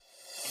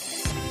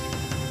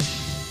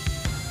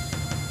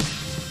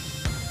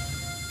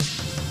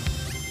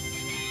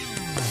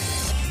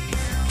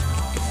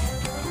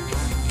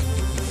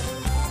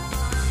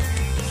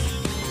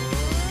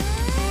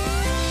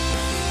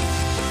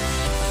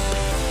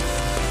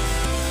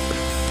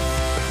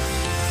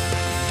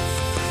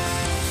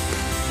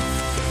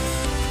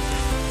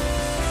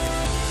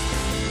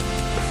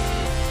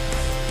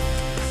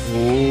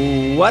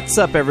What's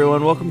up,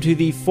 everyone? Welcome to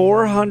the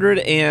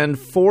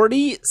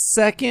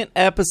 442nd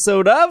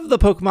episode of the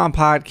Pokemon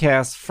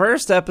Podcast,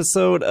 first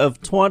episode of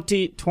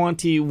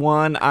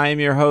 2021. I am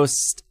your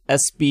host,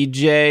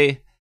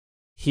 SBJ,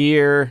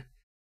 here.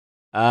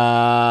 This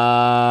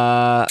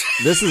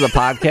is a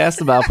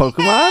podcast about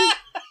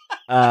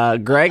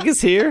Pokemon. Greg is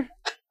here.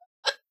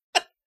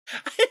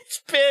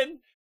 It's been,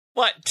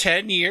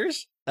 10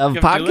 years? Of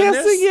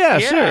podcasting? Yeah,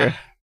 sure.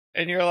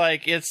 And you're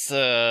like, it's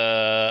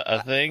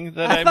a thing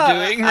that I'm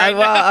doing right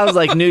now? I was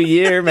like, new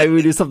year, maybe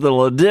we do something a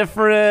little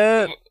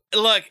different.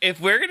 Look,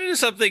 if we're going to do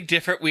something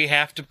different, we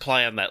have to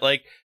plan that.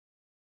 Like,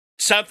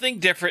 something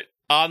different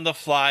on the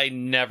fly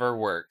never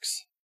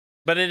works.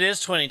 But it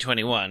is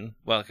 2021.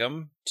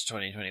 Welcome to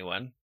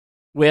 2021.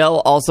 Will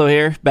also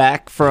here,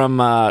 back from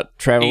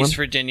traveling. East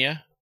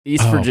Virginia.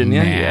 East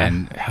Virginia,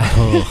 man.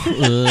 yeah.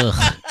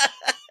 Ugh.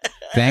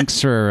 Thanks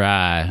for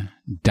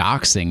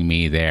doxing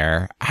me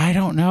there. I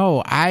don't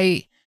know.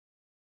 I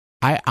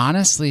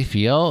honestly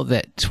feel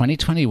that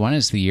 2021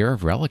 is the year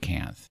of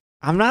Relicanth.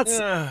 I'm not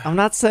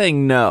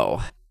saying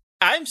no.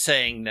 I'm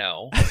saying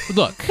no.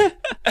 Look,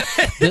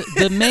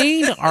 the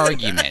main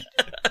argument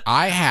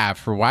I have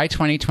for why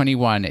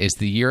 2021 is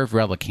the year of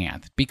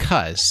Relicanth,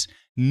 because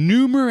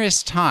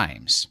numerous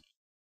times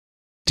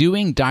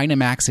doing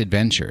Dynamax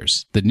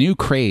Adventures, the new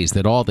craze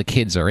that all the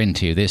kids are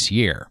into this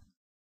year,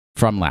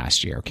 from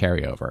last year,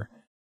 carryover.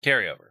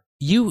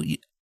 You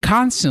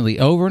constantly,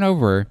 over and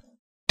over,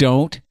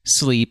 don't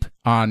sleep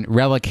on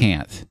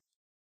Relicanth.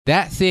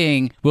 That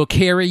thing will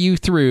carry you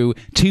through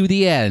to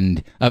the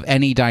end of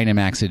any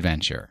Dynamax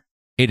adventure.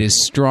 It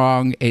is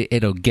strong.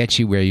 It'll get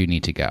you where you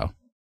need to go.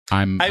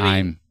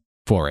 I'm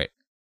for it.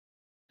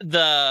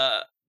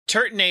 The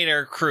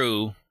Turtonator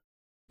crew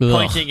Ugh.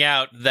 pointing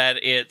out that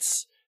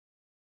it's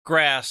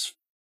grass,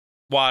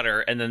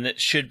 water, and then it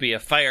should be a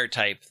fire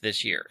type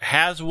this year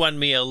has won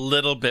me a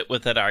little bit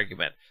with that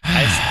argument.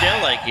 I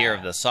still like Year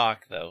of the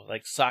Sock, though.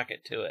 Like, sock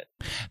it to it.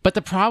 But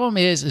the problem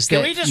is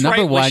Can we that, just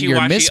number write one, you're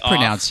Wishy-Washy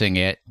mispronouncing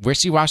it.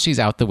 Wishy-Washy's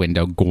out the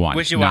window. Gone. Not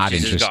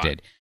Wishy-Washy's is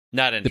interested.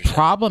 Not The interested.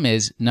 problem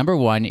is, number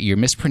one, you're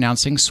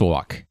mispronouncing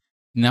Sawk.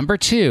 Number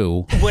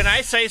two, When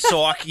I say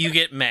sock, you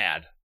get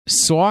mad.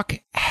 Sawk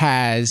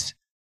has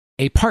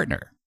a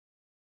partner.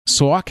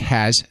 Sawk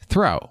has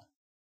Throw.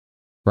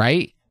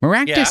 Right?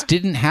 Maractus Yeah.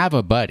 didn't have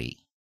a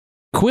buddy.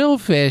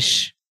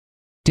 Quillfish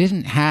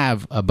didn't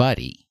have a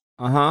buddy.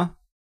 Uh-huh.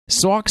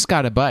 Sawk's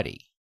got a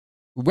buddy.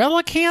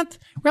 Relicanth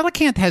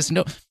has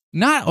no...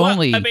 Not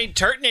only... I mean,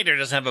 Turtonator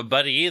doesn't have a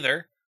buddy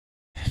either.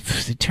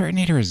 The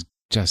Turtonator is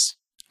just...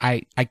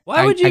 Why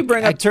would you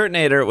bring up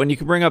Turtonator when you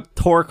could bring up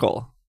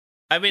Torkoal?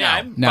 I mean,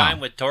 I'm No, fine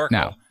with Torkoal,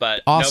 no.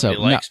 but Also,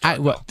 nobody likes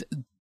Torkoal.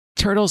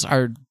 turtles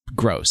are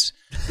gross.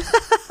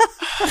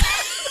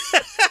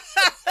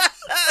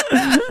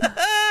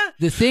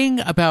 The thing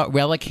about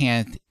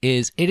Relicanth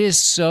is it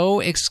is so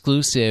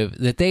exclusive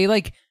that they,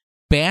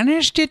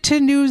 banished it to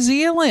New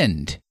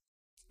Zealand.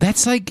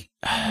 That's,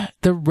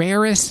 the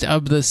rarest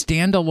of the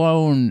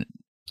standalone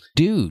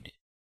dude.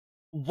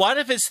 What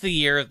if it's the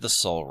year of the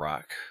Soul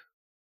Rock?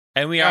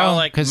 And we are all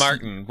like 'cause-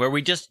 Martin, where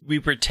we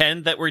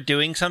pretend that we're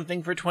doing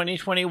something for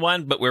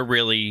 2021, but we're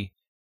really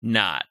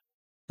not.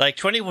 Like,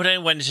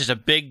 2021 is just a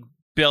big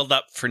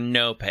build-up for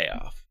no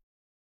payoff.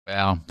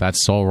 Well,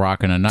 that's Soul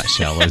Rock in a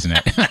nutshell, isn't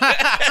it?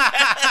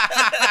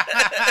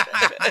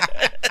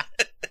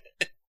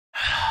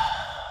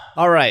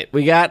 All right,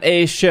 we got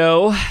a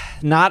show.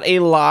 Not a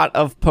lot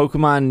of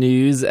Pokemon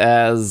news,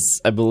 as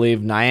I believe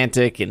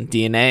Niantic and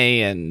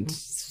DNA and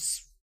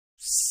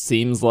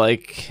seems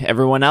like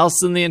everyone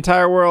else in the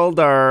entire world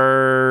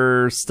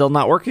are still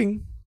not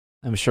working.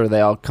 I'm sure they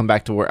all come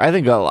back to work. I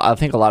think a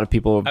lot of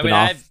people have been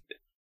off.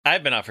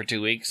 I've been off for 2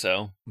 weeks,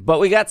 so. But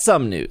we got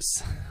some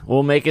news.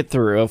 We'll make it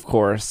through, of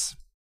course.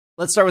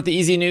 Let's start with the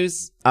easy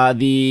news.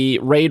 The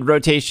raid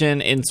rotation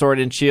in Sword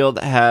and Shield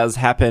has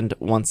happened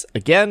once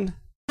again.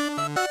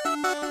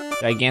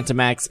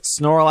 Gigantamax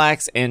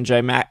Snorlax and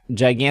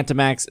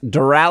Gigantamax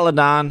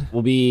Duraludon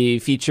will be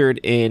featured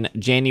in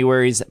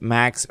January's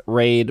Max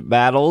Raid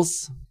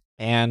battles.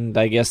 And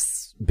I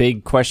guess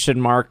big question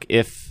mark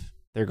if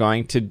they're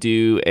going to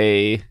do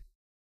a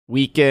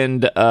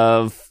weekend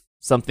of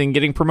something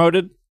getting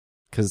promoted,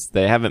 because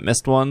they haven't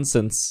missed one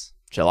since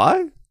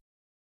July.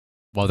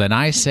 Well, then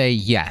I say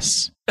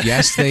yes.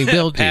 Yes, they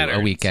will do a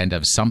Patterns. weekend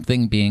of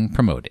something being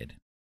promoted.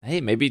 Hey,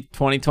 maybe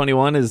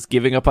 2021 is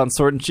giving up on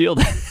Sword and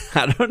Shield.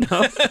 I don't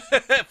know.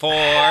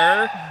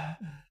 For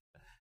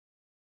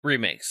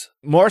remakes.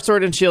 More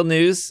Sword and Shield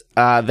news.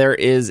 There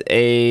is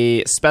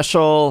a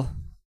special...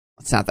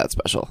 It's not that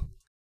special.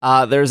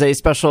 There's a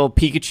special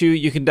Pikachu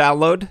you can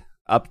download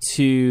up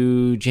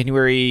to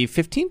January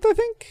 15th, I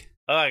think.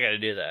 Oh, I gotta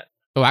do that.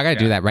 Oh, I got to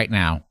do that right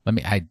now.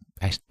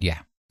 Yeah.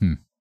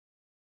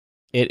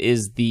 It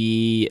is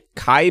the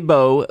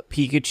Kaibo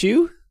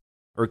Pikachu.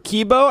 Or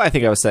Kibo. I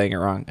think I was saying it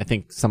wrong. I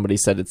think somebody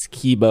said it's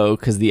Kibo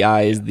because the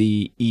I is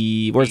the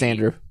E. Where's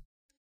Andrew?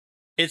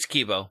 It's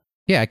Kibo.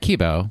 Yeah,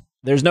 Kibo.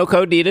 There's no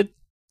code needed.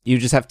 You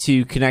just have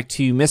to connect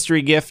to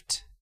Mystery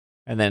Gift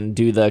and then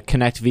do the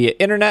connect via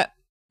internet.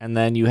 And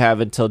then you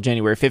have until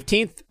January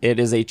 15th. It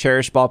is a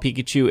Cherish Ball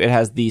Pikachu. It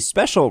has the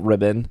special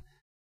ribbon,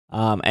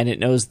 and it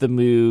knows the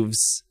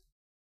moves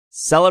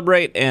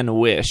Celebrate and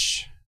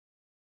Wish,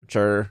 which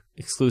are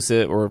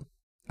exclusive, or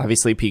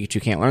obviously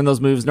Pikachu can't learn those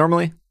moves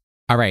normally.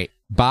 All right,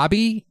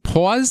 Bobby,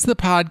 pause the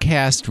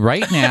podcast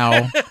right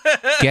now.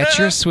 Get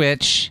your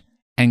Switch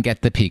and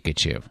get the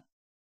Pikachu.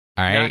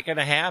 All right? Not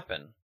gonna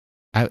happen.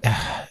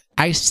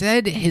 I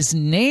said his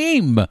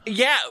name.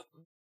 Yeah.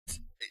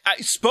 I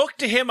spoke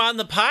to him on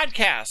the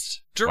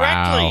podcast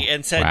directly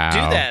and said, do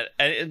that.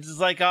 And it's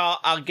like,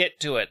 I'll get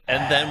to it.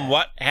 And then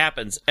what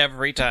happens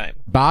every time?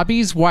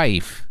 Bobby's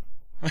wife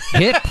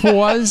hit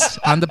pause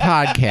on the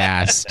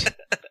podcast.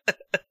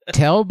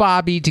 Tell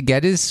Bobby to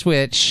get his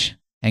Switch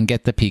and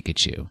get the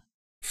Pikachu.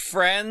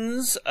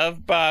 Friends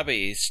of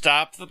Bobby,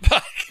 stop the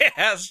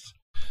podcast.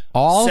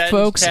 All Send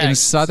folks in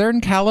texts.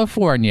 Southern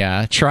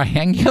California,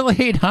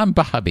 triangulate on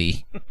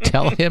Bobby.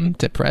 Tell him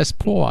to press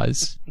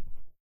pause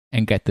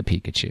and get the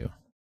Pikachu.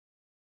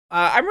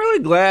 I'm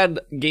really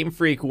glad Game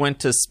Freak went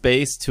to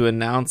space to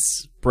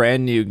announce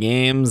brand new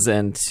games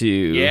and to...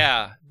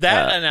 Yeah,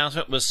 that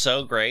announcement was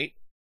so great.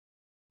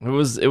 It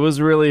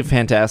was really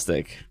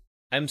fantastic.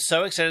 I'm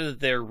so excited that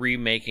they're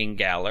remaking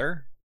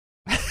Galar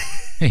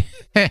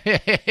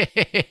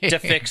to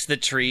fix the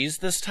trees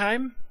this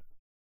time.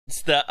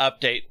 It's the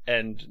update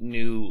and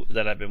new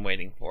that I've been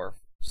waiting for.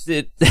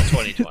 Did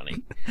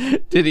 2020.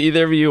 Did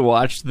either of you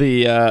watch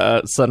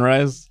the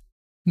sunrise?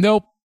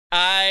 Nope.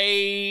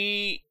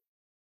 I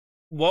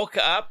woke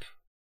up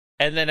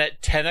and then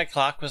at 10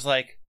 o'clock was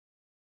like,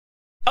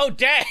 oh,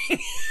 dang.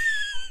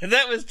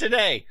 That was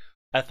today.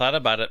 I thought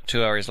about it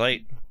 2 hours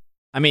late.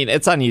 I mean,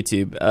 it's on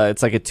YouTube.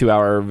 It's like a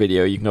 2-hour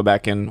video. You can go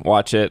back and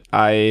watch it.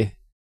 The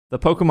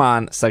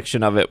Pokemon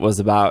section of it was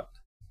about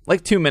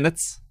like 2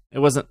 minutes. It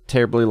wasn't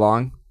terribly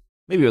long.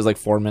 Maybe it was like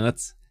 4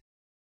 minutes.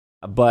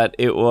 But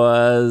it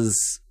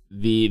was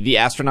the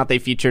astronaut they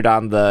featured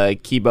on the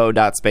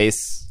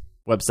Kibo.space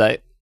website.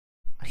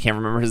 I can't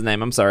remember his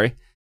name. I'm sorry.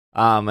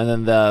 And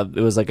then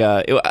it was like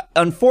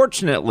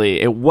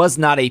unfortunately, it was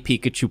not a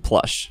Pikachu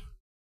plush,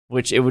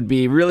 which it would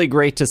be really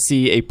great to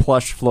see a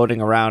plush floating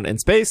around in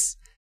space.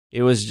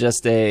 It was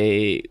just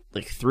a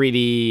like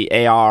 3D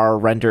AR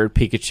rendered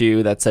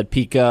Pikachu that said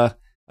Pika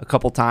a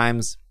couple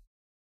times.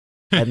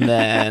 And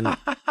then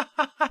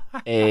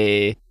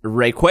a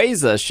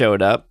Rayquaza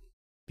showed up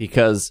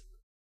because,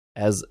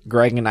 as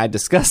Greg and I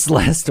discussed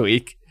last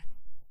week,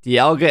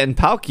 Dialga and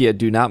Palkia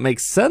do not make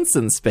sense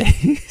in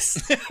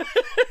space.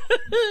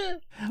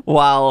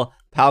 While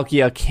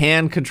Palkia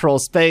can control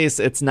space,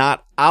 it's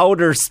not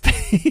outer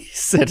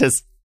space. It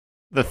is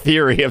the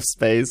theory of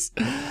space.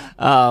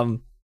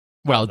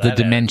 Well, the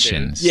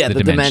dimensions. Yeah,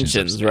 the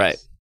dimensions, right.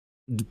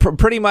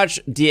 Pretty much,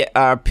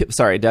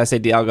 sorry, did I say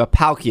Dialga?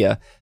 Palkia.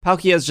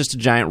 Palkia is just a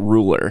giant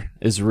ruler,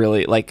 is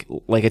really like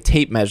a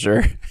tape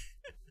measure.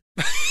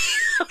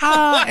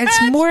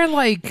 It's more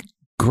like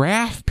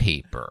graph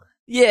paper.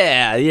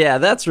 Yeah,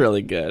 that's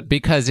really good.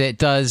 Because it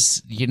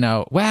does,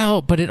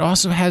 but it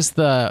also has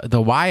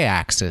the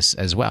y-axis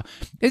as well.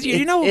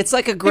 It's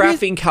like a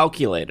graphing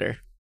calculator.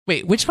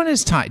 Wait, which one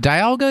is time?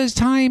 Dialga is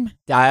time?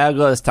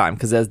 Dialga is time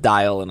because it has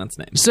dial in its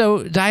name.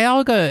 So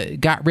Dialga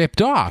got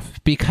ripped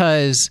off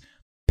because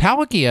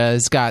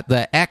Palkia's got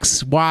the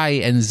X, Y,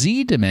 and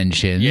Z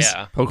dimensions.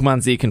 Yeah.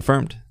 Pokemon Z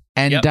confirmed.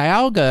 And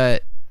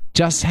Dialga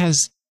just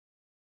has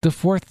the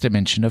fourth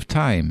dimension of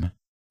time.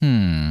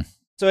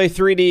 So a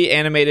 3D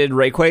animated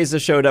Rayquaza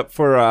showed up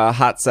for a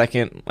hot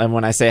second. And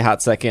when I say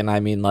hot second, I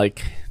mean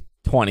like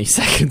 20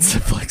 seconds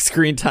of like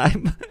screen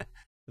time.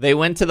 They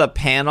went to the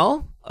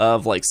panel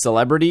of like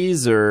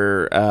celebrities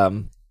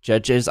or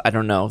judges. I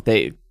don't know.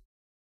 They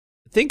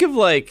think of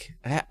like,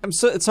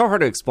 it's so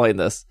hard to explain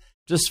this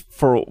just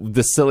for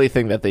the silly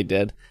thing that they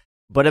did.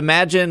 But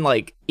imagine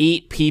like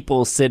 8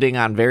 people sitting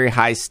on very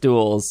high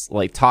stools,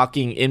 like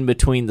talking in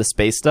between the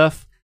space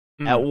stuff.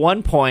 At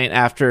one point,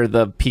 after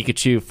the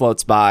Pikachu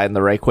floats by and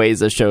the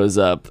Rayquaza shows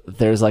up,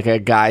 there's like a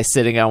guy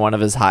sitting on one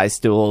of his high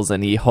stools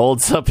and he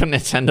holds up a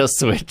Nintendo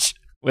Switch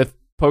with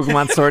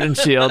Pokemon Sword and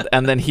Shield,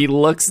 and then he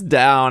looks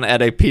down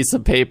at a piece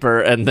of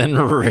paper and then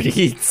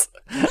reads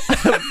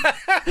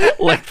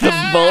like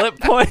the bullet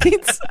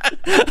points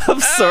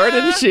of Sword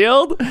and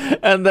Shield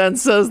and then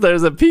says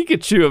there's a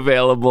Pikachu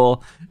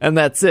available, and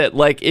that's it.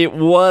 Like, it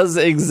was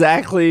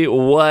exactly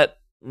what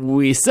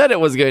we said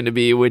it was going to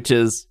be, which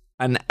is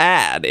an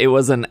ad. It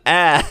was an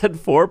ad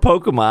for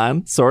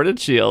Pokemon Sword and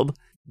Shield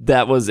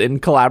that was in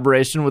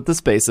collaboration with the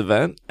space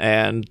event,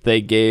 and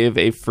they gave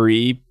a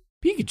free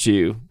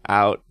Pikachu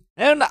out.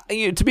 And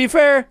to be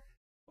fair,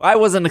 I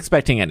wasn't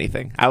expecting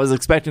anything. I was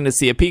expecting to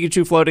see a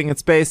Pikachu floating in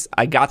space.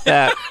 I got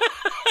that.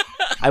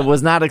 I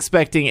was not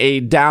expecting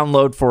a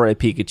download for a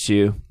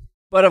Pikachu.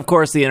 But of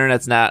course, the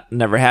internet's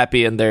never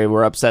happy, and they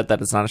were upset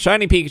that it's not a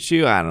shiny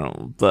Pikachu. I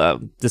don't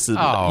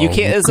know. You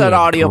can't. It's an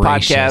audio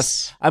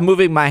podcast. I'm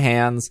moving my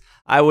hands.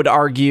 I would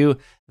argue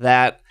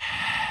that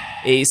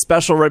a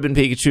special ribbon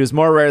Pikachu is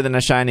more rare than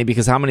a shiny,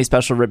 because how many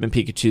special ribbon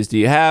Pikachus do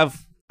you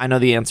have? I know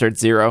the answer. It's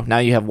 0. Now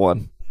you have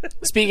 1.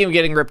 speaking of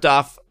getting ripped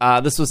off,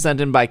 this was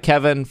sent in by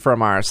Kevin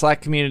from our Slack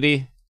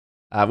community.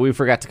 We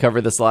forgot to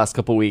cover this the last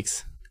couple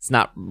weeks. It's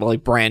not really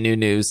brand new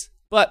news,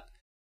 but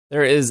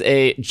there is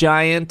a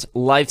giant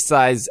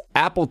life-size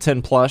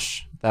Appleton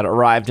plush that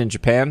arrived in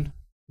Japan.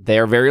 They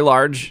are very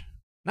large.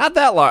 Not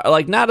that large,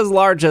 like not as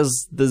large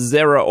as the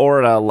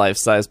Zeraora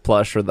life-size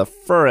plush or the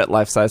Furret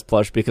life-size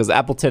plush, because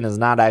Appleton is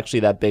not actually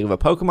that big of a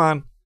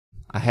Pokemon.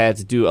 I had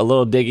to do a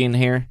little digging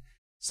here.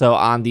 So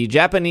on the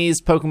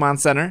Japanese Pokemon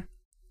Center,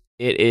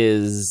 it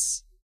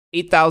is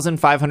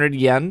 8,500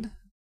 yen,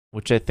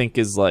 which I think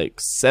is like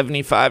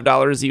 $75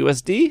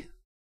 USD,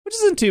 which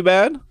isn't too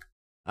bad.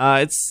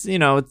 It's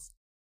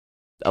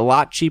a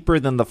lot cheaper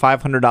than the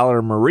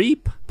 $500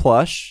 Marie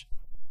plush.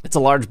 It's a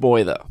large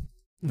boy, though.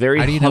 Very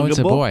How do you know it's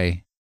a huggable.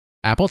 boy?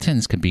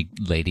 Appletons could be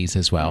ladies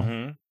as well.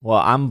 Mhm. Well,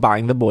 I'm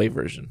buying the boy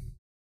version.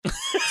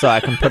 So I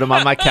can put them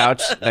on my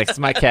couch next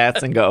to my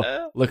cats and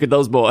go, look at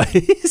those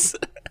boys.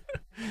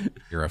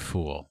 You're a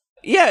fool.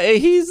 Yeah,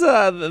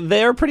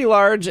 they're pretty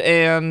large,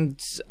 and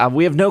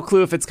we have no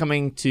clue if it's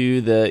coming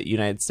to the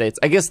United States.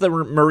 I guess the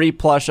Marie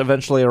plush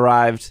eventually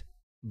arrived,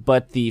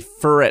 but the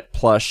Furret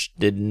plush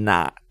did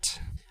not.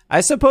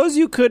 I suppose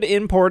you could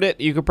import it.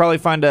 You could probably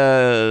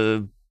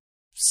find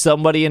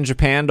somebody in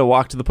Japan to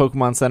walk to the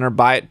Pokemon Center,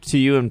 buy it to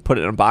you, and put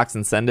it in a box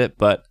and send it,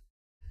 but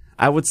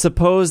I would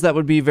suppose that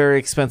would be very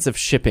expensive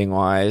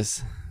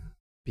shipping-wise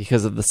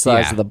because of the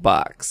size of the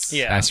box.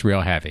 Yeah. That's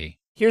real heavy.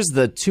 Here's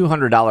the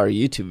 $200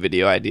 YouTube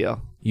video idea.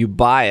 You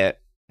buy it,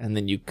 and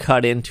then you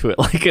cut into it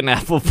like an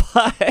apple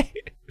pie.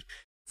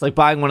 It's like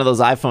buying one of those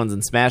iPhones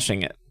and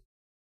smashing it.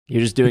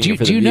 You're just doing it for the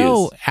views. Do you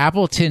know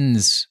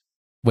Appleton's...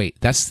 Wait,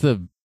 that's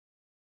the...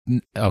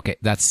 Okay,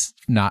 that's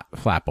not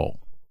Flapple.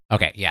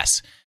 Okay,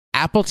 yes.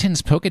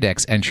 Appleton's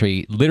Pokedex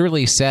entry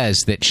literally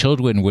says that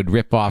children would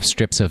rip off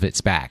strips of its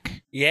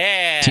back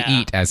Yeah. to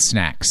eat as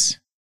snacks.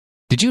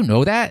 Did you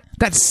know that?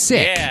 That's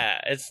sick.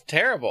 Yeah, it's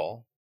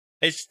terrible.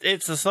 It's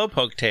the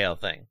Slowpoke tail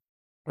thing.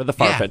 Or the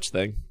Farfetch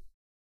thing.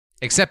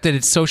 Except that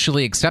it's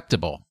socially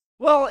acceptable.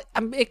 Well,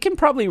 it can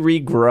probably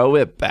regrow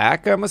it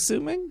back, I'm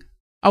assuming.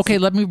 Okay,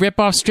 let me rip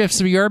off strips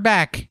of your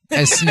back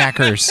as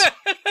snackers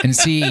and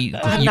see. You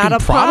not can a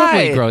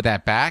probably pie. grow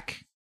that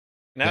back.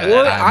 No,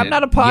 Or, I'm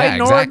not a pie yeah,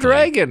 nor exactly. a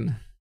dragon.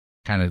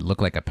 Kind of look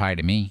like a pie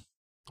to me.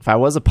 If I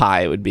was a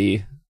pie, it would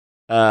be...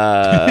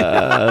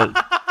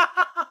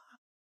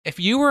 If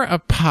you were a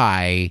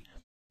pie,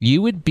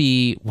 you would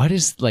be, what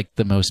is like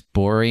the most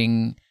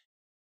boring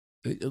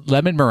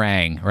lemon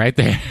meringue right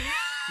there?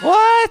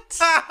 What?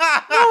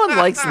 No one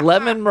likes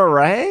lemon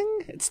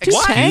meringue. It's too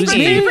What? Excuse It's my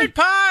me? favorite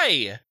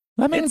pie.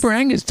 Lemon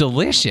meringue is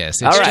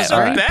delicious. It's All right, just all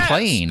very right. Best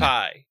plain.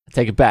 pie.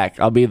 Take it back.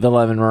 I'll be the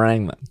lemon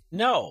meringue then.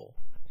 No,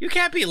 you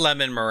can't be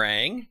lemon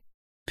meringue.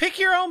 Pick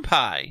your own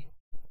pie.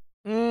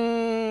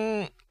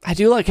 I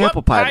do like What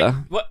apple pie, though.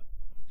 What?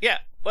 Yeah,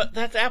 but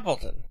that's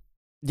Appleton.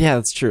 Yeah,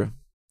 that's true.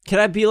 Can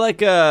I be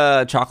like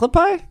a chocolate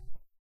pie?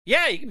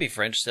 Yeah, you can be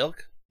French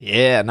silk.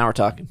 Yeah, now we're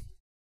talking.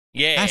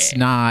 Yeah, That's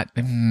not.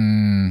 what?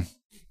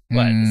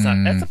 It's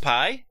not, that's a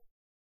pie.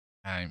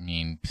 I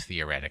mean,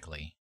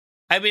 theoretically.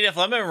 I mean, if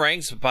lemon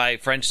meringue's a pie,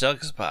 French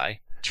silk is a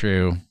pie.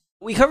 True.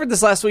 We covered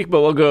this last week,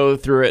 but we'll go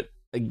through it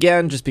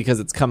again just because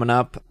it's coming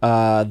up.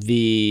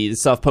 The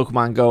Self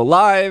Pokemon Go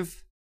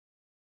Live,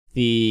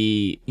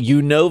 the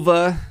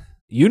Unova.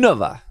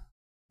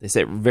 They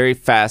say it very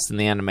fast in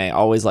the anime,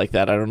 always like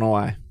that. I don't know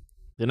why.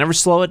 They never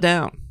slow it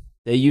down.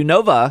 The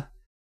Unova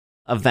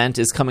event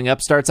is coming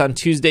up, starts on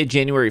Tuesday,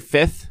 January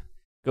 5th,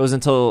 goes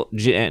until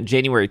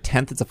January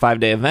 10th. It's a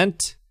 5-day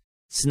event.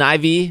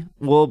 Snivy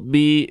will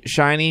be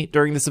shiny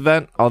during this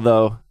event,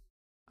 although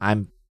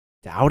I'm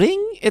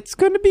doubting it's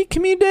going to be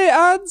community day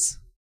odds.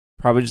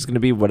 Probably just going to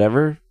be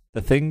whatever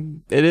the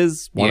thing it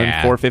is, 1 in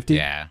 450.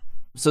 Yeah.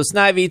 So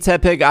Snivy,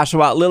 Tepig,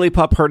 Oshawott,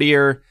 Lillipup,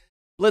 Herdier,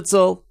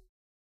 Blitzel,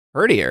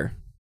 Herdier.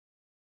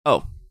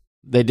 Oh,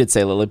 they did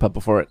say Lillipup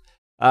before it.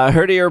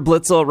 Herdier,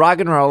 Blitzel,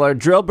 Roggenroller,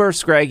 Drillbur,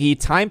 Scraggy,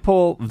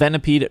 Timepole,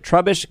 Venipede,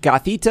 Trubbish,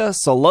 Gothita,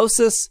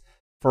 Solosis,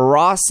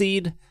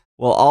 Ferocide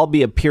will all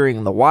be appearing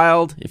in the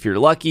wild. If you're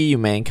lucky, you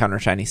may encounter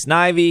shiny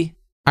Snivy.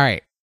 All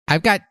right.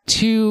 I've got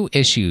 2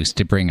 issues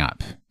to bring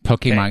up.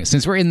 Pokemon, Okay.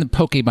 since we're in the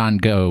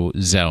Pokemon Go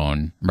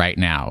zone right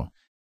now.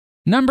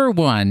 Number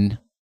 1,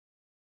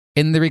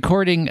 in the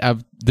recording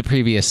of the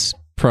previous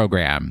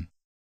program,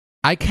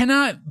 I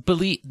cannot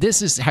believe,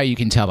 this is how you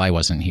can tell I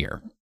wasn't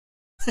here.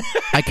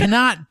 I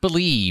cannot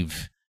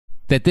believe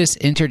that this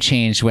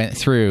interchange went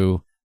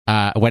through,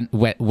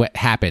 what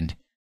happened.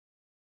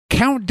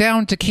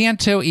 Countdown to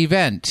Kanto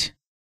event.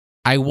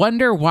 I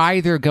wonder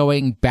why they're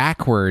going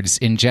backwards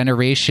in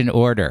generation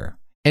order.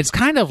 It's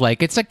kind of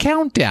like it's a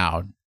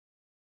countdown.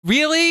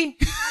 Really?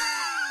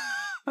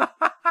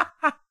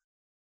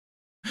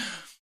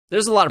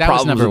 There's a lot of That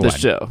was problems number with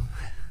this 1. show.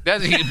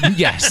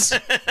 Yes.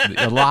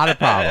 A lot of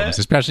problems,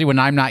 especially when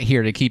I'm not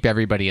here to keep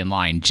everybody in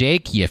line.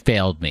 Jake, you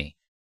failed me.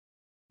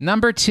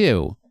 Number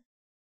 2,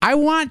 I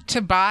want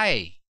to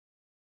buy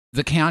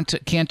the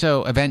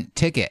Kanto event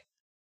ticket.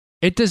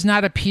 It does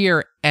not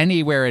appear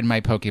anywhere in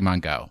my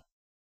Pokemon Go.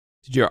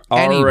 Did you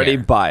already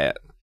Anywhere. buy it?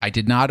 I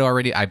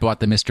bought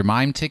the Mr.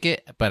 Mime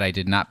ticket, but I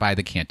did not buy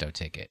the Kanto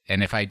ticket.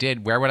 And if I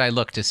did, where would I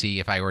look to see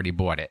if I already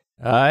bought it?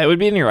 It would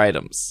be in your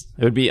items.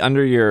 It would be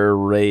under your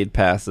raid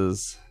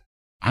passes.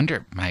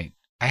 I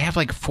have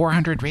like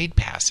 400 raid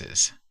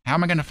passes. How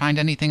am I going to find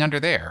anything under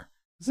there?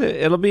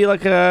 It'll be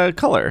like a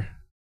color.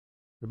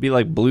 It'll be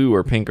like blue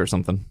or pink or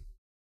something.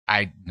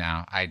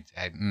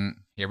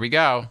 Here we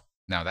go.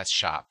 No, that's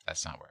shop.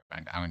 That's not where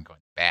I'm going to go.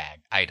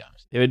 Bag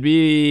items. It would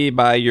be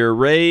by your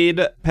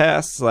raid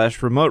pass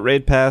 / remote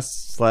raid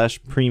pass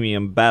 /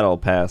 premium battle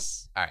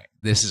pass. All right.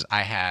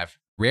 I have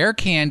rare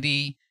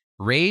candy,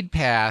 raid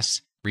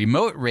pass,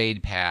 remote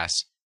raid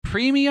pass,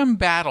 premium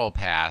battle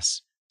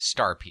pass,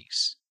 star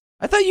piece.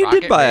 I thought you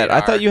did buy it.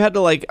 I thought you had to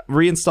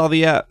reinstall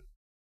the app.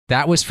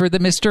 That was for the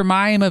Mr.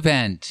 Mime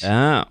event.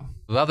 Oh.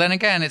 Well, then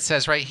again, it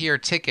says right here, a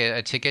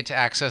ticket to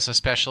access a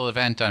special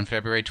event on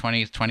February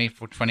 20th,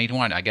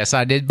 2021. I guess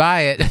I did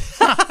buy it.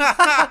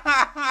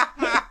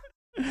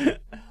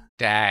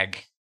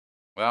 Dag.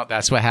 Well,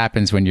 that's what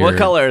happens when you're What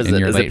color is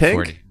it? Is it pink?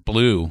 40.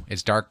 Blue.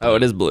 It's dark blue. Oh,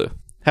 it is blue.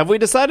 Have we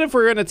decided if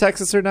we're going to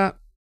Texas or not?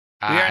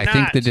 I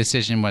think the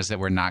decision was that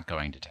we're not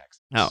going to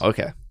Texas. Oh,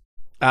 okay.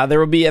 There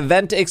will be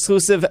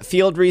event-exclusive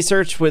field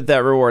research with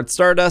that reward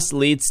Stardust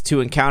leads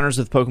to encounters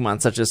with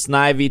Pokemon such as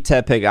Snivy,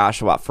 Tepig,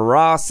 Oshawott,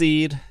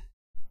 Ferroseed.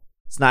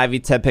 Snivy,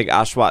 Tepig,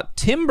 Oshawott,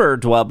 Timber,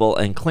 Dwebble,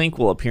 and Clink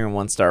will appear in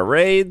 1-star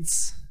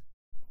raids.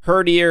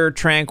 Herdier,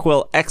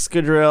 Tranquil,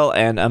 Excadrill,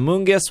 and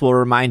Amoonguss will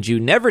remind you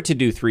never to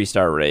do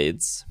 3-star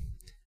raids.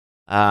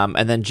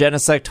 And then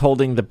Genesect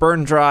holding the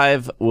Burn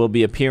Drive will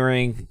be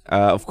appearing.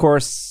 Of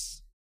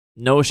course,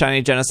 no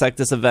Shiny Genesect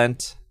this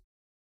event.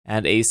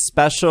 And a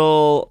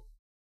special...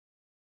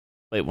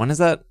 Wait, when is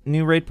that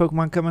new raid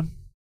Pokemon coming?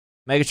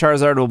 Mega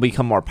Charizard will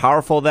become more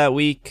powerful that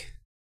week.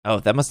 Oh,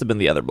 that must have been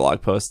the other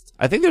blog post.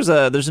 I think there's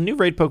a new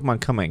raid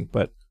Pokemon coming,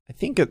 but I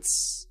think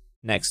it's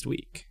next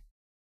week.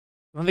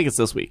 I don't think it's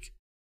this week.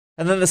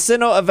 And then the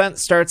Sinnoh event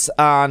starts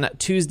on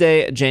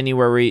Tuesday,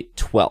 January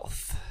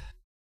 12th.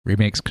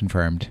 Remakes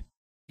confirmed.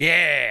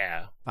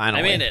 Yeah. Finally.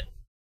 I'm in it.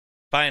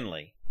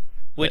 Finally.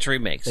 Which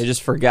remakes? They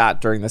just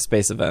forgot during the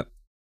space event.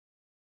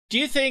 Do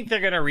you think they're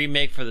going to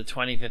remake for the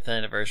 25th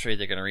anniversary?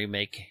 They're going to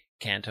remake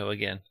Kanto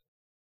again?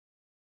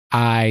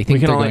 I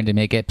think they're going to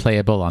make it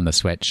playable on the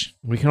Switch.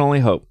 We can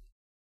only hope.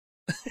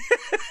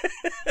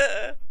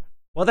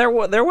 Well, there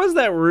was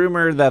that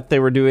rumor that they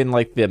were doing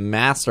the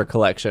Master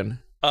Collection.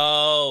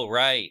 Oh,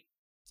 right.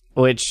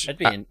 Which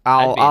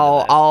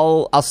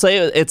I'll say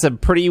it's a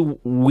pretty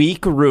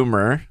weak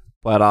rumor,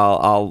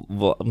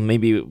 but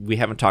maybe we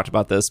haven't talked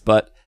about this,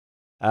 but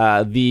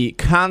the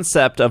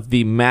concept of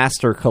the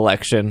Master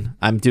Collection,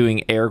 I'm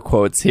doing air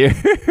quotes here.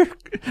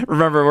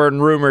 Remember, we're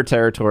in rumor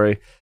territory.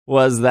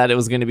 Was that it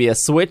was going to be a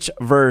Switch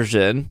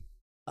version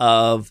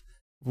of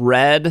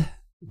Red,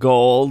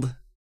 Gold,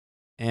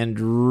 and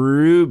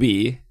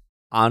Ruby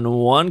on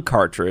one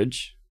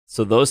cartridge.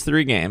 So those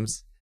 3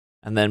 games.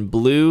 And then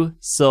Blue,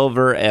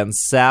 Silver, and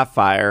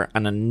Sapphire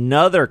on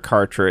another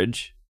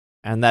cartridge.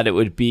 And that it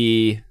would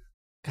be...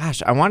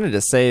 Gosh, I wanted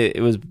to say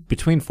it was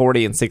between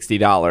 $40 and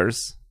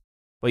 $60.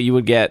 But you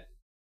would get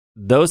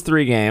those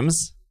 3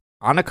 games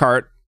on a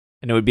cart.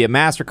 And it would be a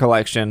Master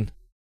Collection.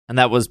 And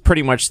that was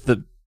pretty much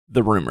the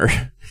rumor.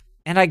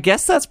 And I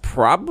guess that's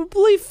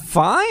probably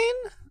fine.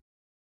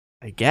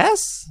 I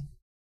guess.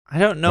 I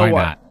don't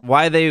know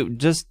why they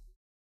just...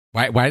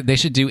 Why they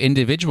should do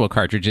individual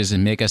cartridges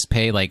and make us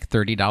pay like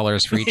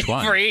 $30 for each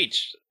one. For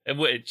each.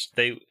 Which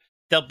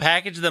they'll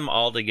package them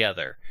all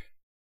together.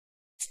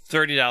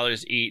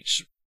 $30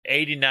 each.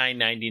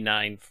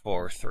 $89.99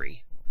 for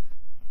 3.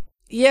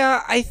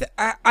 Yeah,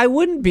 I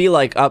wouldn't be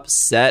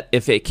upset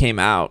if it came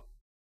out.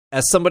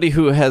 As somebody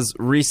who has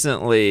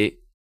recently,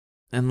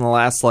 in the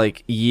last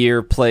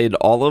year, played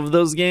all of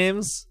those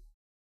games,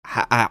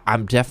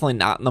 I'm definitely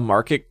not in the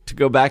market to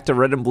go back to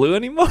Red and Blue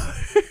anymore.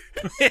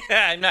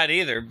 Yeah, I'm not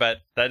either, but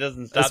that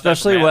doesn't stop.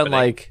 Especially when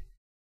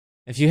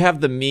if you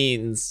have the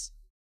means,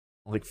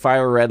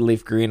 Fire Red,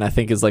 Leaf Green, I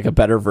think is a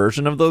better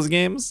version of those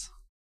games.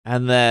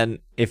 And then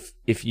if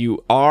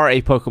you are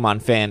a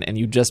Pokemon fan and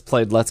you just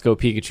played Let's Go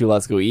Pikachu,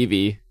 Let's Go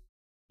Eevee,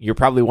 you're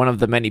probably one of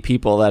the many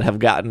people that have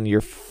gotten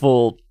your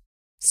full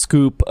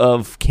scoop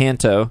of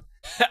Kanto.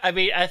 I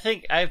mean, I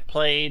think I've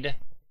played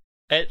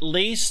at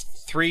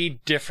least 3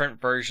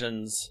 different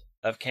versions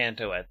of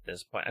Kanto at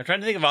this point. I'm trying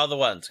to think of all the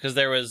ones, because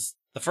there was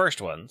the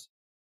first ones.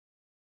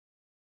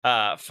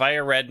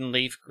 Fire Red and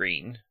Leaf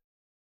Green.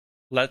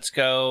 Let's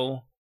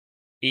Go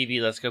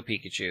Eevee, Let's Go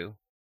Pikachu.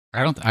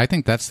 I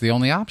think that's the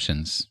only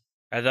options.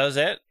 Are those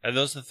it? Are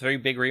those the 3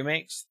 big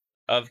remakes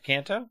of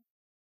Kanto?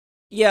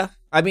 Yeah.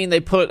 I mean, they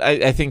put...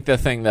 I think the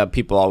thing that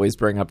people always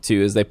bring up,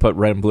 too, is they put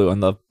Red and Blue on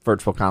the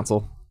Virtual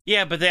Console.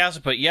 Yeah, but they also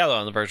put Yellow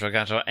on the Virtual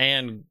Console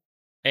and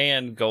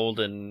Gold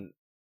and...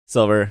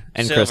 Silver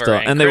and Crystal.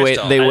 And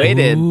Crystal. They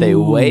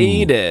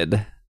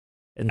waited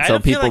until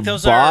people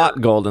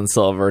bought Gold and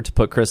Silver to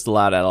put Crystal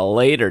out at a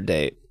later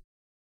date.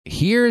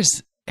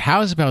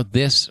 How's about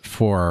this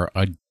for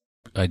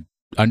a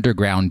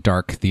underground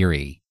dark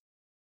theory?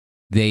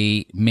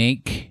 They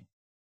make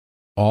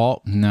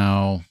all...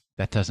 No...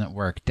 that doesn't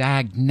work.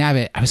 Dag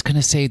nabbit. I was going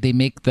to say they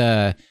make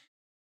the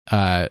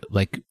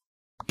like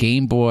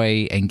Game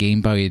Boy and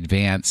Game Boy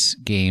Advance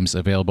games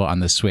available on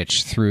the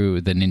Switch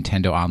through the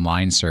Nintendo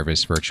Online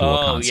Service Virtual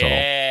Console.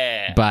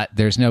 Yeah. But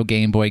there's no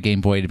Game Boy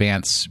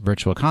Advance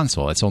Virtual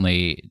Console. It's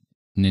only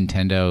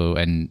Nintendo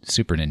and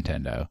Super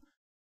Nintendo.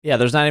 Yeah,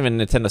 there's not even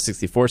Nintendo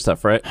 64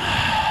 stuff, right?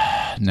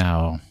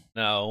 No.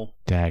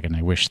 Dag, and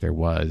I wish there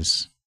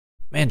was.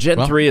 Man,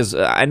 Gen 3 is...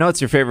 I know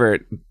it's your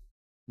favorite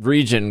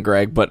region,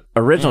 Greg, but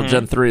original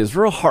Gen 3 is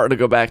real hard to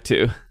go back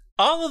to.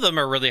 All of them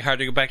are really hard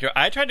to go back to.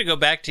 I tried to go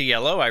back to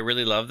Yellow. I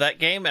really love that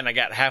game, and I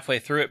got halfway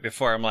through it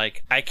before I'm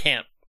like, I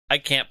can't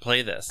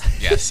play this.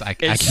 Yes, I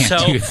can't It's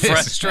so do this.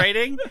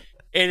 frustrating.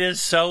 It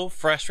is so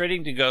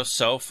frustrating to go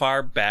so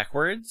far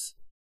backwards.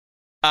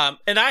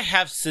 And I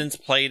have since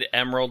played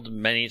Emerald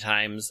many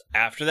times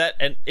after that,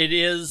 and it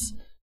is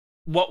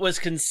what was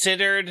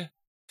considered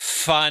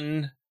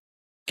fun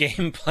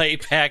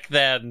gameplay back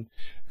then,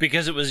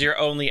 because it was your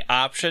only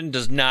option,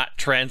 does not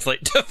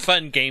translate to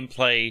fun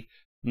gameplay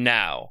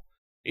now.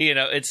 You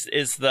know,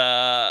 it's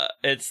the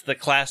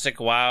classic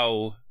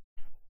WoW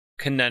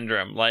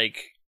conundrum. Like,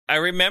 I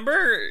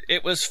remember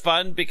it was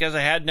fun because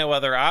I had no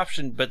other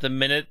option, but the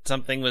minute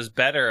something was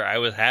better, I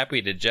was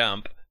happy to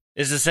jump.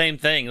 It's the same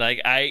thing.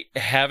 Like,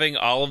 having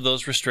all of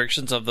those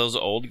restrictions of those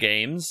old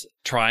games,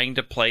 trying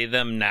to play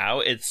them now,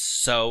 it's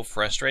so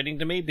frustrating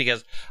to me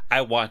because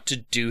I want to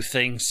do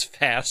things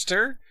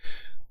faster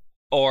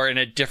or in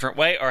a different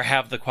way or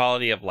have the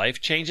quality of life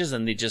changes,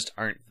 and they just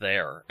aren't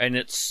there. And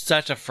it's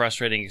such a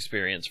frustrating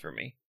experience for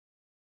me.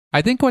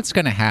 I think what's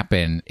going to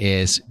happen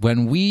is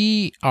when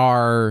we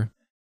are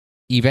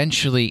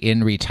eventually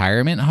in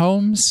retirement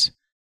homes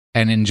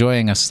and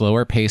enjoying a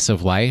slower pace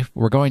of life,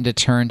 we're going to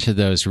turn to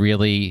those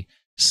really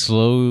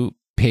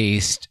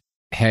slow-paced,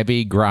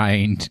 heavy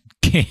grind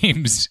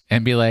games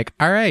and be like,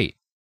 all right,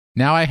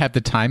 now I have the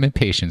time and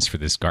patience for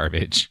this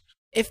garbage.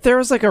 If there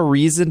was like a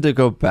reason to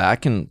go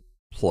back and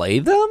play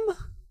them,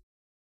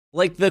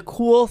 like the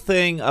cool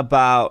thing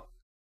about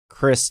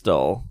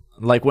Crystal,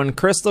 like when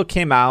Crystal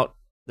came out,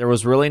 there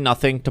was really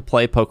nothing to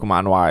play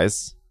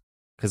Pokemon-wise,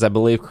 because I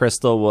believe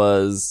Crystal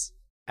was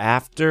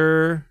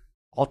after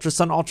Ultra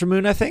Sun, Ultra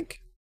Moon, I think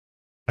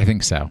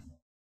so.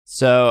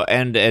 So,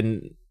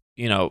 and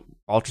you know,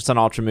 Ultra Sun,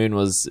 Ultra Moon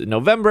was in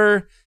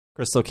November.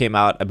 Crystal came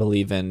out, I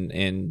believe,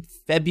 in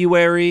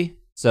February.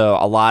 So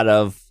a lot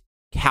of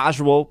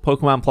casual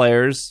Pokemon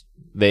players,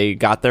 they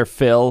got their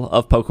fill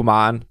of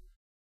Pokemon,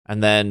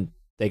 and then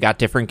they got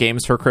different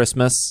games for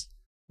Christmas,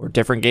 or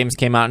different games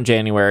came out in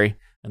January,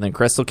 and then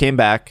Crystal came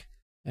back,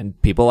 and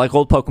people like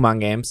old Pokemon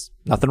games.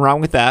 Nothing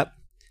wrong with that.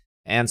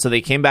 And so they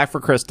came back for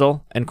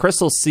Crystal, and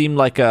Crystal seemed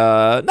like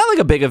not like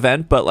a big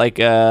event, but like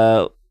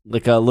a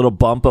little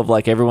bump of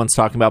like everyone's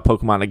talking about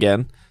Pokemon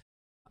again.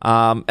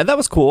 And that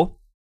was cool.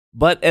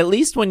 But at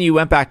least when you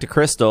went back to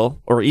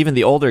Crystal, or even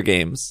the older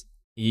games,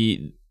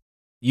 you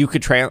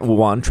could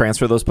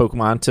transfer those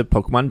Pokemon to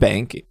Pokemon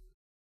Bank,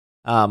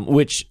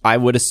 which I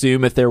would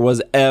assume if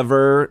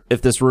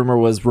this rumor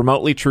was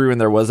remotely true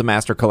and there was a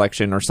master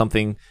collection or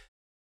something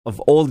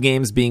of old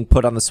games being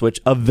put on the Switch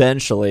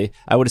eventually,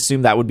 I would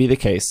assume that would be the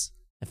case.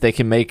 If they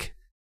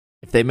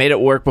made it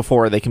work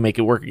before, they can make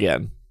it work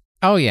again.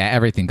 Oh yeah,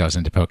 everything goes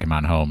into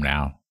Pokemon Home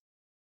now.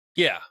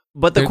 Yeah.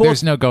 But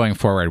there's no going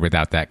forward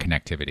without that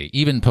connectivity.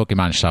 Even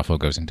Pokemon Shuffle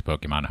goes into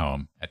Pokemon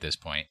Home at this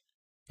point.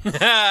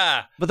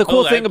 But the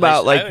cool thing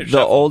about like the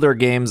older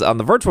games on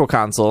the Virtual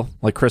Console,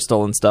 like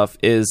Crystal and stuff,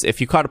 is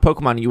if you caught a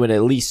Pokemon, you would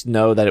at least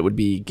know that it would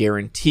be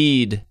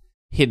guaranteed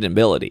hidden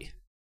ability.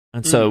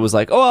 And so it was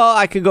like, oh, well,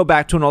 I could go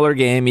back to an older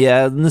game.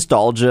 Yeah,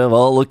 nostalgia.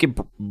 Well, look at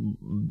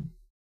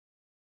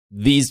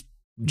these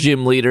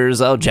gym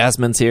leaders. Oh,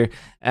 Jasmine's here.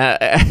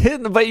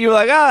 But you're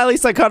like, at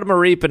least I caught a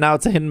Mareep, and now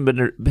it's a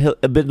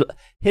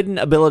hidden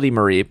ability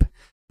Mareep.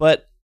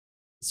 But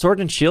Sword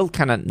and Shield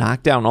kind of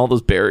knocked down all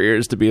those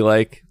barriers to be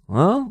like,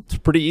 well, it's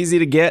pretty easy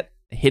to get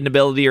hidden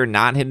ability or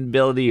non-hidden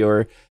ability,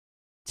 or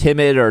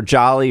timid or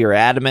jolly or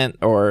adamant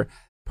or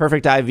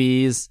perfect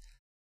IVs.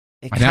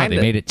 I know, they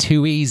made it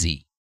too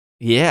easy.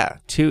 Yeah,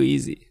 too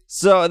easy.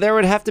 So there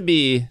would have to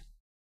be,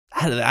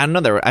 I don't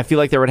know, I feel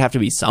like there would have to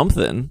be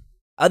something.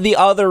 The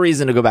other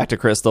reason to go back to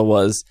Crystal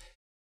was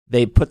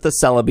they put the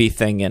Celebi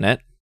thing in it,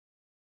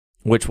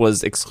 which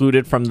was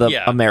excluded from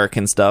the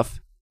American stuff,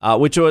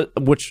 which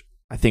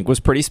I think was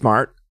pretty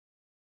smart.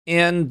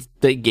 And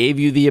they gave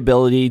you the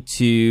ability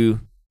to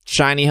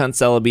shiny hunt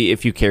Celebi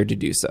if you cared to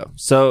do so.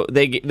 So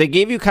they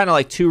gave you kind of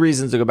like two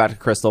reasons to go back to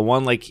Crystal.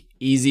 One, like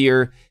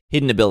easier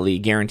hidden ability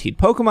guaranteed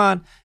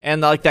Pokemon, and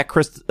like that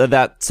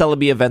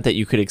Celebi event that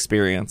you could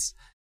experience.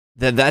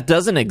 That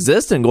doesn't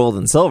exist in Gold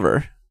and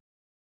Silver.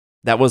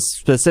 That was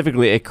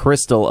specifically a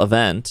Crystal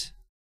event.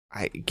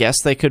 I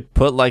guess they could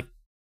put the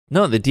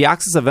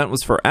Deoxys event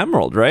was for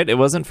Emerald, right? It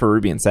wasn't for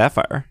Ruby and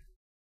Sapphire.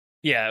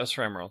 Yeah, it was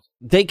for Emerald.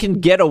 They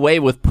can get away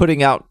with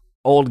putting out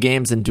old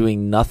games and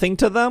doing nothing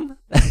to them.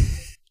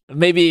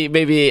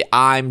 Maybe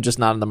I'm just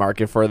not in the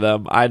market for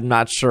them. I'm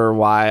not sure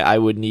why I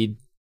would need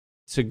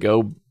to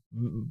go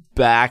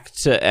back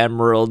to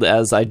Emerald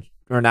as I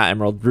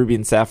Ruby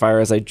and Sapphire,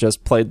 as I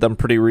just played them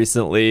pretty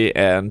recently,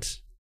 and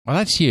Well,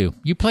 that's you.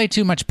 You play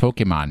too much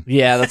Pokemon.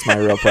 yeah, that's my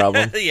real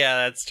problem.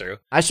 Yeah, that's true.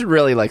 I should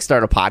really like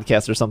start a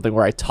podcast or something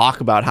where I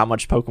talk about how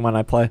much Pokemon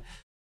I play.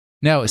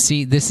 No,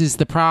 see, this is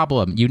the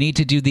problem. You need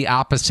to do the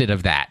opposite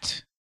of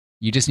that.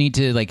 You just need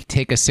to like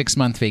take a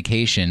 6-month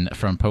vacation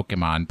from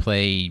Pokemon,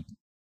 play,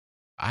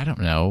 I don't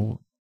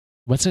know,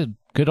 what's a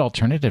good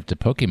alternative to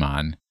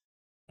Pokemon?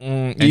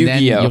 And then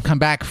Yu-Gi-Oh! you'll come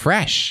back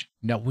fresh.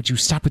 No, would you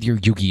stop with your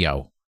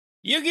Yu-Gi-Oh?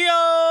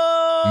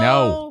 Yu-Gi-Oh!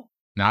 No,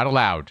 not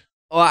allowed.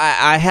 Well,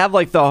 I have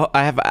like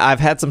I've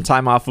had some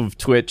time off of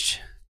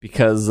Twitch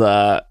because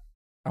I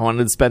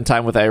wanted to spend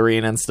time with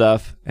Irene and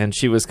stuff, and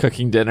she was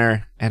cooking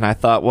dinner, and I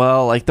thought,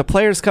 well, like the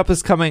Players' Cup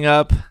is coming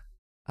up,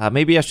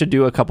 maybe I should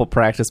do a couple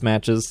practice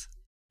matches.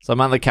 So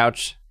I'm on the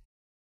couch.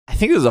 I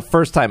think this is the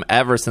first time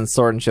ever since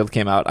Sword and Shield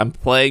came out. I'm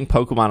playing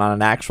Pokemon on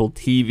an actual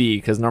TV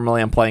because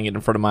normally I'm playing it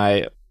in front of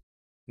my,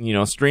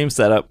 stream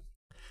setup.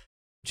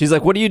 She's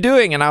like, "What are you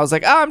doing?" And I was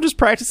like, I'm just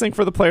practicing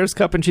for the Players'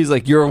 Cup. And she's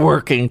like, "You're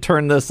working.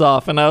 Turn this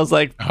off." And I was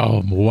like,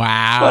 Oh,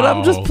 wow. "But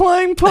I'm just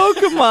playing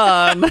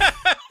Pokemon."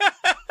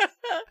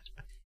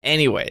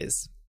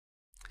 Anyways,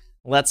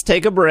 let's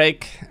take a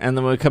break. And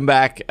then when we come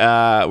back,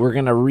 we're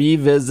going to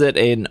revisit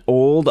an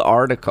old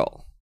article.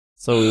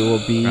 So we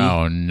will be...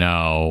 Oh,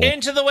 no.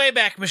 Into the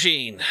Wayback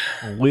Machine.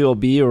 We will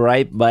be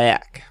right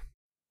back.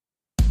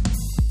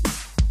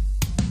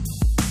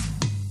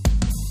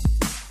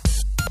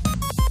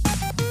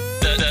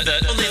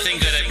 The only thing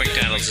good at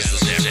McDonald's is the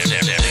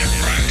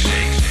Rock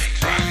Shake.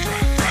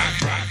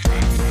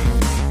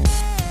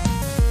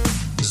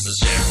 This is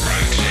the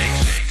Rock Shake.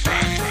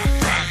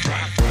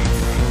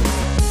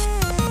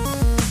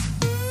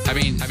 I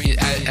mean,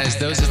 as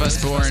those of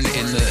us born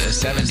in the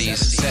 70s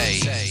say,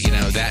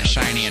 that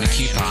shiny and a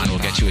coupon will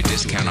get you a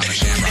discount on a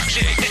Shamrock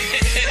Shake.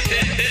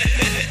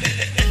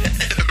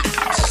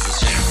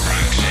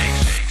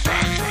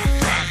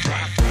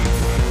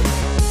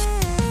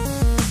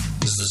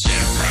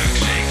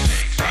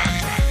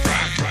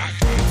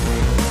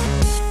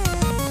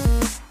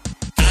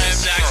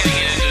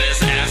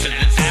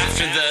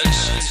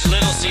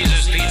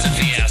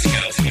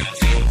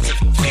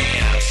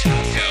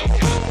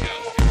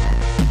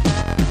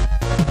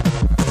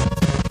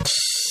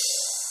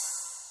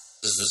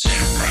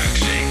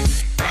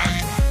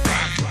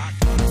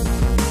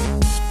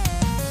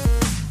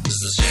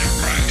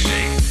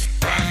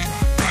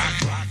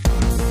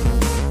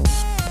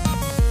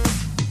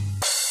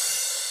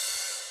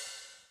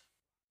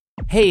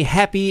 Hey,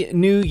 Happy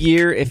New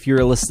Year if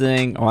you're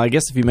listening. Well, I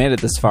guess if you made it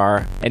this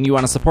far and you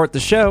want to support the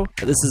show,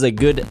 this is a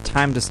good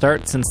time to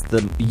start since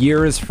the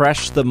year is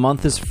fresh, the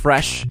month is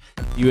fresh.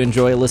 You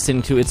enjoy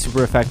listening to It's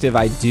Super Effective.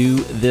 I do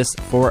this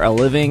for a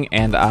living,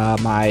 and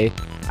I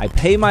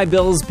pay my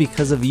bills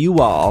because of you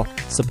all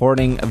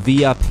supporting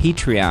via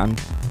Patreon.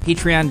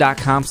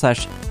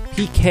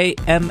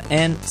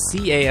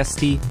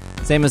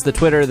 Patreon.com/PKMNCAST. Same as the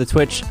Twitter, the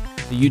Twitch,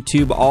 the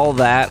YouTube, all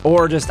that,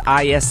 or just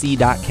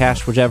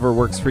ISE.cash, whichever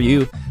works for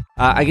you.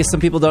 I guess some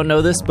people don't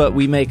know this, but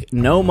we make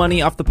no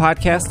money off the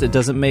podcast. It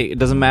doesn't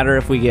matter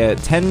if we get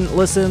 10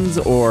 listens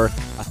or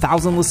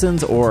 1,000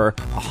 listens or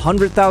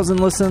 100,000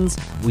 listens.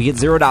 We get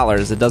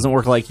 $0. It doesn't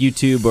work like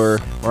YouTube or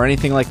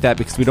anything like that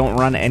because we don't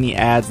run any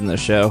ads in the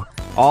show.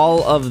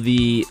 All of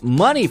the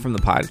money from the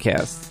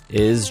podcast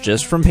is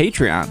just from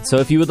Patreon. So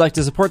if you would like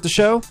to support the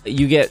show,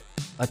 you get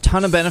a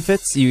ton of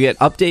benefits. You get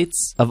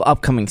updates of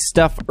upcoming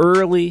stuff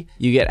early.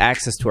 You get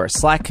access to our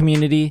Slack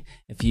community.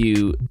 If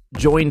you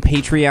join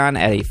Patreon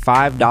at a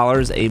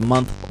 $5 a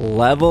month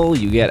level,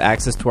 you get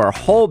access to our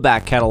whole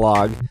back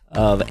catalog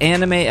of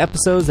anime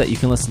episodes that you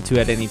can listen to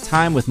at any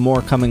time, with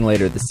more coming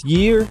later this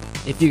year.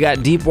 If you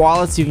got deep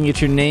wallets, you can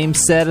get your name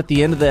said at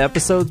the end of the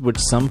episodes, which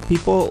some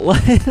people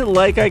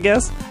like, I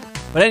guess.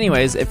 But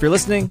anyways, if you're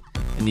listening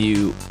and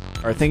you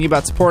are thinking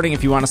about supporting,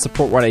 if you want to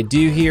support what I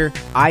do here,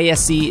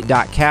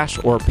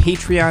 ISE.cash or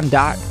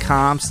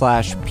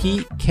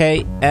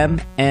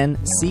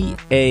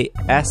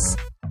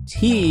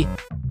patreon.com/PKMNCAST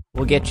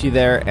will get you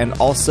there. And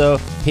also,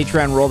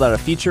 Patreon rolled out a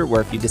feature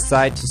where if you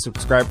decide to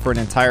subscribe for an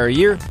entire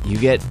year, you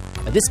get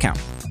a discount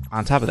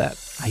on top of that.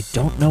 I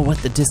don't know what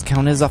the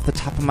discount is off the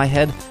top of my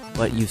head,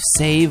 but you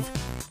save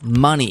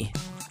money.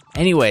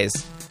 Anyways,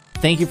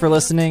 thank you for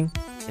listening.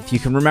 If you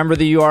can remember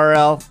the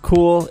URL,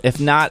 cool. If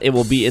not, it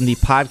will be in the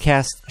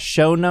podcast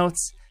show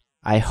notes.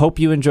 I hope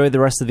you enjoyed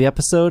the rest of the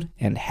episode,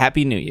 and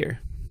Happy New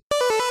Year.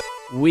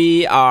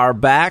 We are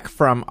back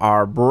from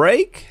our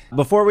break.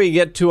 Before we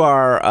get to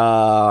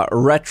our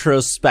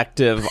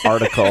retrospective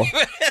article,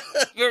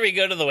 Where we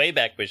go to the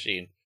Wayback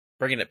Machine,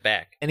 bringing it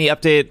back. any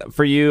update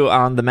for you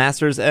on the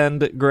Masters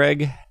end,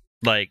 Greg?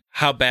 Like,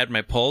 how bad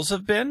my polls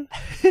have been?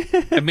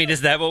 I mean,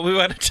 is that what we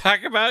want to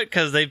talk about?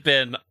 Because they've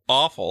been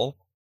awful.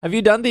 Have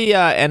you done the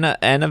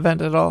N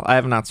event at all? I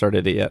have not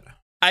started it yet.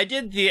 I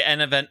did the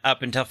N event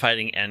up until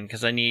Fighting N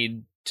because I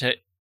need to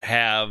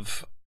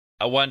have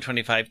a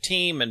 125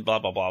 team and blah,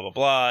 blah, blah, blah,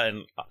 blah.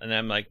 And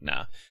I'm like,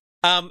 nah.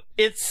 The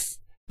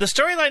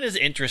storyline is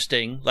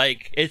interesting.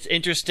 Like, it's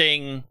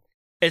interesting.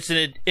 It's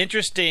an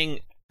interesting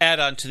add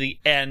on to the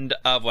end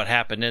of what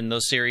happened in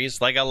those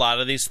series, like a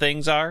lot of these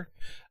things are.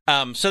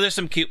 So there's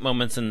some cute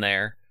moments in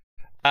there.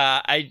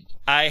 I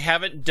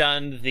haven't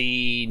done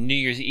the New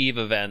Year's Eve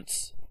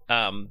events,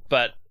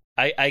 but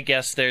I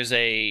guess there's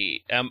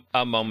a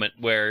moment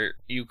where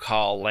you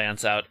call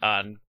Lance out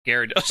on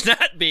Gyarados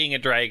not being a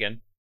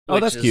dragon. Oh,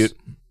 that's cute.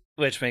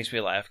 Which makes me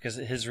laugh, because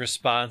his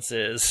response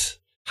is,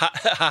 ha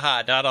ha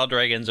ha, not all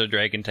dragons are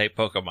dragon-type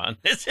Pokemon.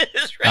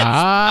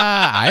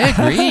 I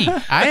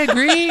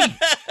agree.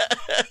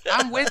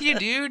 I'm with you,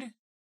 dude.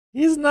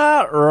 He's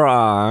not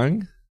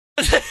wrong.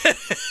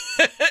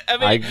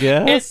 I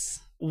guess.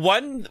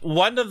 One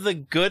of the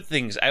good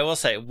things, I will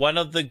say, one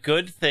of the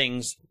good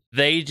things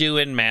they do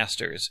in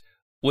Masters,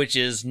 which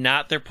is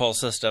not their pull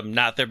system,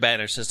 not their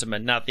banner system,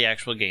 and not the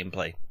actual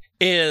gameplay,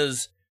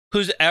 is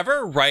who's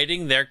ever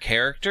writing their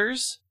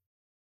characters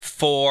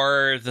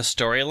for the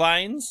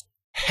storylines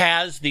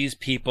has these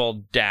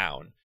people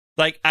down.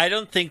 Like, I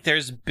don't think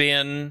there's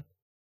been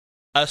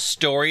a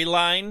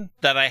storyline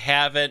that I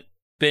haven't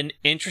been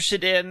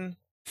interested in,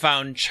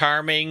 found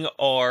charming,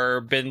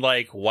 or been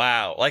like,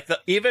 wow. Like,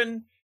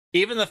 even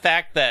the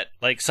fact that,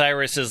 like,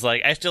 Cyrus is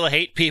like, I still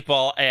hate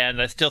people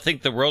and I still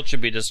think the world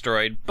should be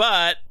destroyed,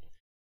 but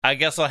I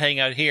guess I'll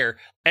hang out here.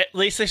 At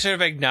least they sort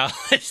of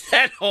acknowledge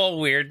that whole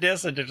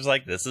weirdness, and they're just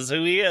like, this is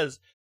who he is.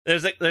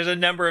 There's a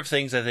number of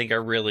things I think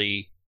are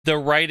really, the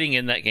writing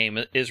in that game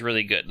is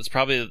really good. It's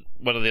probably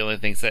one of the only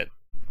things that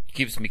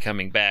keeps me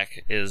coming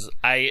back, is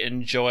I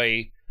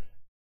enjoy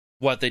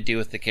what they do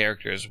with the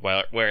characters,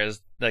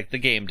 whereas like the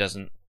game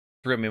doesn't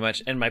thrill me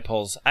much. And my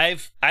pulls,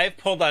 I've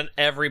pulled on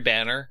every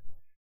banner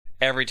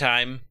every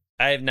time.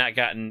 I have not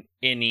gotten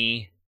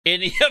any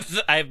of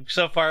the, I've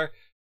so far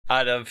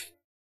out of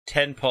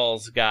 10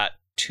 pulls got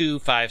 2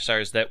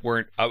 5-stars that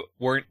weren't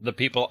the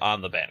people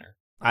on the banner.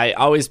 I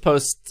always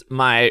post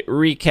my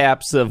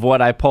recaps of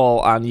what I pull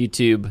on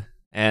YouTube,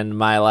 and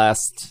my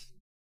last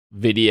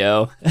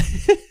video,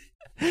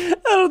 I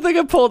don't think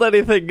I pulled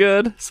anything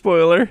good.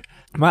 Spoiler.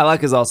 My luck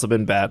has also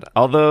been bad,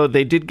 although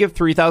they did give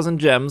 3,000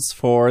 gems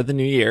for the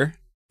new year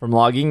from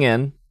logging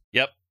in.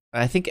 Yep.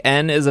 I think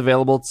N is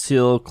available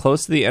till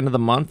close to the end of the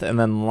month, and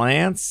then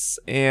Lance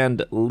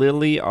and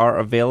Lily are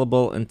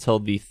available until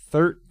the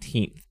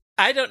 13th.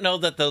 I don't know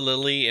that the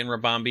Lily and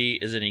Rabambi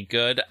is any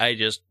good. I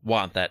just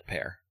want that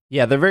pair.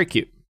 Yeah, they're very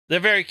cute.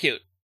 They're very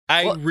cute.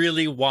 I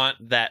really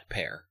want that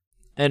pair,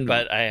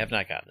 but I have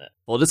not gotten it.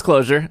 Full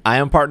disclosure, I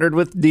am partnered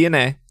with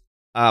DNA,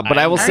 but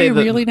I will say that...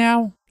 really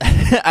now?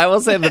 I will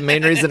say the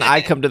main reason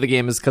I come to the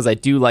game is because I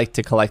do like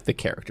to collect the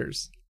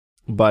characters.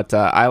 But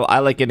I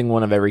like getting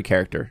one of every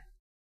character.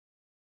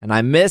 And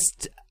I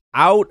missed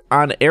out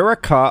on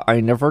Erica.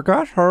 I never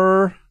got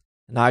her.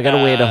 Now I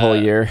gotta wait a whole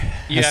year.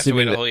 You have to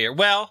wait a whole year.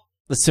 Well...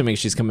 Assuming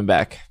she's coming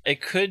back.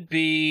 It could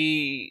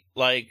be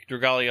like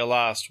Dragalia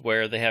Lost,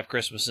 where they have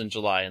Christmas in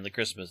July, and the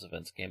Christmas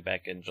events came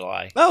back in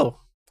July. Oh,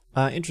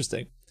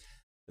 interesting.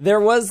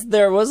 There was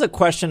a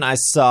question I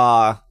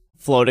saw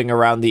floating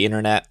around the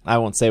internet, I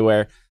won't say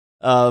where,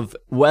 of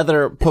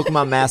whether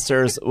Pokemon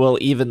Masters will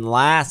even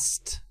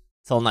last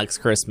till next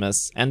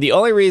Christmas. And the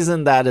only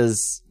reason that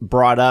is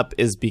brought up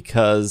is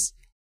because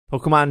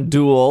Pokemon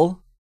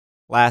Duel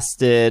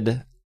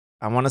lasted,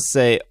 I want to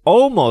say,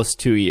 almost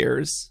 2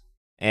 years.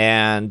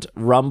 And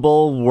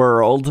Rumble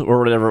World, or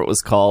whatever it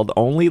was called,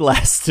 only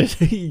lasted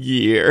a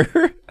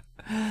year.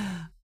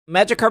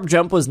 Magikarp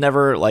Jump was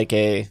never like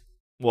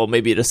well,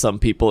 maybe to some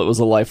people it was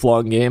a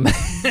lifelong game.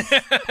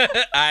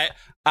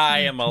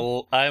 I'm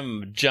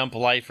a jump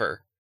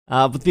lifer.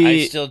 But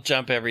I still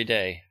jump every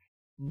day.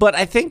 But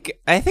I think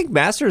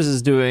Masters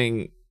is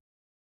doing,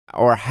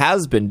 or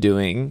has been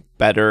doing,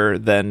 better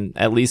than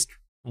at least,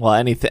 well,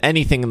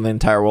 anything in the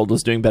entire world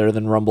was doing better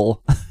than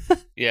Rumble.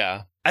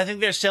 Yeah. I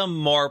think there's still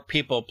more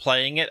people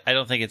playing it. I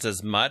don't think it's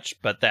as much,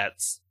 but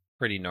that's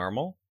pretty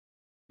normal.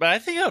 But I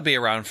think it'll be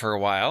around for a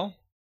while.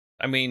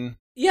 I mean...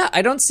 Yeah,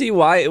 I don't see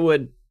why it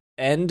would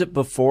end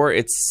before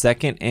its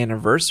second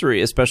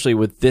anniversary, especially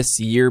with this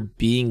year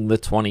being the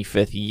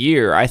 25th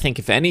year. I think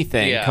if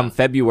anything, come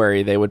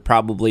February, they would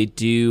probably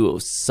do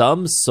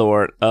some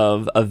sort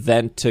of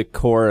event to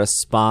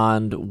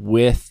correspond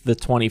with the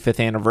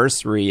 25th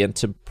anniversary, and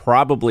to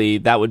probably,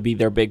 that would be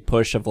their big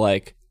push of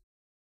like,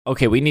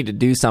 okay, we need to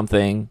do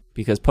something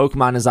because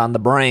Pokemon is on the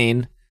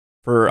brain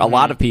for a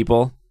lot of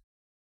people.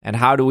 And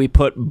how do we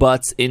put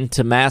butts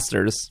into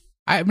Masters?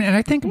 I mean,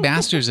 I think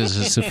Masters is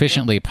a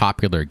sufficiently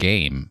popular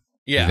game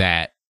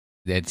that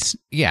it's,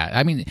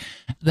 I mean,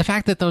 the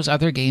fact that those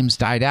other games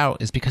died out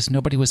is because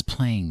nobody was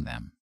playing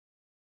them.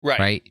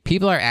 Right?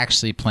 People are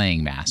actually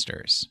playing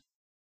Masters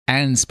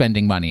and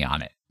spending money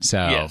on it.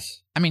 So,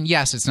 I mean,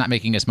 yes, it's not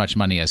making as much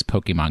money as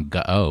Pokemon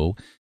Go,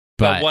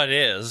 but what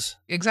is?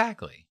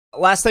 Exactly.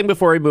 Last thing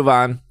before we move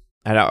on,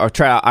 and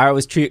I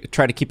always try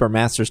to keep our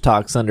Masters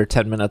talks under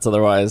 10 minutes,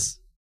 otherwise.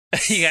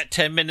 You got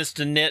 10 minutes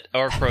to knit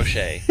or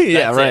crochet.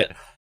 Yeah, right. It.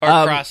 Or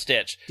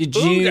cross-stitch.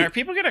 Are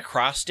people going to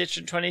cross-stitch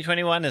in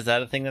 2021? Is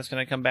that a thing that's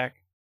going to come back?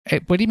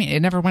 What do you mean?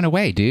 It never went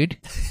away, dude.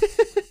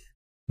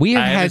 We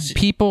have had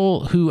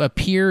people who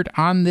appeared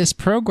on this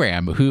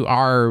program who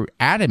are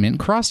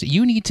adamant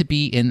you need to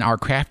be in our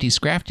Crafty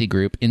Scrafty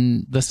group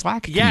in the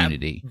Slack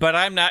community. But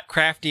I'm not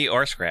crafty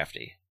or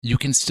scrafty. You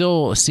can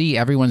still see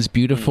everyone's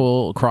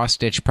beautiful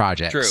cross-stitch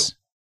projects. True.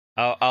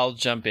 I'll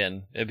jump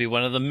in. It'd be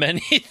one of the many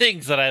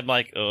things that I'm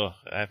like, oh,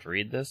 I have to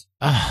read this.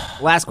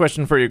 Last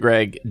question for you,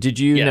 Greg. Did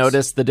you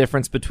notice the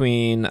difference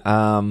between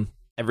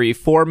every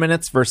 4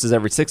 minutes versus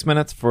every 6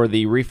 minutes for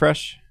the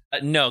refresh?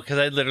 No, because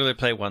I literally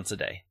play once a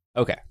day.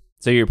 Okay.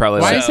 So you're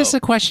probably Why is this a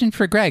question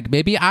for Greg?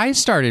 Maybe I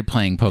started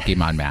playing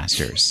Pokemon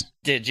Masters.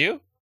 Did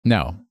you?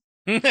 No.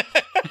 You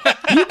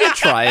did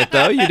try it,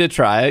 though. You did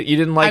try it. You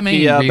didn't like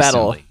the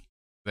battle.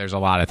 There's a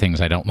lot of things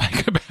I don't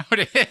like about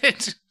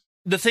it.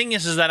 The thing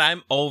is that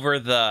I'm over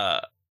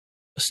the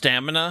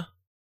stamina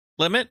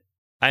limit.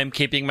 I'm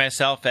keeping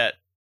myself at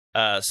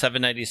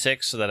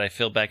 796 so that I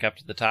fill back up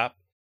to the top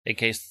in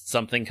case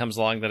something comes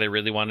along that I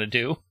really want to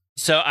do.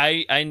 So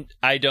I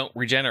don't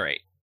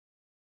regenerate.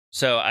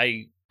 So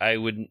I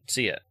wouldn't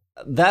see it.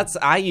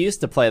 I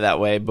used to play that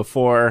way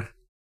before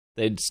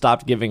they'd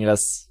stopped giving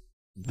us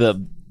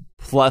the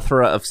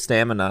plethora of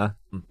stamina.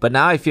 But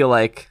now I feel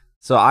like,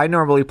 so I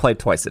normally play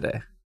twice a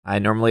day.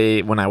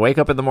 When I wake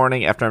up in the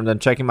morning after I'm done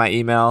checking my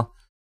email,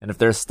 and if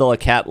there's still a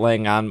cat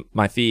laying on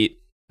my feet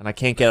and I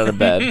can't get out of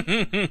bed,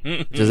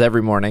 which is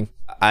every morning,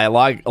 I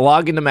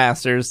log into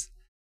Masters,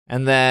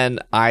 and then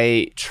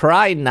I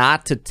try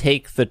not to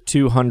take the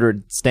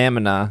 200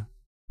 stamina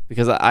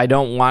because I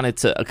don't want it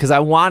to, because I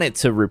want it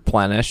to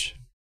replenish.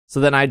 So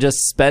then I just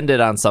spend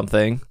it on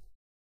something,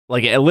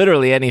 like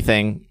literally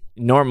anything.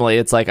 Normally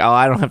it's like, oh,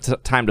 I don't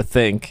have time to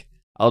think.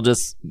 I'll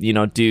just,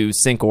 do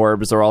sync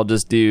orbs, or I'll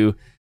just do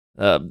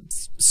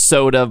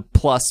soda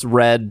plus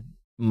red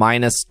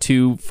minus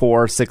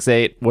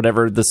 2468,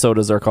 whatever the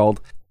sodas are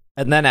called.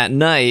 And then at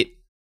night,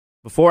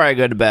 before I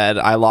go to bed,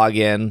 I log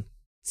in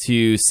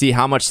to see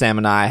how much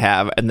stamina I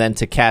have, and then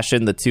to cash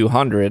in the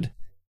 200,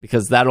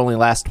 because that only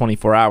lasts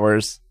 24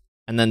 hours,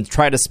 and then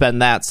try to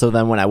spend that so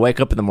then when I wake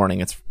up in the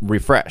morning, it's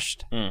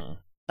refreshed.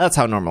 That's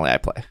how normally I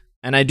play.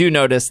 And I do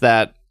notice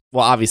that,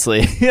 well,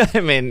 obviously, I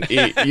mean,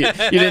 you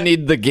didn't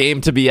need the game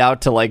to be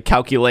out to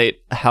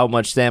calculate how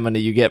much stamina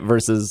you get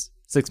versus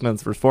 6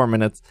 minutes versus 4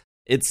 minutes.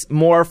 It's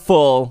more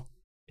full,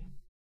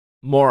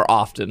 more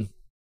often.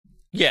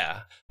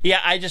 Yeah.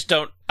 I just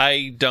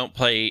don't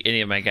play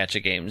any of my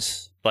gacha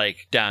games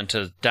down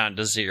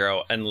to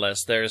zero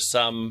unless there's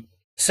some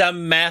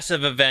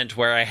massive event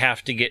where I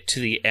have to get to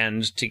the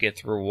end to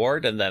get the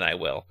reward, and then I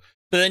will.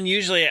 But then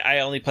usually I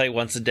only play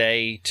once a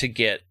day to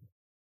get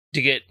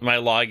my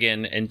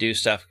login and do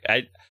stuff.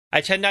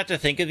 I tend not to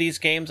think of these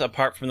games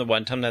apart from the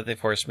one time that they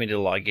forced me to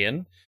log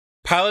in.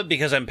 Probably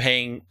because I'm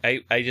paying,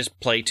 I just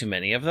play too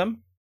many of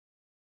them.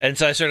 And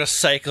so I sort of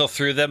cycle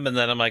through them, and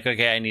then I'm like,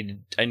 okay, I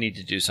need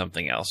to do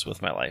something else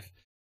with my life.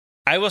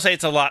 I will say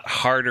it's a lot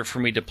harder for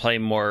me to play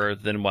more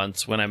than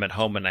once when I'm at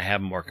home and I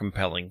have more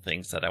compelling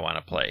things that I want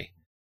to play.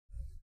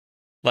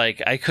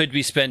 I could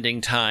be spending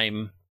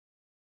time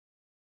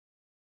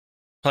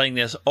playing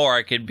this, or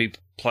I could be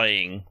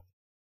playing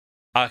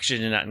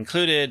Oxygen Not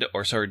Included,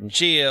 or Sword and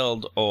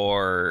Shield,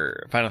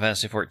 or Final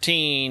Fantasy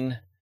XIV.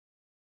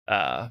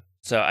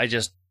 So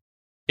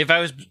if I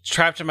was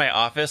trapped in my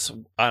office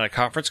on a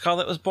conference call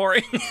that was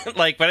boring,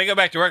 when I go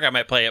back to work, I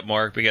might play it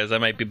more because I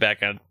might be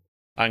back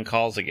on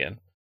calls again.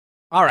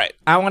 All right.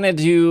 I wanted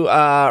to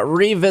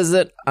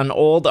revisit an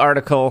old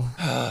article.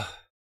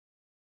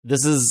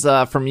 This is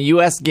from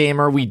US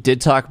Gamer. We did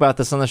talk about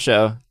this on the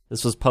show.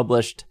 This was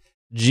published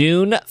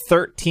June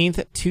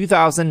 13th,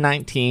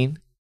 2019.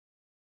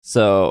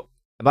 So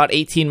about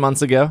 18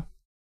 months ago.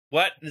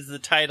 What is the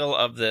title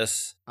of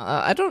this?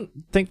 I don't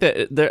think that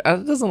it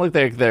doesn't look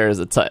like there is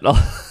a title.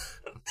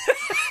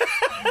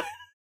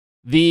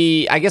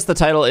 I guess the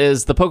title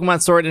is the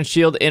Pokemon Sword and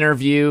Shield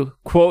interview.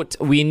 Quote,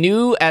 "We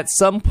knew at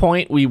some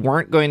point we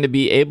weren't going to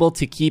be able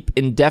to keep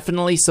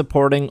indefinitely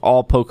supporting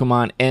all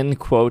Pokemon," end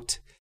quote.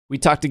 "We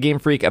talked to Game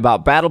Freak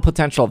about battle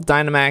potential of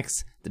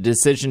Dynamax, the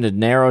decision to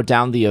narrow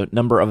down the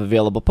number of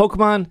available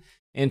Pokemon,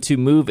 and to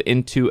move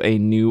into a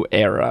new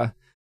era."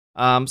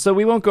 So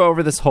we won't go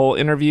over this whole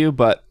interview,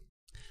 but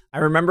I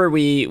remember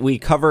we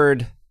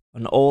covered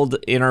an old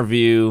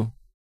interview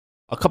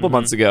a couple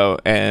months ago,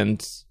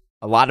 and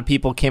a lot of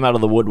people came out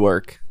of the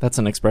woodwork. That's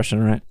an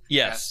expression, right?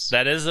 Yes,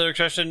 that is an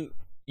expression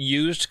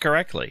used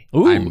correctly.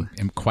 Ooh.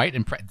 I'm quite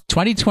impressed.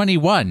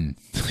 2021.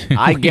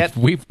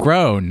 We've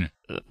grown.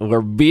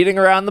 We're beating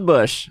around the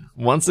bush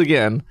once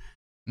again.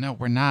 No,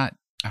 we're not.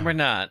 We're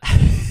not.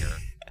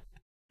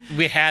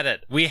 We had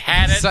it.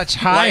 Such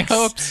high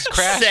hopes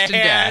crashed and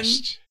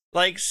dashed.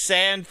 Like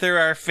sand through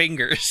our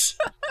fingers.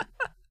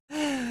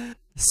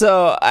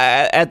 So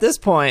at this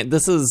point,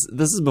 this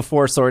is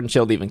before Sword and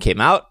Shield even came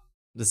out.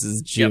 This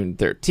is June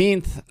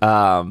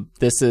 13th.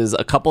 This is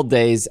a couple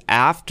days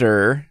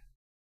after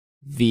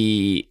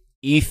the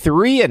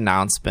E3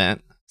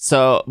 announcement.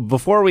 So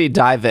before we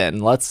dive in,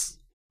 let's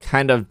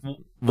kind of...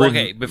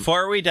 Okay,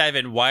 before we dive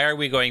in, why are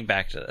we going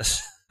back to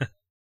this?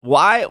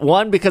 Why?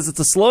 One, because it's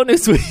a slow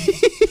news week.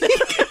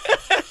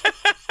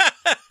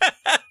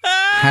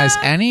 Has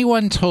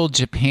anyone told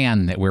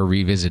Japan that we're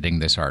revisiting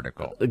this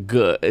article?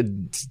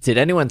 Good. Did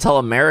anyone tell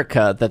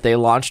America that they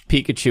launched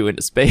Pikachu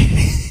into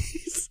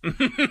space?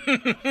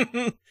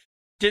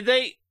 Did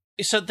they?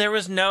 So there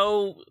was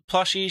no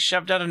plushie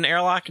shoved out of an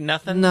airlock?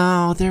 Nothing?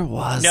 No, there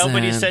wasn't.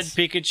 Nobody said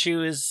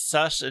Pikachu is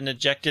sus and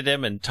ejected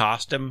him and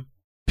tossed him?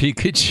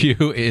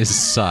 Pikachu is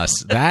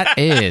sus. That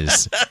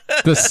is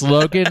the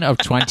slogan of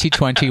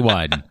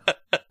 2021.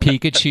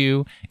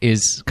 Pikachu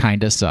is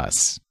kinda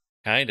sus.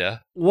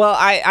 Kinda. Well,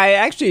 I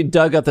actually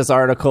dug up this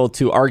article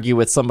to argue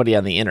with somebody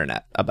on the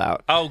internet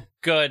about. Oh,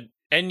 good.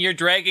 And you're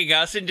dragging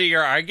us into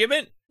your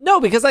argument? No,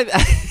 because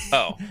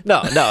Oh.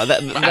 No.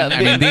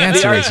 The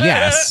answer is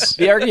yes.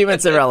 The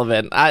argument's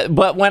irrelevant.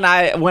 But when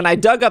I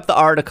dug up the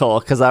article,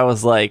 because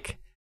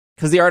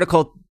the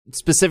article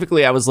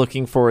specifically, I was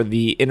looking for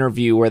the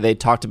interview where they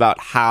talked about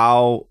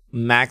how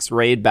max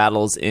raid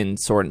battles in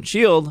Sword and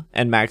Shield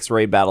and max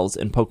raid battles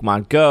in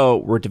Pokemon Go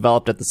were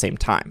developed at the same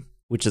time,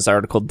 which this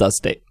article does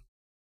state.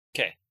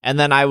 Okay. And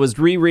then I was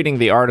rereading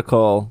the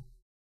article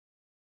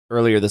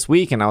earlier this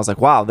week, and I was like,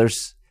 wow,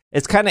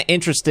 it's kind of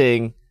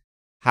interesting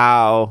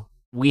how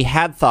we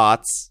had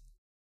thoughts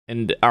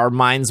and our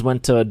minds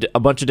went to a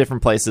bunch of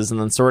different places, and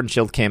then Sword and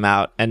Shield came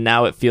out, and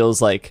now it feels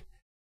like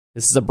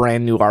this is a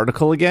brand new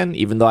article again,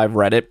 even though I've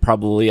read it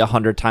probably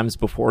 100 times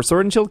before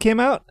Sword and Shield came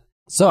out.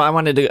 So I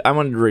wanted to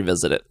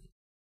revisit it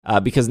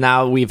because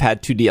now we've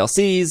had 2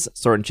 DLCs.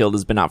 Sword and Shield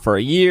has been out for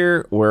a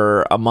year.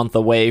 We're a month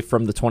away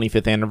from the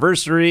 25th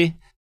anniversary,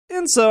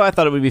 and so I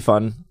thought it would be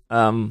fun.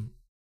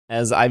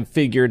 As I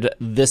figured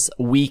this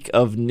week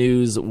of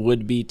news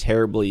would be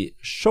terribly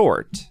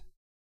short.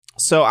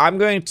 So I'm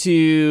going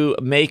to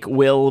make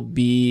Will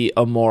be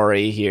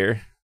Omori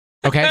here.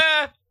 Okay.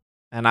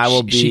 And I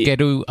will be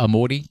Shigeru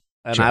Amori.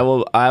 And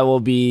Sure. I will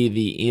be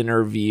the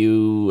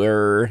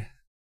interviewer.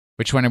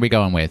 Which one are we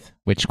going with?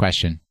 Which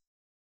question?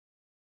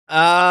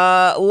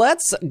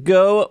 Let's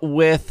go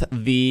with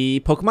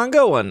the Pokemon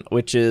Go one,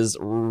 which is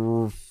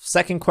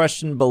second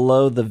question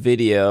below the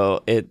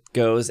video. It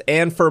goes,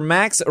 and for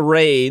max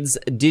raids,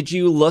 did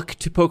you look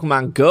to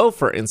Pokemon Go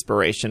for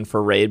inspiration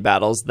for raid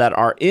battles that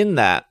are in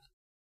that?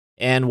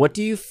 And what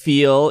do you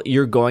feel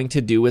you're going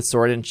to do with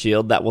Sword and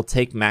Shield that will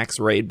take max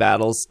raid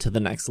battles to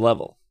the next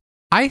level?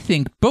 I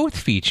think both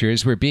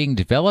features were being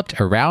developed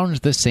around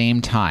the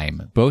same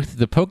time. Both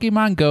the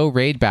Pokemon Go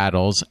raid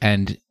battles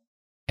and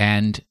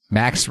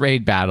max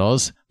raid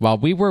battles while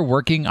we were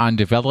working on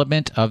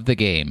development of the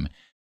game.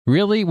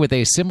 Really with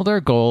a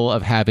similar goal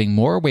of having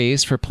more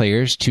ways for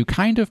players to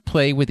kind of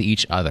play with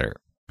each other.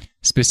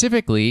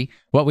 Specifically,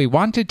 what we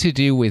wanted to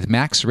do with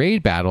max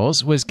raid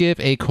battles was give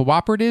a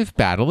cooperative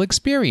battle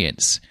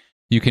experience.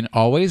 You can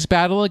always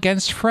battle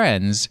against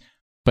friends,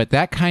 but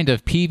that kind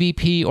of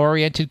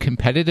PvP-oriented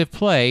competitive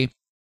play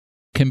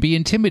can be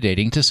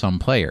intimidating to some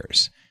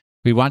players.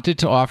 We wanted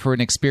to offer an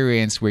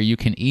experience where you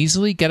can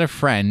easily get a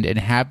friend and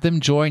have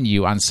them join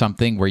you on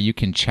something where you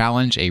can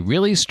challenge a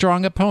really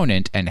strong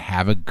opponent and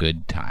have a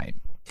good time.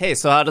 Hey,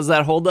 so how does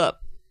that hold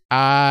up?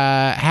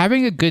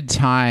 Having a good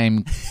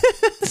time,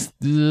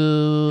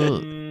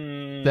 I've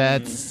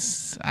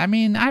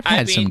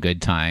had some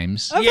good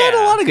times. I've had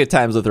a lot of good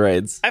times with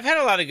raids. I've had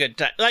a lot of good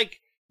times.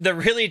 Like, the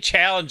really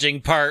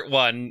challenging part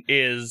one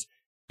is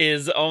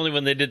only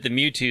when they did the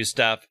Mewtwo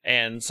stuff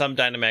and some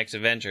Dynamax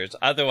Adventures.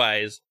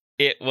 Otherwise,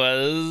 it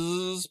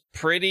was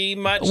pretty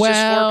much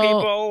just 4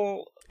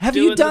 people. Have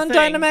you done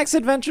Dynamax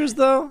Adventures,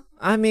 though?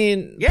 I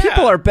mean, Yeah.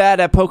 people are bad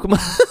at Pokemon.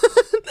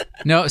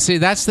 No, see,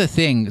 that's the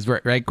thing,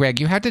 right, Greg?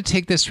 You have to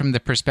take this from the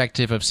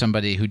perspective of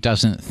somebody who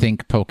doesn't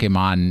think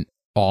Pokemon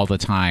all the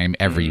time,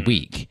 every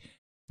week.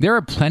 There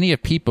are plenty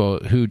of people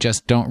who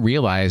just don't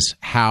realize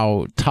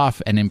how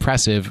tough and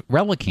impressive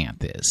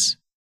Relicanth is.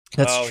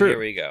 That's true. Here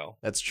we go.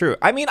 That's true.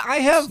 I mean, I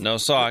have No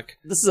sock.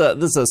 this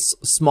is a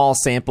small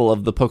sample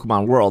of the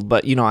Pokemon world,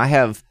 but I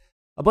have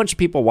a bunch of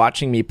people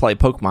watching me play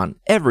Pokemon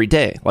every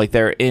day. Like,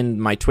 they're in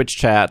my Twitch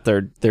chat,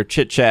 they're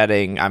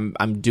chit-chatting. I'm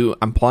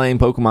playing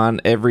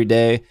Pokemon every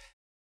day.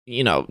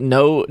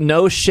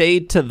 No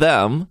shade to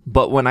them,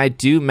 but when I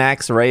do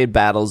max raid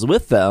battles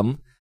with them,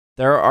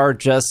 there are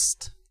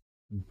just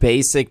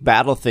basic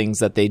battle things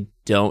that they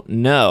don't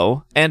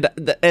know, and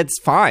it's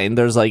fine.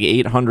 There's like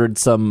 800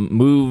 some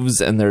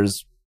moves and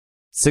there's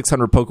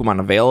 600 Pokemon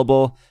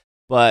available,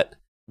 but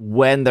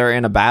when they're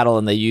in a battle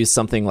and they use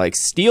something like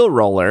Steel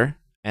Roller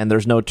and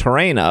there's no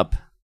terrain up,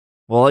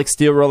 well, like,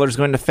 Steel Roller's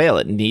going to fail.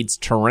 It needs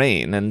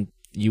terrain, and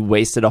you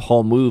wasted a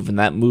whole move, and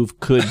that move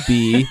could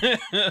be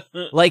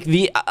like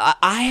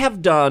I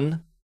have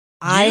done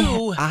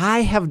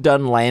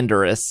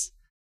Landorus.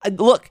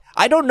 Look,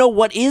 I don't know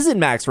what is in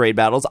max raid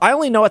battles. I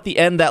only know at the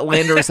end that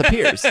Landorus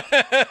appears.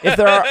 If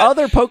there are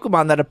other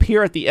Pokemon that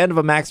appear at the end of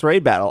a max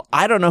raid battle,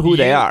 I don't know who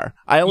they are.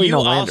 I only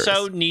know Landorus. You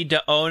also need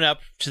to own up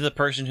to the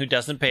person who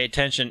doesn't pay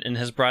attention and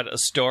has brought a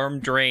Storm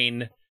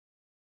Drain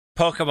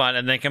Pokemon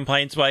and then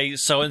complains why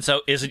so-and-so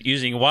isn't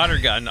using Water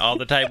Gun all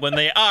the time when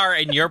they are,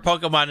 and your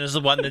Pokemon is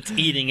the one that's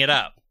eating it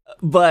up.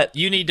 But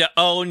you need to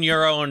own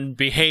your own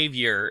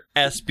behavior,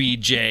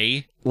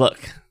 SBJ.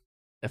 Look,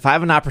 If I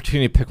have an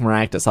opportunity to pick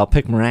Maractus, I'll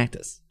pick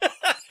Maractus.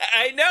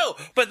 I know,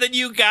 but then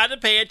you got to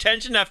pay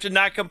attention enough to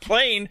not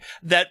complain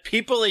that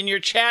people in your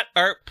chat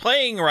aren't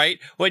playing right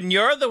when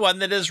you're the one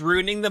that is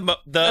ruining the super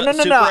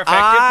effective move.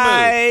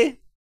 I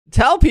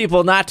tell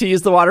people not to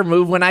use the water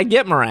move when I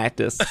get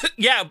Maractus.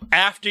 Yeah,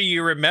 after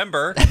you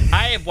remember.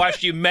 I have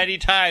watched you many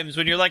times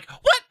when you're like,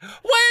 what?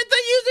 Why aren't they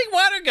using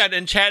water gun?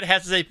 And Chad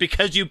has to say,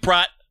 because you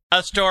brought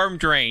a storm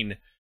drain,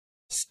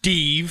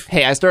 Steve.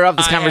 Hey, I started off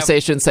this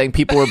conversation saying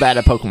people were bad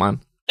at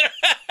Pokemon.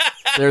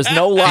 There's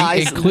no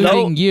lies.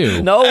 Including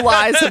you. No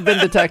lies have been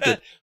detected.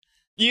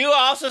 You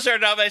also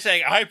started out by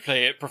saying, I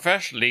play it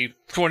professionally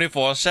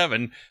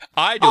 24/7.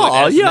 I do it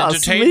as an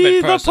entertainment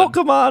me, person. the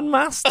Pokemon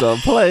master,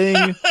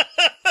 playing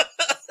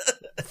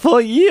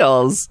for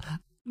years.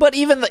 But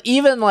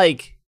even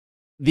like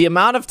the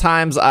amount of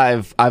times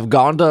I've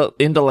gone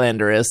into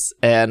Landorus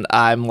and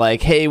I'm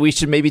like, hey, we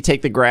should maybe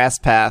take the grass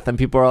path, and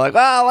people are like,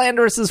 oh,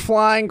 Landorus is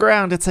flying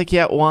ground. It's like,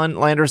 yeah, one,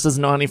 Landorus doesn't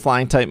know any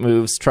flying type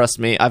moves. Trust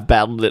me, I've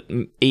battled it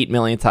 8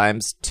 million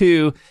times.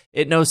 Two,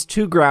 it knows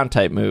 2 ground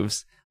type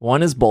moves.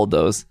 One is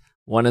Bulldoze,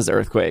 one is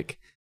Earthquake.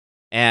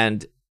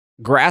 And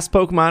grass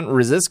Pokemon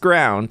resist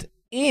ground,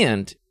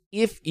 and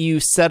if you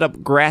set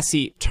up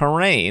grassy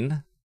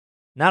terrain,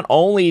 not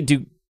only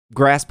do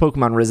grass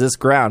Pokemon resist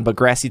ground, but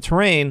grassy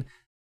terrain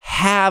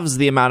halves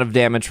the amount of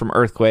damage from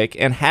Earthquake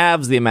and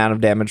halves the amount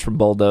of damage from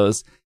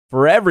Bulldoze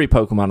for every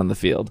Pokemon on the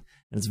field.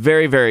 And it's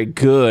very, very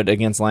good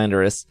against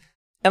Landorus.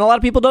 And a lot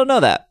of people don't know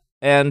that.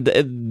 And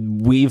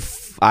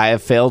I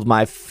have failed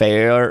my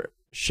fair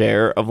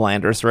share of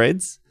Landorus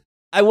raids.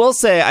 I will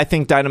say I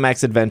think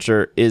Dynamax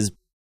Adventure is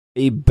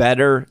a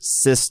better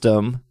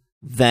system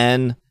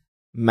than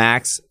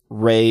Max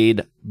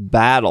Raid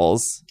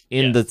Battles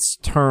in the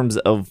terms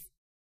of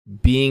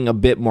being a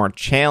bit more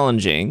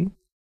challenging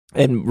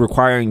and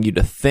requiring you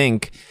to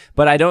think,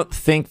 but I don't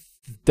think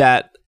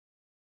that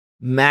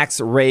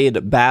Max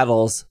Raid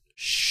Battles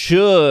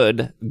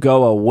should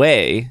go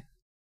away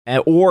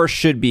or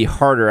should be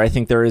harder. I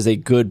think there is a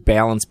good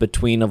balance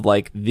between of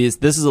like this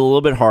is a little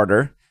bit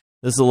harder,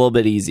 this is a little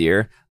bit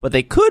easier, but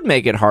they could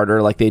make it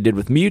harder like they did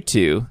with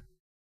Mewtwo,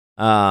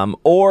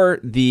 or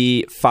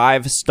the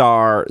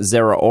 5-star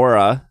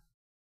Zeraora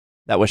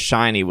that was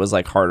shiny was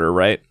like harder,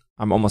 right?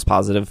 I'm almost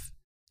positive.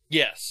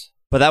 Yes.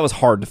 But that was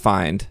hard to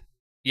find.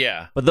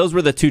 Yeah. But those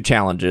were the 2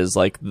 challenges,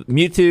 like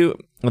Mewtwo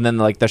and then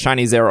like the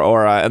shiny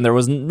Zeraora, and there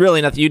was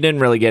really nothing, you didn't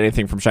really get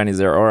anything from shiny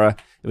Zeraora.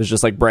 It was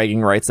just like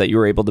bragging rights that you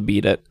were able to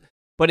beat it.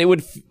 But it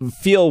would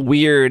feel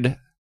weird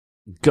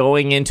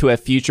going into a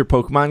future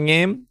Pokemon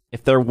game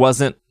if there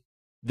wasn't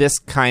this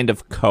kind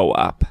of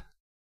co-op.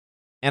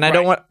 And I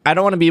don't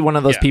want to be one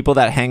of those people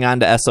that hang on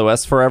to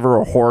SOS forever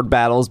or Horde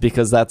battles,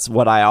 because that's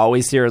what I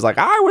always hear is like,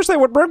 I wish they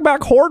would bring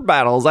back Horde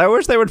battles. I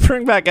wish they would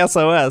bring back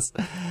SOS.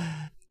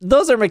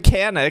 Those are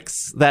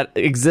mechanics that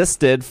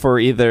existed for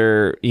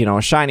either,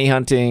 shiny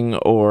hunting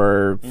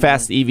or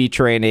fast EV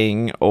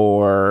training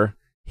or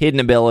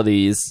hidden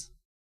abilities.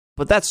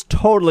 But that's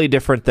totally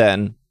different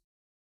than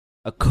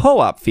a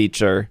co-op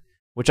feature,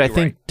 which I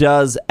think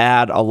does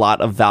add a lot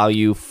of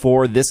value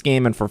for this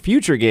game and for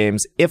future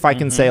games. If I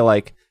can say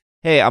like,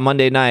 hey, on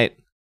Monday night,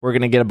 we're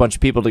going to get a bunch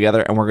of people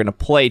together and we're going to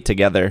play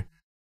together.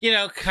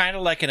 Kind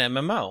of like an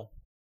MMO.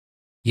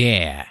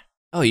 Yeah.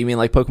 Oh, you mean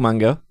like Pokemon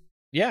Go?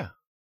 Yeah.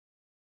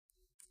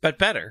 But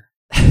better.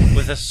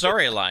 With a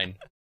storyline.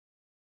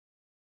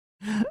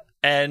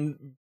 And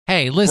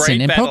hey, listen,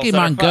 in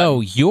Pokemon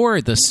Go,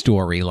 you're the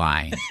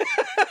storyline.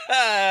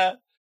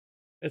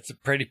 It's a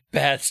pretty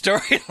bad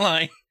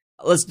storyline.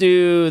 Let's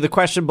do the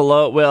question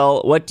below it,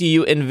 Will. What do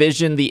you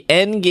envision the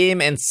end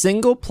game and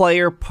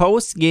single-player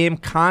post-game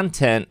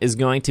content is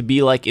going to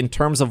be like in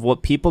terms of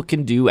what people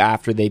can do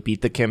after they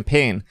beat the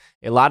campaign?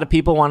 A lot of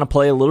people want to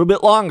play a little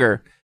bit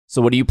longer.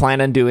 So what do you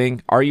plan on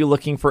doing? Are you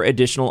looking for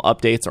additional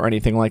updates or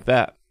anything like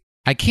that?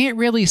 I can't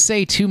really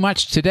say too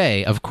much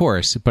today, of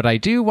course, but I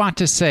do want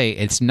to say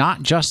it's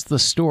not just the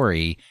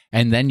story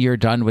and then you're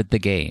done with the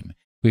game.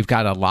 We've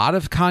got a lot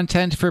of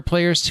content for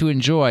players to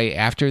enjoy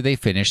after they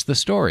finish the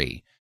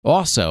story.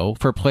 Also,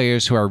 for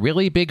players who are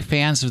really big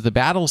fans of the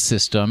battle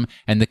system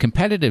and the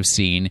competitive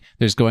scene,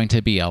 there's going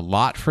to be a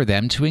lot for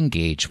them to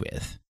engage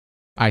with.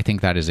 I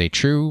think that is a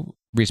true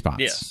response.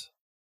 Yes.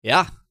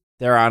 Yeah.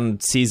 They're on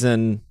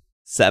season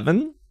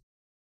 7?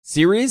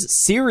 Series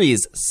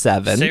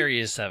 7.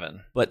 Series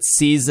 7. But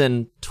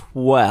season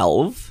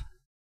 12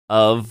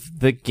 of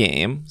the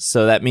game.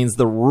 So that means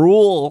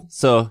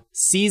so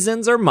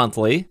seasons are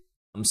monthly.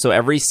 So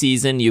every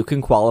season you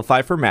can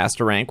qualify for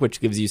Master Rank, which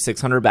gives you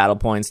 600 battle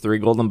points, 3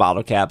 golden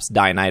bottle caps,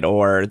 Dynite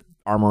ore,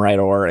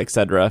 Armorite ore,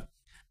 etc.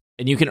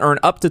 And you can earn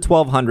up to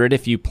 1,200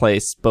 if you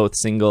place both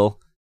single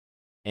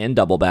and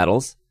double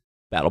battle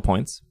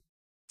points.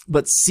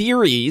 But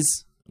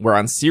series, we're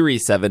on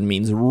Series 7,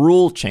 means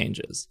rule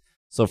changes.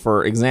 So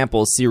for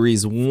example,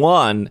 Series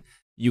 1,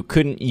 you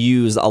couldn't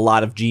use a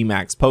lot of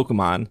G-Max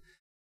Pokemon.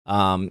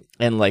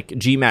 And like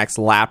G-Max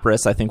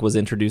Lapras, I think, was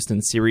introduced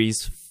in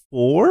Series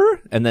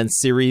 4, and then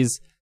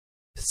Series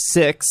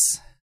 6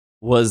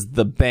 was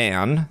the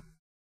ban.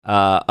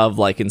 of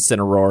like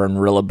Incineroar and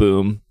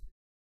Rillaboom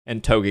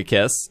and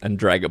Togekiss and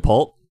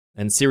Dragapult.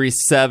 And Series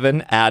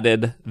 7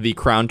 added the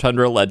Crown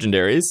Tundra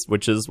Legendaries,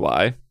 which is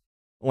why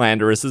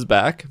Landorus is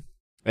back.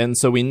 And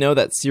so we know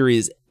that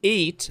Series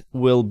 8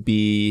 will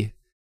be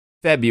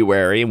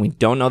February, and we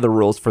don't know the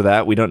rules for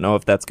that. We don't know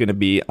if that's going to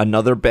be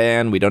another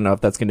ban. We don't know if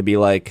that's going to be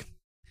like,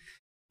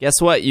 guess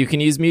what? You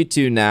can use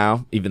Mewtwo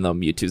now, even though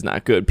Mewtwo's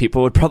not good.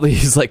 People would probably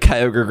use like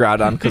Kyogre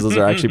Groudon because those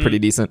are actually pretty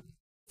decent.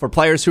 For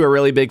players who are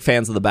really big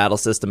fans of the battle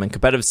system and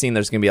competitive scene,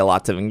 there's going to be a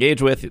lot to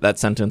engage with. That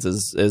sentence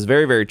is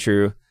very, very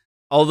true.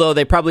 Although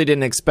they probably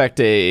didn't expect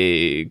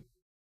a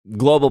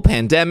global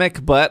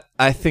pandemic, but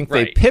I think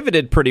they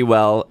pivoted pretty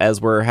well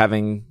as we're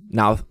having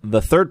now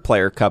the third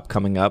Players Cup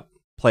coming up.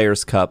 A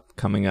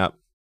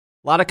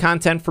lot of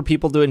content for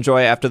people to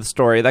enjoy after the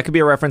story. That could be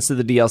a reference to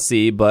the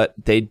DLC, but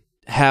they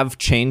have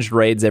changed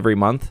raids every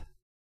month.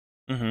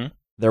 Mm-hmm.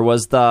 There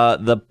was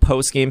the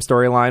post-game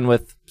storyline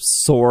with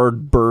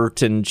Sword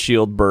Bert and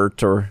Shield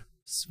Bert, or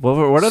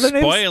what are the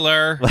names?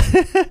 Spoiler!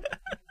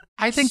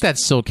 I think that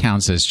still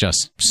counts as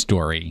just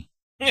story.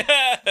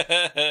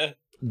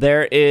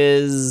 There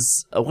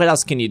is... What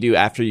else can you do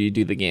after you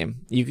do the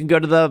game? You can go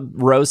to the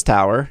Rose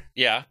Tower.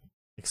 Yeah.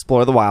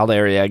 Explore the wild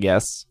area, I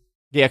guess.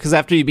 Yeah, because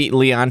after you beat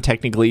Leon,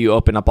 technically you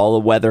open up all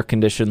the weather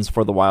conditions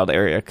for the wild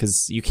area,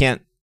 because you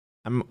can't...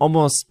 I'm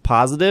almost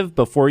positive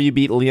before you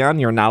beat Leon,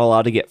 you're not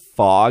allowed to get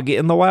fog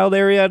in the wild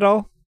area at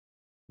all.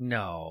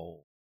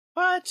 No.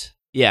 What?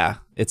 Yeah,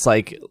 it's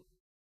like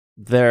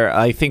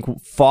I think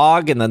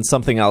fog and then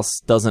something else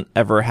doesn't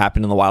ever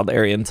happen in the wild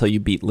area until you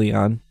beat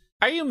Leon.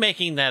 Are you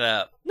making that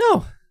up?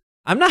 No,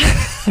 I'm not.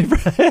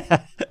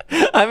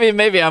 I mean,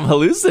 maybe I'm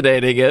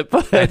hallucinating it,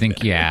 but I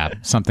think, yeah,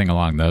 something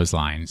along those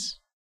lines.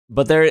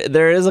 But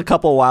there is a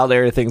couple wild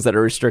area things that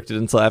are restricted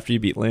until after you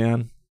beat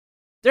Leon.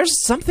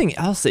 There's something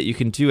else that you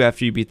can do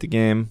after you beat the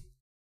game.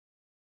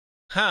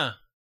 Huh.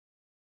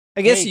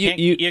 I guess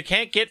you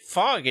can't get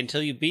fog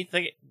until you beat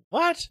the...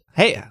 What?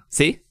 Hey,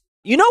 see?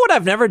 You know what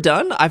I've never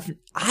done?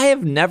 I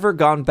have never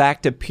gone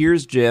back to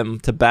Pier's Gym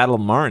to battle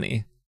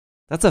Marnie.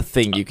 That's a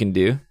thing you can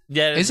do.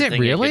 Yeah, is it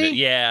really?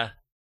 Yeah.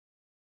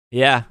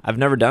 Yeah, I've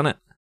never done it.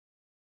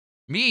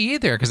 Me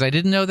either, because I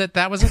didn't know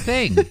that was a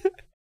thing.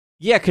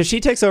 Yeah, because she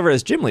takes over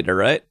as gym leader,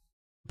 right?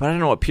 But I don't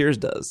know what Piers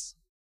does.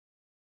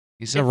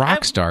 He's a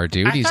rock star,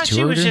 dude. He's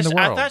toured in the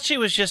world. I thought she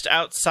was just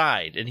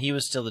outside, and he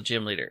was still the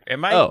gym leader.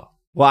 Am I? Oh,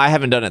 well, I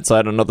haven't done it, so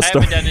I don't know the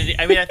story. I haven't done it.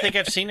 I mean, I think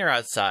I've seen her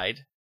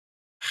outside.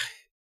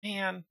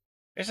 Man,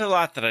 there's a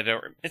lot that I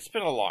don't... It's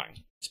been a long...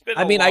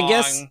 I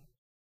guess...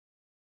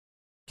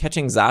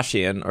 Catching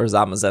Zacian or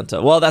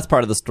Zamazenta. Well, that's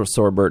part of the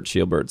Swordbird,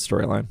 Shieldbird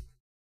storyline.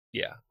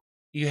 Yeah.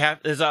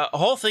 There's a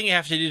whole thing you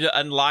have to do to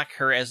unlock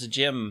her as a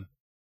gym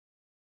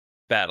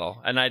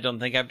battle, and I don't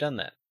think I've done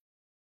that.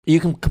 You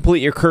can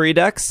complete your Curry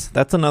decks.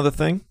 That's another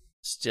thing.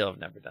 Still have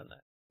never done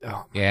that.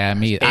 Oh, yeah,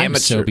 I'm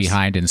so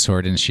behind in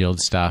Sword and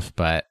Shield stuff,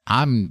 but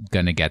I'm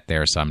going to get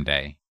there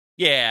someday.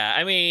 Yeah,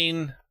 I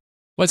mean...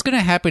 What's going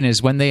to happen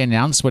is when they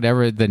announce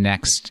whatever the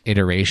next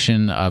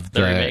iteration of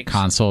the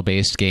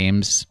console-based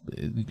games,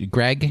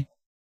 Greg,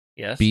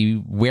 yes, be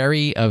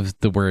wary of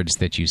the words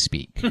that you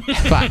speak.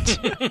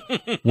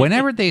 But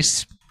whenever they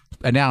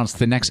announce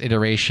the next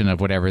iteration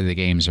of whatever the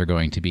games are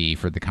going to be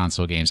for the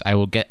console games, I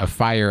will get a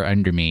fire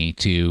under me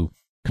to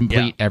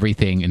complete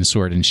everything in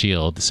Sword and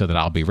Shield so that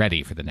I'll be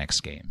ready for the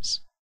next games.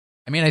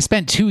 I mean, I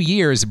spent 2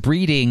 years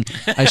breeding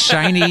a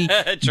shiny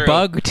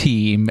bug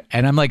team,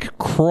 and I'm like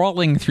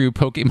crawling through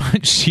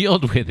Pokemon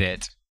Shield with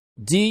it.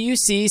 Do you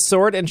see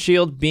Sword and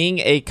Shield being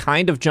a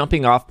kind of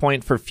jumping off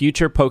point for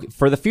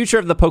for the future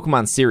of the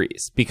Pokemon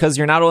series? Because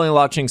you're not only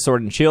launching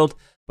Sword and Shield,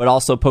 but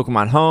also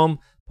Pokemon Home,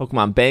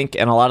 Pokemon Bank,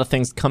 and a lot of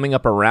things coming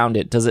up around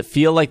it. Does it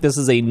feel like this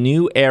is a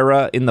new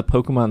era in the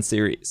Pokemon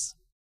series?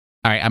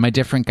 All right, I'm a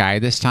different guy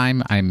this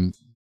time. I'm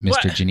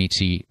Mr.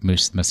 Junichi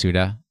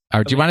Masuda.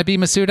 Or do you want to be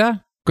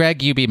Masuda?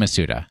 Greg, you be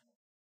Masuda.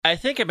 I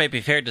think it might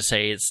be fair to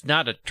say it's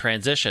not a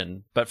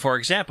transition, but for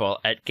example,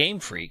 at Game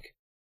Freak,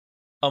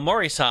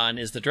 Omori-san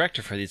is the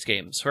director for these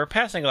games, so we're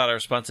passing a lot of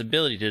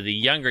responsibility to the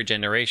younger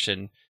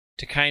generation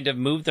to kind of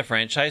move the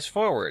franchise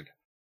forward.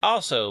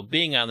 Also,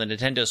 being on the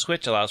Nintendo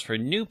Switch allows for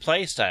new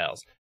play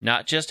styles,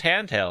 not just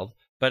handheld,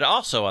 but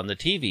also on the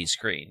TV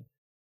screen.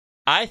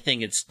 I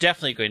think it's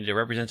definitely going to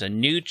represent a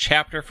new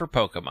chapter for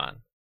Pokemon.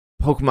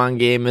 Pokemon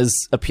game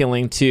is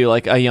appealing to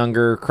like a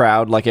younger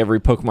crowd, like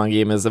every Pokemon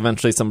game is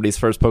eventually somebody's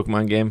first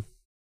Pokemon game.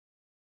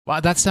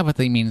 Well, that's not what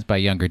they mean by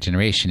younger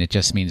generation. It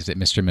just means that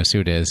Mr.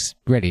 Masuda is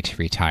ready to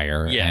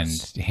retire and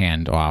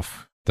hand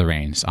off the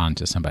reins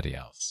onto somebody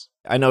else.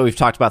 I know we've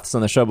talked about this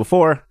on the show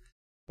before,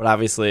 but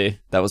obviously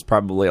that was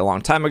probably a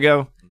long time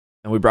ago.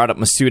 And we brought up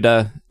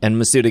Masuda, and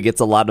Masuda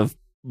gets a lot of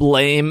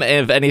blame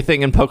if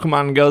anything in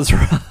Pokemon goes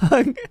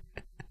wrong.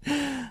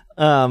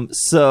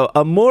 So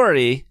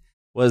Omori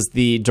was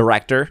the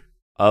director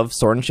of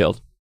Sword and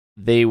Shield.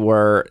 They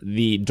were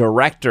the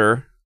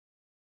director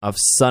of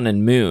Sun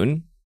and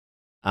Moon.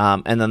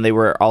 And then they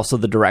were also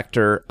the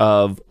director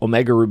of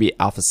Omega Ruby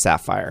Alpha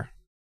Sapphire.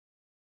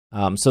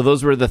 So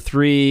those were the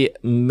 3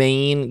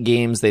 main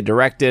games they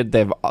directed.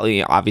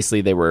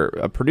 Obviously they were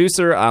a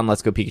producer on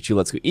Let's Go Pikachu,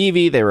 Let's Go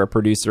Eevee. They were a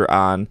producer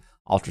on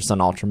Ultra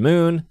Sun, Ultra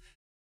Moon.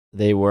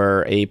 They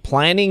were a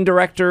planning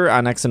director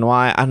on X and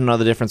Y. I don't know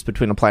the difference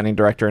between a planning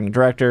director and a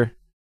director,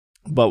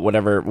 but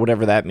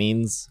whatever that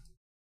means.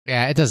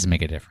 Yeah, it doesn't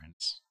make a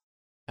difference.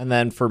 And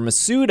then for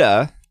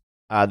Masuda,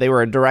 they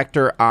were a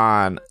director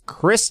on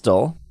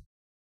Crystal,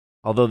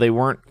 although they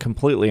weren't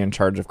completely in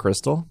charge of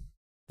Crystal.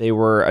 They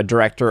were a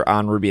director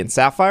on Ruby and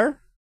Sapphire,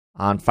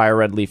 on Fire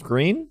Red Leaf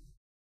Green,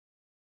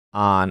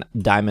 on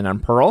Diamond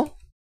and Pearl,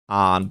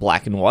 on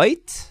Black and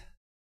White,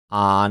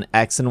 on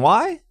X and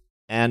Y,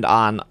 and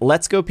on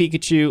Let's Go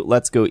Pikachu,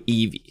 Let's Go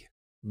Eevee.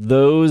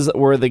 Those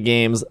were the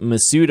games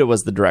Masuda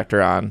was the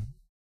director on.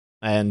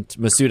 And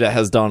Masuda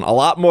has done a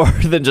lot more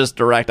than just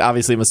direct.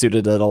 Obviously,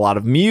 Masuda did a lot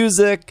of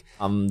music.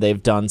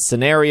 They've done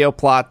scenario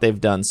plot. They've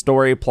done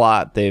story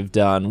plot. They've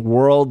done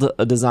world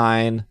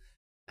design.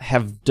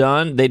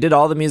 They did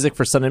all the music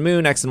for Sun and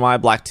Moon, X and Y,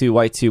 Black 2,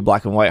 White 2,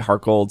 Black and White,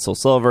 Heart Gold, Soul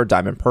Silver,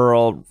 Diamond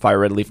Pearl, Fire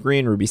Red Leaf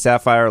Green, Ruby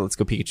Sapphire, Let's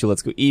Go Pikachu,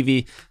 Let's Go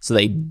Eevee. So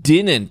they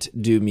didn't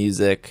do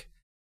music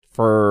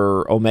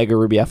for Omega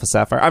Ruby Alpha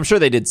Sapphire. I'm sure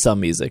they did some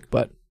music,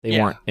 but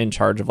they weren't in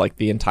charge of like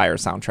the entire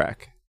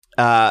soundtrack.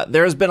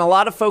 There has been a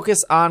lot of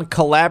focus on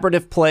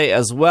collaborative play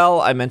as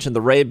well. I mentioned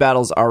the raid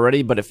battles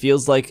already, but it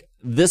feels like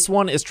this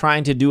one is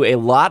trying to do a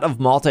lot of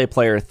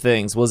multiplayer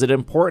things. Was it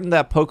important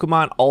that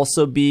Pokemon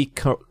also be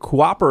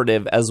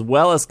cooperative as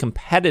well as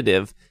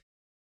competitive?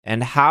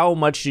 And how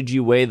much did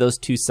you weigh those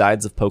two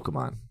sides of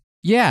Pokemon?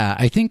 Yeah,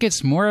 I think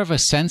it's more of a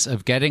sense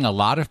of getting a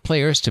lot of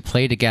players to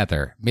play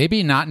together.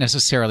 Maybe not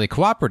necessarily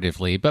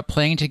cooperatively, but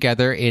playing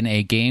together in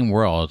a game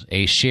world,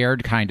 a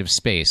shared kind of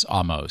space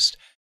almost.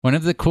 One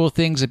of the cool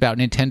things about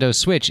Nintendo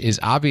Switch is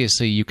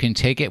obviously you can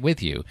take it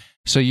with you.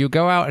 So you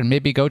go out and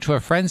maybe go to a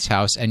friend's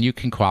house and you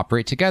can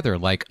cooperate together.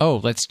 Like, oh,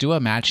 let's do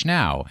a match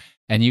now.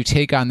 And you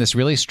take on this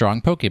really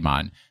strong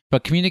Pokemon.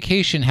 But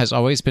communication has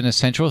always been a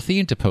central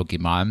theme to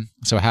Pokemon.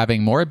 So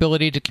having more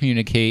ability to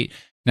communicate,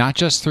 not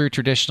just through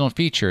traditional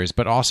features,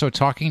 but also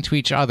talking to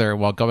each other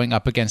while going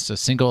up against a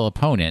single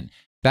opponent,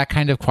 that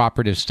kind of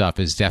cooperative stuff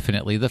is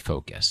definitely the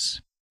focus.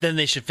 Then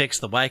they should fix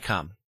the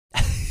Wycom.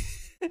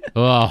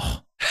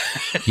 Oh.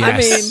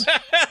 Yes. I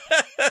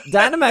mean,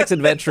 Dynamax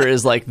Adventure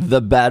is like the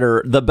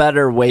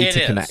better way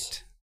to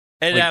connect.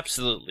 It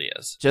absolutely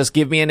is. Just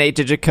give me an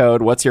 8-digit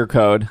code. What's your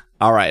code?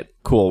 All right,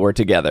 cool. We're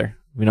together.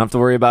 We don't have to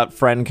worry about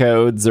friend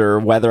codes or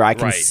whether I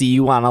can see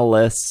you on a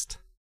list.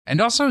 And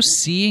also,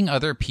 seeing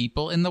other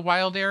people in the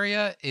wild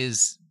area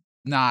is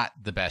not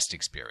the best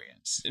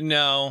experience.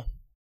 No,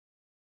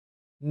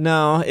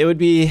 it would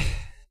be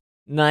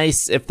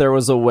nice if there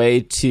was a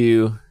way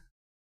to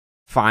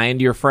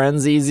find your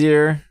friends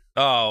easier.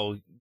 Oh,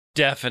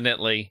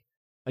 definitely.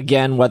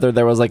 Again, whether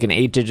there was like an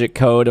 8-digit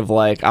code of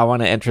like, I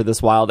want to enter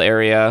this wild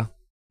area.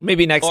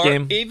 Maybe next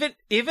game.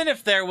 Even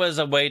if there was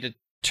a way to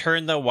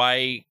turn the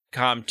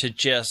Wycom to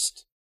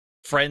just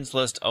friends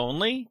list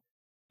only.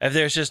 If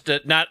there's just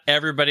not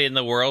everybody in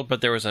the world,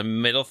 but there was a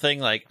middle thing,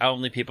 like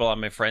only people on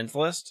my friends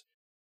list,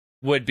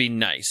 would be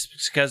nice.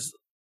 Because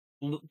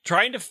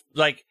trying to,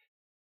 like,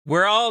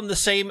 we're all in the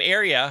same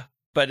area,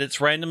 but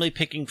it's randomly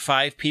picking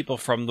 5 people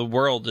from the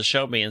world to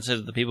show me instead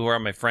of the people who are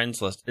on my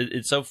friends list.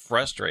 It's so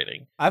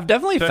frustrating. I've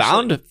definitely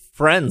found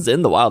friends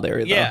in the wild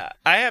area, though. Yeah,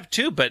 I have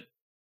too, but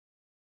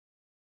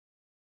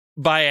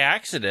by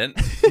accident,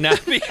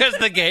 not because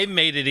the game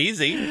made it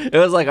easy. It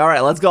was like, all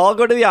right, let's all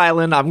go to the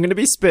island. I'm going to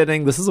be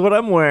spinning. This is what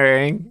I'm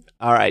wearing.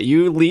 All right,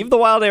 you leave the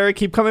wild area,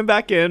 keep coming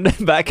back in,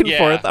 back and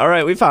forth. All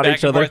right, we found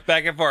each other.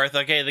 Back and forth.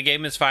 Okay, the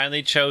game is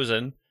finally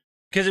chosen.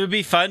 Because it would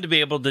be fun to be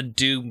able to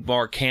do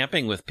more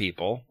camping with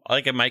people.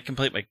 Like, I might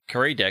complete my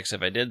curry decks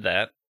if I did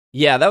that.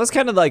 Yeah, that was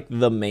kind of like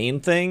the main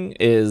thing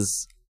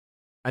is,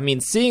 I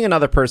mean, seeing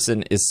another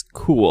person is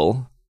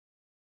cool,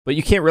 but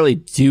you can't really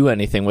do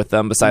anything with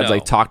them besides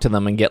like talk to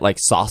them and get like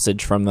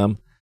sausage from them.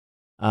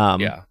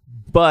 Yeah.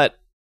 But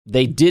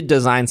they did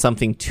design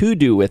something to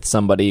do with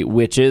somebody,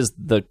 which is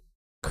the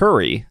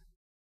curry.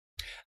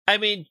 I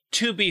mean,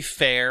 to be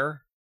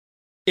fair,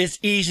 it's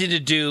easy to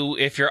do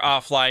if you're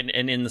offline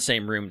and in the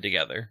same room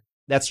together.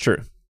 That's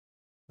true.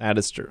 That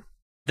is true.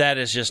 That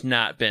has just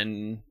not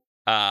been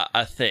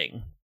a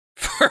thing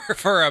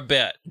for a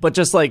bit. But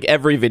just like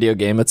every video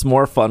game, it's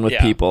more fun with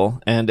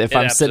people. And if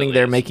I'm sitting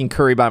there making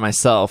curry by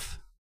myself,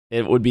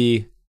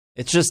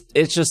 it's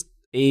just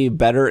a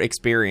better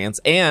experience.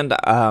 And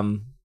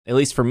at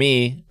least for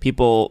me,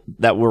 people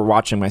that were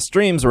watching my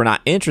streams were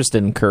not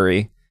interested in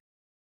curry.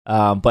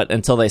 But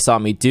until they saw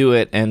me do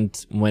it,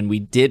 and when we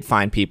did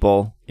find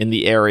people in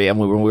the area and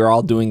when we were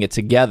all doing it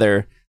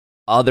together,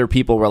 other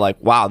people were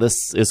like, wow,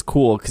 this is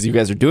cool because you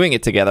guys are doing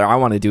it together. I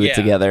want to do it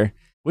together,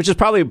 which is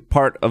probably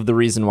part of the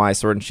reason why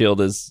Sword and Shield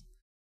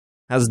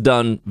has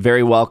done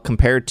very well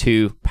compared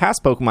to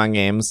past Pokemon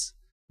games.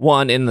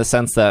 One, in the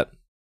sense that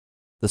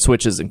the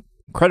Switch is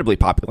incredibly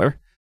popular.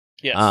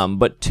 Yes.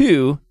 But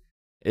two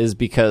is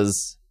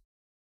because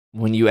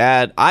when you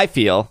add, I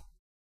feel,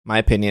 my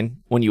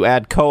opinion, when you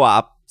add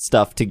co-op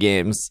stuff to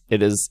games,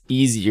 it is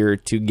easier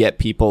to get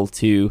people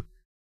to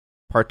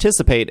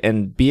participate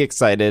and be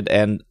excited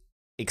and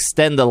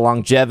extend the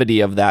longevity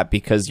of that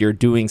because you're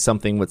doing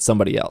something with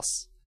somebody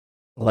else.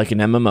 Like an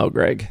MMO,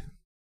 Greg.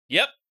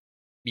 Yep.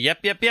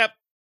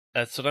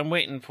 That's what I'm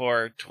waiting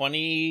for.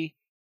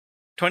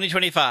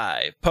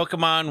 2025,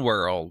 Pokemon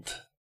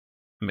World.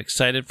 I'm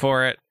excited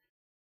for it.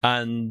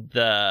 On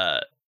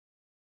the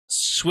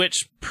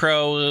Switch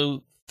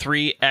Pro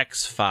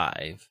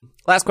 3X5.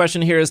 Last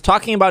question here is,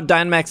 talking about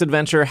Dynamax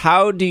Adventure,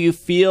 how do you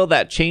feel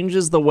that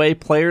changes the way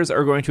players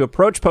are going to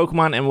approach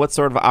Pokemon, and what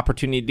sort of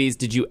opportunities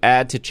did you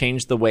add to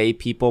change the way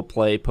people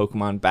play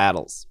Pokemon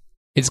battles?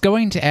 It's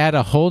going to add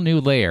a whole new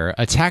layer,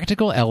 a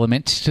tactical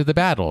element to the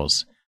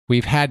battles.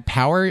 We've had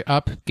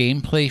power-up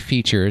gameplay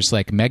features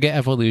like Mega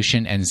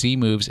Evolution and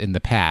Z-moves in the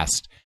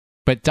past,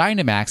 but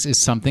Dynamax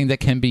is something that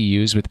can be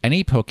used with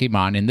any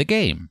Pokemon in the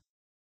game.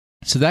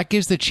 So that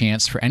gives the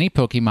chance for any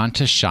Pokemon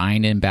to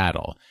shine in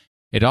battle.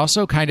 It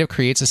also kind of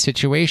creates a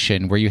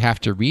situation where you have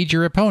to read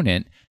your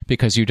opponent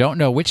because you don't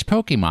know which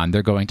Pokemon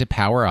they're going to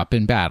power up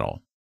in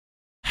battle.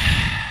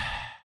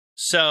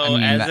 So,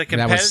 as a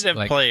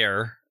competitive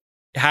player,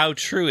 how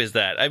true is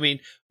that? I mean,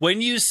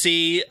 when you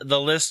see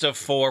the list of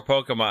 4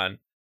 Pokemon,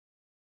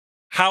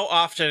 how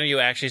often are you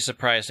actually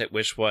surprised at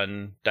which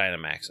one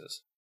Dynamaxes?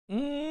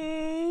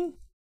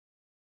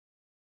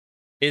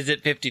 Is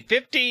it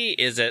 50-50?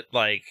 Is it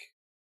like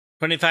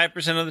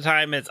 25% of the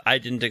time it's I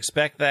didn't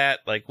expect that?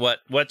 Like,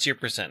 what's your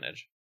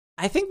percentage?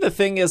 I think the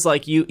thing is,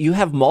 like, you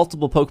have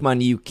multiple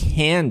Pokemon you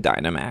can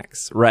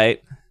Dynamax,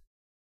 right?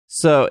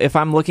 So if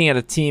I'm looking at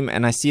a team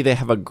and I see they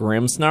have a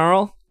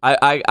Grimmsnarl,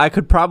 I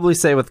could probably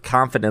say with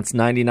confidence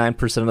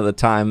 99% of the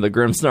time the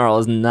Grimmsnarl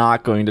is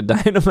not going to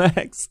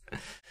Dynamax.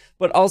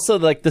 But also,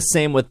 like, the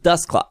same with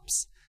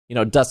Dusclops. You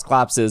know,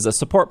 Dusclops is a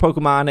support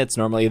Pokemon. It's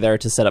normally there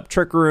to set up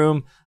Trick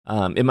Room.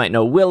 It might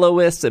know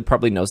Will-O-Wisp. It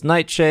probably knows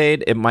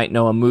Nightshade. It might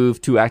know a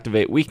move to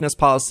activate weakness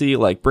policy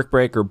like Brick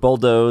Break or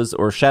Bulldoze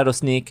or Shadow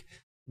Sneak.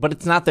 But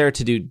it's not there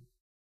to do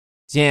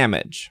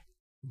damage.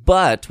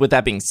 But with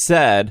that being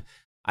said,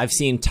 I've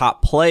seen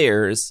top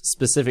players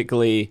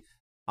specifically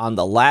on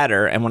the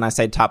ladder. And when I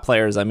say top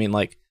players, I mean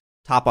like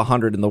top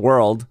 100 in the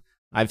world.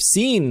 I've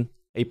seen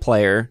a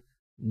player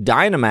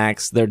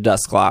Dynamax their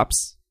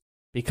Dusclops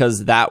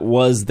because that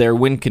was their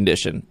win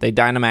condition. They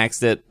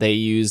Dynamaxed it. They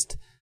used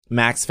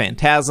Max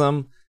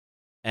Phantasm,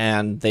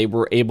 and they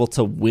were able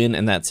to win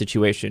in that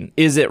situation.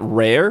 Is it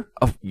rare?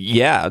 Oh,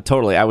 yeah,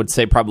 totally. I would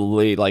say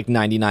probably like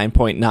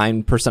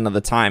 99.9% of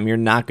the time, you're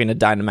not going to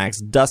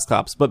Dynamax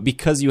Dusclops, but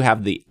because you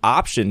have the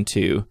option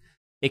to,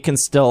 it can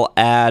still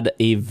add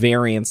a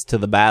variance to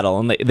the battle,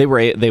 and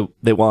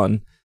they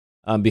won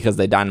because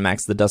they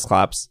Dynamaxed the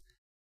Dusclops.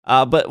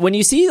 But when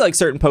you see like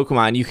certain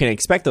Pokemon, you can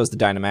expect those to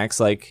Dynamax.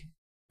 Like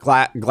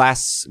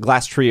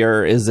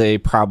Glastrier is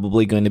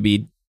probably going to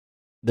be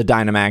the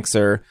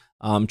Dynamaxer.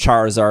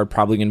 Charizard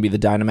probably going to be the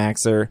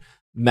Dynamaxer.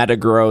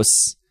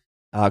 Metagross,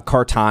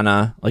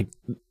 Kartana, like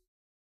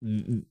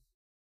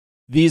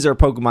these are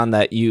Pokemon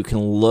that you can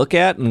look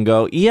at and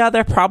go, yeah,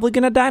 they're probably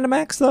going to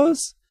Dynamax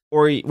those.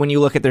 Or when you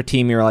look at their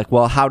team, you're like,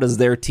 well, how does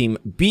their team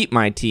beat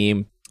my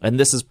team? And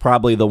this is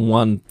probably the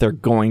one they're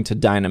going to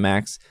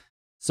Dynamax.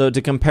 So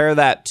to compare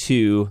that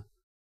to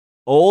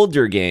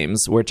older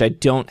games, which I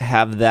don't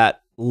have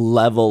that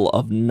level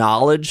of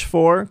knowledge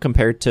for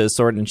compared to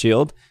Sword and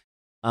Shield,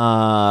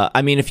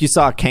 I mean, if you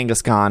saw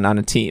Kangaskhan on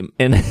a team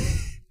in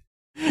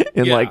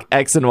like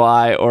X and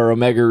Y or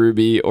Omega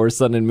Ruby or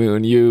Sun and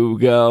Moon, you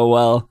go,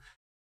 well,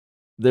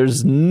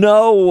 there's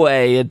no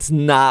way it's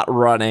not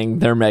running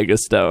their Mega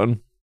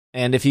Stone.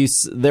 And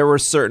there were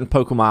certain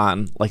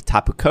Pokemon like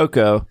Tapu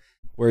Koko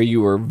where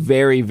you were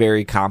very,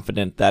 very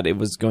confident that it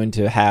was going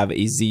to have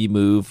a Z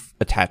move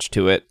attached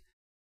to it,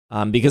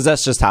 because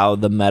that's just how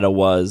the meta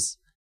was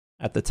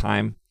at the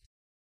time.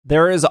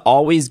 There is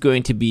always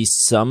going to be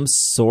some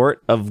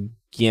sort of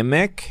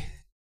gimmick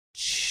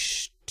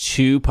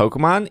to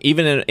Pokemon.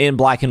 Even in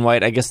Black and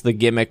White, I guess the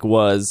gimmick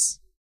was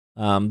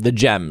the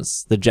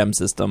gems, the gem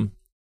system.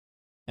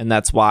 And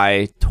that's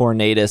why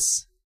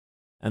Tornadus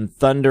and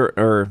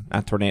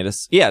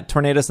Tornadus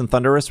and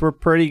Thundurus were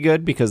pretty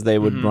good because they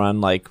would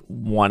run like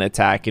one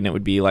attack and it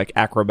would be like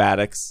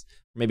Acrobatics,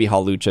 maybe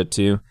Hawlucha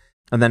too.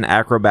 And then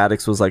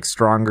Acrobatics was like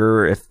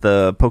stronger if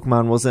the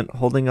Pokemon wasn't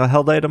holding a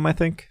held item, I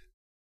think.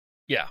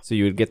 Yeah. So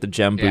you would get the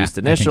gem boost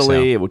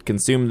initially, It would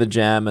consume the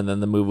gem, and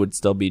then the move would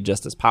still be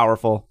just as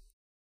powerful.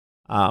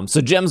 So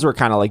gems were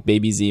kind of like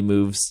baby Z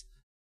moves.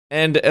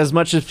 And as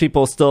much as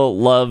people still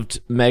loved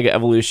Mega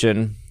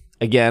Evolution,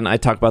 again, I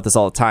talk about this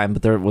all the time,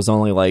 but there was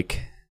only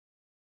like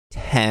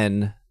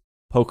 10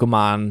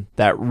 Pokemon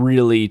that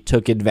really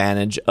took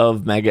advantage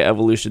of Mega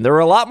Evolution. There were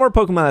a lot more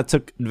Pokemon that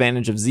took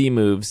advantage of Z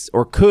moves,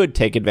 or could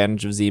take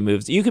advantage of Z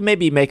moves. You could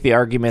maybe make the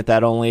argument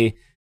that only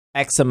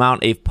X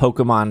amount of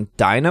Pokemon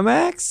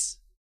Dynamax,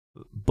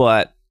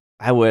 but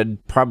I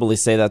would probably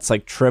say that's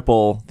like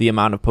triple the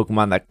amount of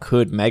Pokemon that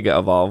could Mega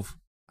Evolve.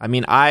 I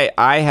mean, I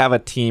have a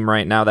team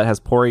right now that has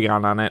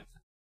Porygon on it,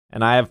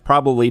 and I have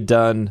probably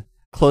done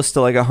close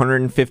to like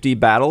 150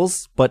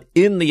 battles, but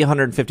in the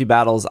 150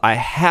 battles, I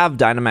have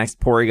Dynamaxed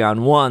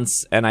Porygon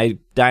once, and I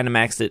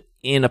Dynamaxed it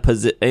in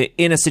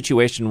a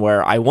situation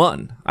where I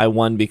won. I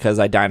won because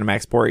I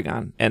Dynamaxed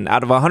Porygon. And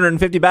out of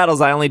 150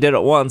 battles, I only did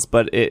it once,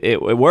 but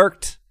it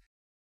worked,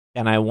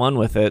 and I won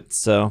with it.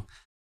 So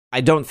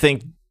I don't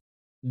think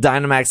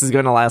Dynamax is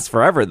going to last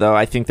forever, though.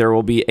 I think there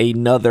will be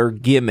another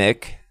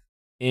gimmick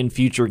in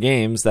future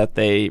games that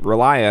they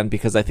rely on,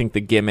 because I think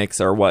the gimmicks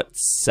are what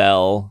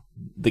sell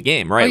the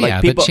game, right? Oh, like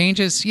yeah, people, the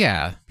changes,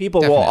 yeah. people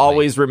definitely. will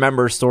always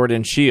remember Sword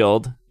and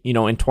Shield,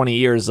 in 20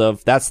 years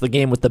of that's the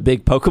game with the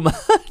big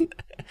Pokemon.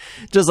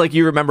 Just like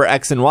you remember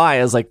X and Y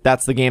as like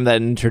that's the game that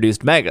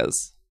introduced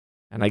Megas.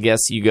 And I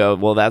guess you go,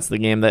 well, that's the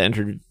game that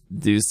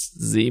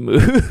introduced Z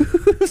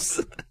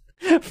moves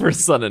for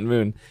Sun and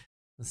Moon.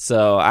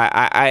 So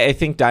I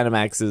think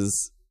Dynamax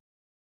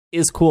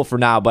is cool for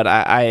now, but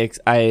I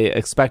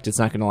expect it's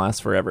not going to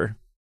last forever.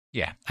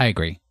 Yeah, I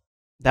agree.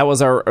 That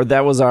was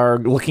our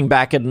looking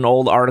back at an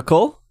old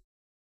article.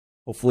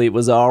 Hopefully it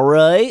was all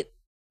right.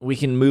 We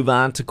can move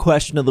on to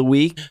question of the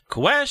week.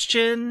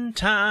 Question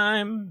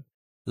time.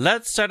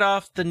 Let's start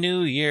off the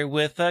new year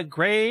with a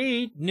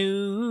great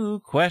new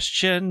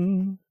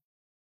question.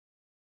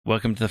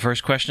 Welcome to the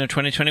first question of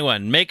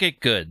 2021. Make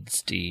it good,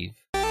 Steve.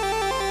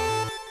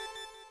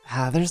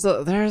 There's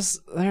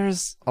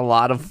a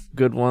lot of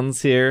good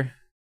ones here.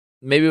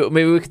 Maybe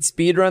we could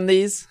speed run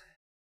these.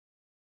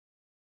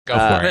 Go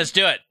for it. Let's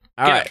do it.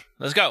 All right.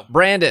 Let's go.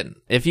 Brandon,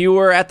 if you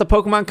were at the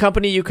Pokemon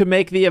Company, you could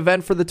make the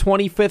event for the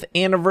 25th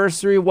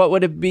anniversary. What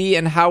would it be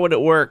and how would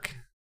it work?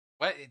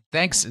 What?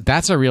 Thanks.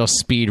 That's a real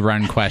speed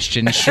run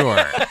question.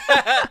 Sure.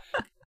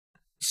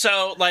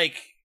 So,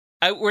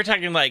 we're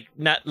talking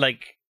not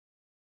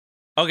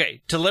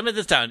okay, to limit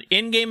this down,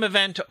 in-game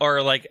event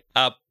or like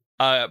a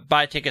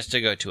buy tickets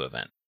to go to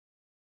event?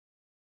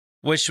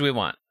 Which do we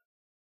want?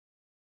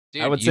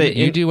 Dude, I would say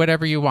you do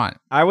whatever you want.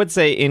 I would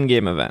say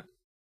in-game event.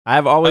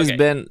 I've always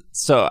been,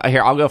 so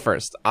here, I'll go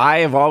first. I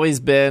have always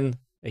been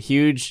a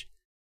huge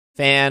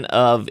fan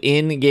of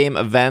in-game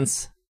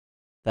events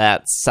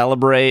that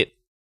celebrate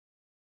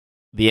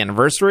the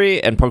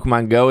anniversary, and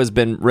Pokemon Go has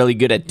been really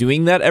good at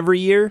doing that every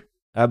year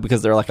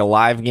because they're like a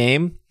live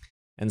game.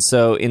 And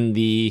so in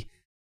the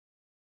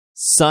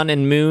Sun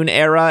and Moon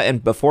era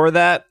and before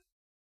that,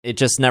 it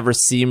just never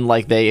seemed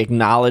like they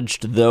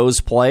acknowledged those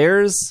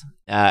players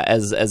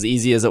as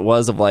easy as it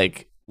was of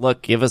like,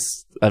 look, give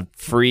us a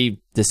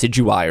free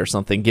Decidueye or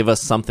something. Give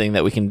us something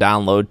that we can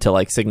download to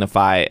like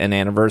signify an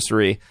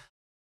anniversary.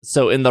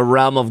 So in the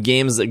realm of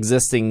games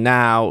existing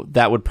now,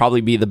 that would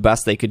probably be the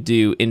best they could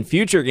do. In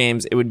future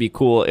games, it would be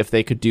cool if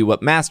they could do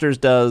what Masters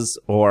does,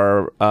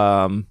 or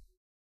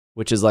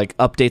which is like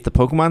update the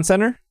Pokemon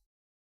Center.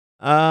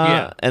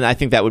 And I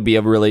think that would be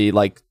a really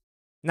like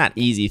not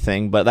easy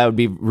thing, but that would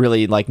be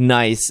really like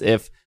nice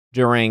if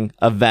during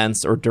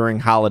events or during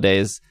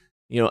holidays,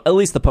 at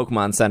least the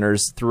Pokemon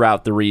centers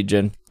throughout the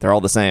region, they're all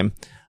the same,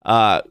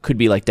 could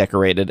be like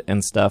decorated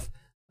and stuff.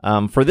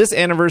 For this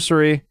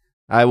anniversary,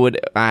 I would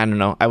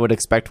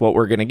expect what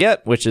we're going to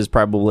get, which is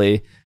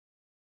probably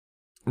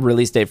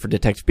release date for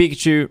Detective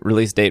Pikachu,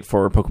 release date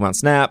for Pokemon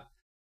Snap,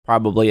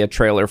 probably a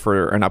trailer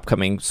for an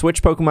upcoming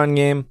Switch Pokemon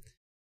game,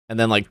 and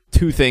then like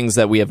two things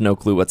that we have no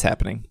clue what's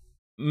happening.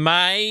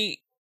 My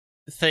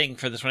thing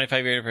for the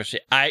 25-year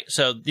anniversary,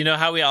 so you know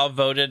how we all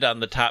voted on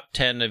the top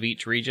 10 of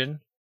each region?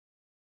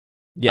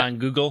 Yeah. On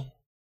Google?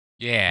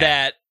 Yeah.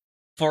 That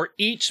for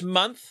each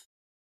month,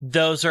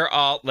 those are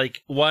all,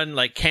 like, one,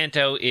 like,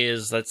 Kanto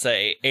is, let's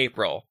say,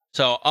 April.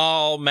 So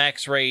all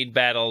max raid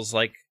battles,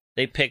 like,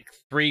 they pick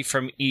 3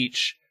 from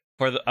each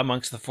for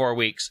amongst the 4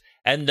 weeks.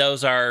 And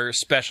those are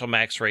special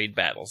max raid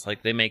battles.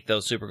 Like, they make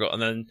those super cool.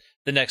 And then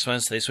the next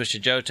ones, they switch to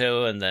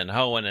Johto and then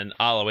Hoenn and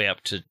all the way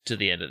up to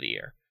the end of the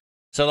year.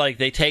 So, like,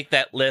 they take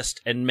that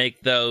list and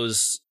make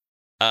those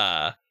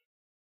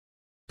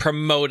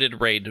promoted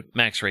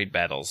max raid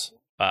battles.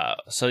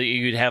 So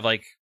you'd have,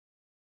 like,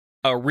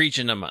 a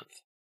region a month.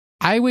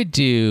 I would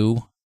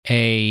do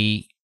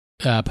a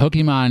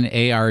Pokemon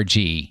ARG,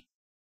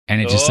 and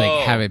it just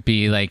like have it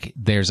be like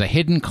there's a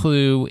hidden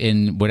clue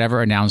in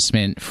whatever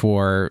announcement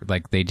for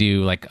like they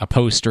do like a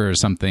poster or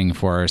something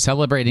for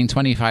celebrating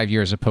 25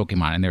 years of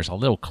Pokemon, and there's a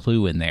little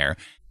clue in there,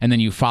 and then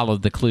you follow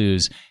the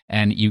clues,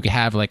 and you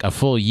have like a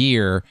full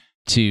year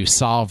to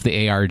solve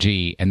the ARG,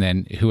 and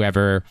then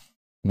whoever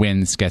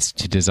wins gets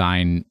to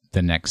design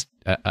the next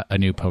a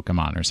new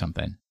Pokemon or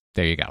something.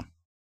 There you go.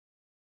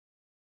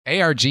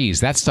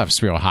 ARGs, that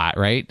stuff's real hot,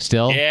 right?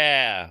 Still?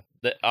 Yeah.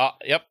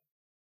 Yep.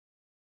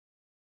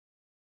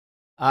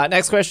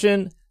 Next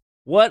question.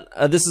 What?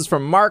 This is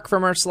from Mark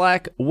from our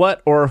Slack.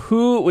 What or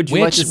who would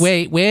you like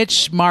to...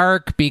 Which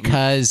Mark?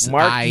 Because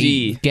Mark I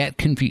G. get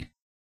confused.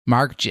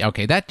 Mark G.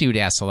 Okay, that dude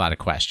asks a lot of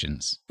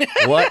questions.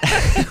 What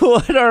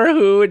or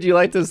who would you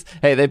like to...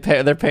 Hey,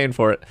 they're paying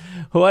for it.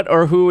 What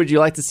or who would you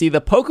like to see the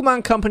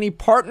Pokemon Company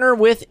partner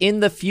with in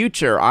the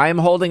future? I am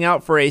holding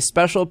out for a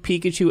special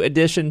Pikachu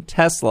edition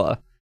Tesla.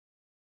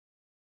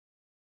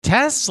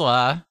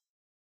 Tesla?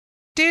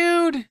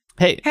 Dude?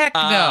 Hey. Heck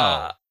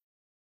no.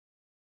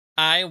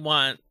 I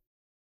want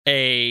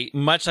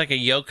much like a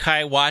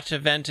Yokai Watch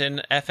event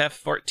in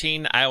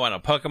FF14, I want a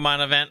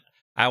Pokemon event.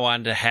 I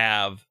want to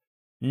have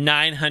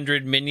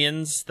 900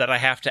 minions that I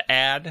have to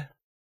add,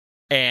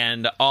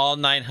 and all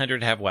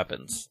 900 have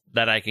weapons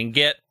that I can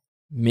get.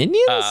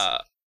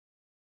 Minions?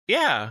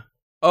 Yeah.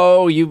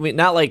 Oh, you mean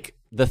not like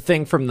the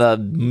thing from the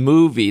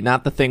movie,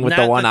 not the thing with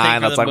Not the one the thing eye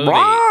from that's the like, movie.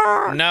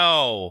 "Rawr!"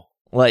 No.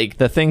 Like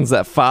the things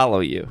that follow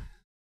you.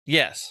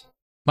 Yes.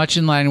 Much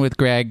in line with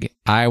Greg,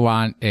 I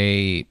want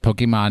a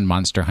Pokemon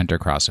Monster Hunter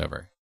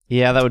crossover.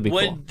 Yeah, that would be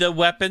Would cool. the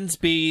weapons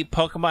be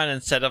Pokemon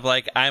instead of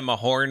like I'm a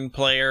Horn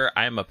player,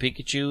 I'm a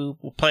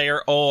Pikachu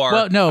player, or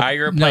are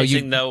you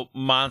replacing the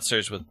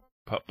monsters with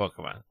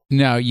Pokemon?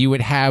 No, you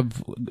would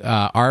have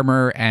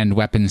armor and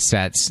weapon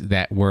sets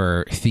that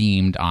were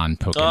themed on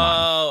Pokemon.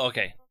 Oh,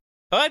 okay.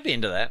 Oh, I'd be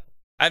into that.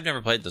 I've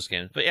never played those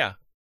games, but yeah.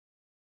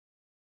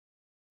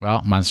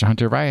 Well, Monster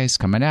Hunter Rise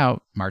coming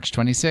out March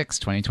 26,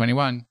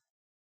 2021.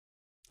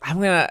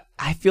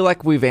 I feel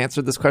like we've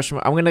answered this question.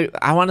 I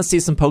want to see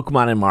some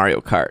Pokemon in Mario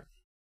Kart.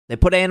 They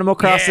put Animal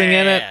Crossing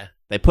in it.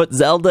 They put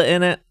Zelda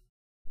in it.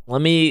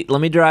 Let me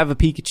drive a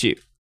Pikachu.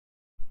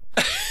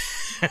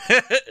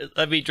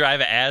 Let me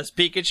drive as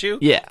Pikachu?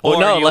 Yeah.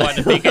 Or no, you want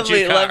a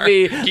Pikachu car?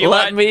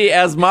 Let me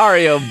as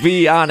Mario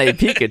be on a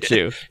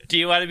Pikachu. Do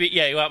you want to be?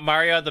 Yeah, you want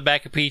Mario on the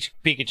back of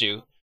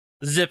Pikachu,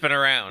 zipping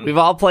around. We've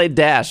all played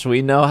Dash.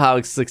 We know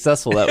how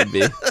successful that would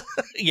be.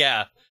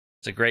 Yeah,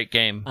 it's a great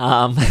game.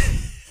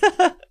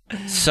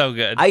 So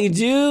good. I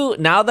do,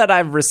 now that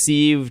I've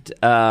received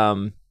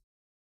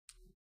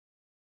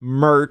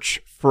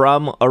merch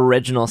from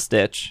Original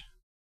Stitch,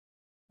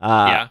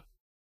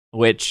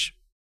 which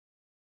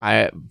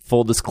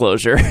full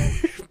disclosure,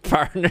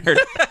 partnered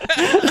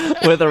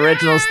with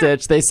Original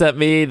Stitch. They sent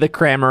me the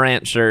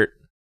Cramorant shirt.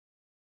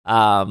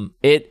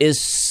 It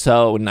is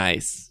so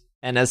nice.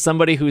 And as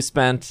somebody who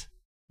spent,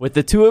 with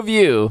the two of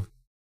you,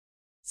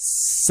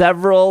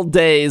 several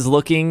days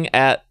looking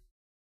at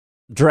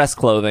dress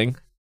clothing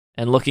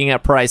and looking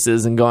at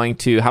prices and going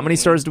to, how many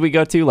stores did we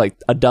go to? Like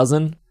a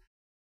dozen?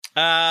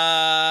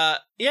 Yeah,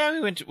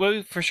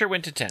 we for sure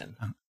went to 10.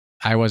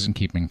 I wasn't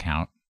keeping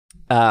count.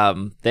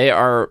 They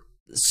are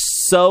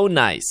so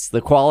nice.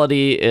 The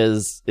quality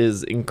is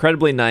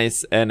incredibly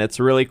nice, and it's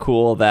really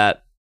cool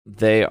that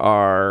they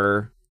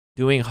are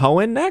doing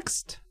Hoenn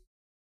next.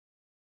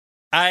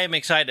 I am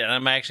excited. I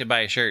might actually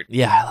buy a shirt.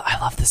 Yeah, I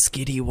love the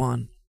Skitty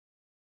one.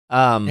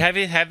 Have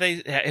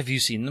you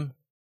seen them?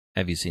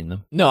 Have you seen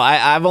them? No,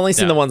 I've only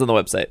seen the ones on the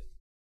website.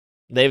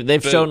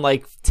 They've shown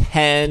like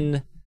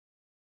 10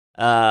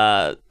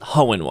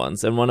 Hoenn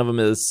ones, and one of them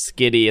is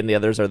Skitty, and the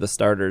others are the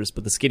starters.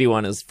 But the Skitty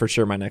one is for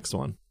sure my next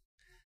one.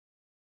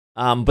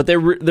 But they're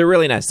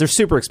really nice. They're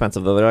super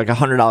expensive though. They're like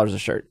 $100 a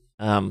shirt.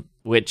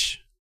 Which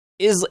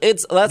is they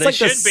like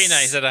should be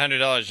nice at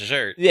 $100 a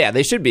shirt. Yeah,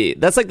 they should be.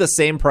 That's like the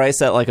same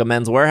price at like a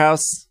Men's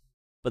Warehouse.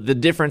 But the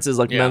difference is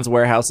like Men's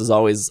Warehouse is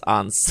always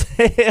on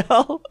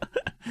sale.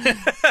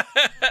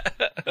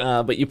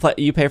 But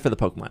you pay for the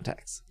Pokemon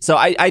tax. So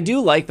I do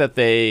like that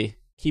they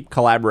keep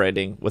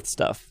collaborating with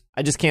stuff.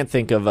 I just can't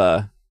think of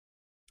like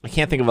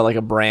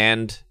a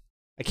brand.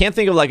 I can't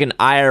think of like an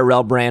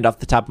IRL brand off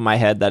the top of my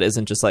head that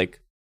isn't just like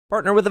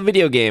partner with a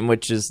video game,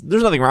 which is,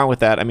 there's nothing wrong with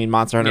that. I mean,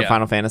 Monster Hunter,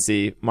 Final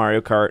Fantasy, Mario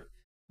Kart.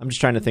 I'm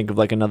just trying to think of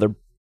like another,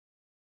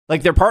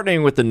 like they're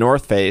partnering with the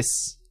North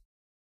Face,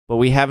 but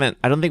I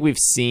don't think we've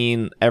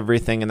seen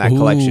everything in that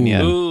collection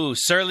yet. Ooh,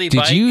 Surly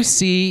Bike. Did you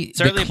see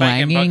Surly the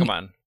clanging? Bike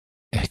and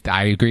Pokemon?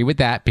 I agree with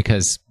that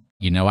because,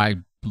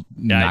 I'm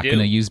not going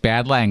to use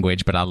bad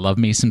language, but I love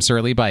me some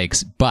Surly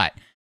Bikes. But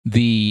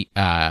the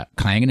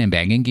clanging and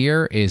banging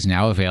gear is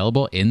now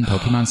available in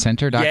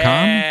PokemonCenter.com.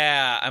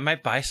 Yeah, I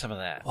might buy some of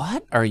that.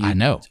 What are you? I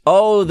know.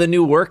 Oh, the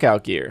new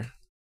workout gear.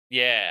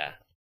 Yeah.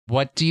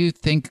 What do you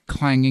think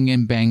clanging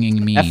and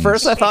banging means? At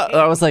first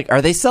I was like,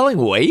 are they selling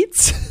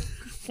weights?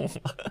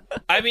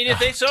 I mean, if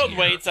they sold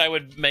weights, I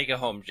would make a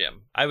home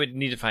gym. I would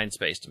need to find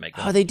space to make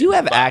a home they do gym,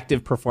 have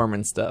active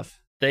performance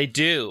stuff. They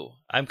do.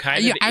 I'm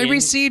kind of. I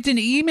received an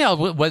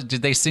email.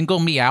 Did they single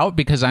me out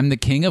because I'm the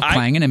king of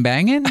clanging and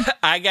banging?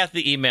 I got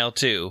the email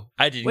too.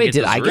 I didn't Wait, get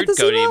did the I get this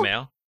Zarut email?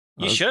 email.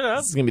 You should have.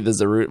 This is gonna be the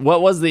Zarut.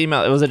 What was the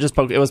email? It was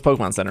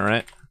Pokemon Center,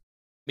 right?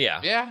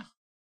 Yeah. Yeah.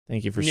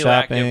 Thank you for New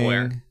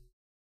shopping.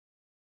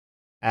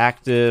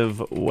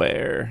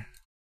 Activewear.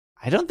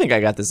 I don't think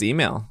I got this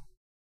email.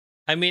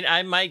 I mean,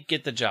 I might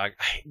get the jog.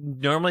 I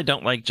normally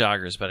don't like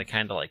joggers, but I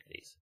kind of like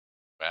these.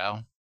 Well,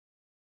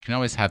 you can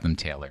always have them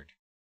tailored.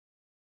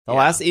 The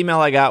last email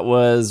I got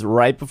was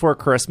right before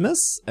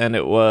Christmas, and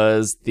it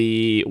was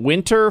the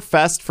Winter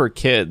Fest for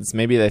kids.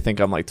 Maybe they think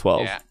I'm like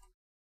 12.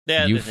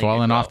 Yeah, you've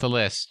fallen off the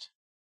list.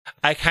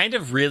 I kind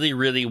of really,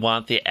 really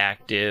want the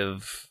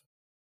active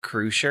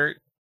crew shirt.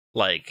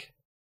 Like,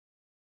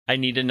 I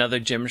need another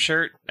gym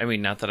shirt. I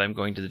mean, not that I'm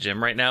going to the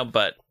gym right now,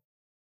 but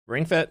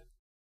Ring Fit.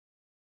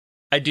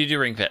 I do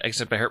Ring Fit,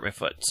 except I hurt my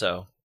foot,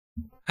 so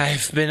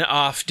I've been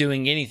off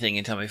doing anything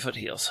until my foot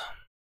heals.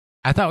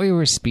 I thought we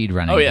were speed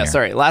running. Oh, yeah,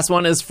 sorry. Last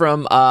one is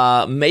from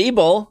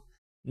Mabel.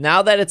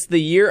 Now that it's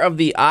the year of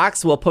the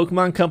ox, will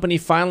Pokemon Company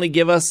finally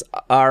give us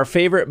our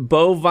favorite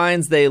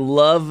bovines they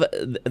love?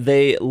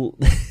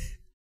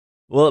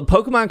 Will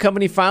Pokemon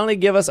Company finally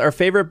give us our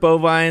favorite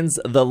bovines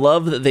the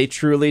love that they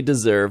truly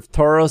deserve?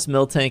 Tauros,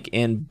 Miltank,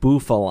 and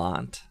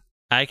Bouffalante.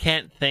 I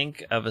can't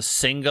think of a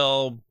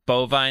single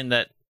bovine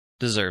that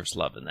deserves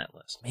love in that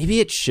list. Maybe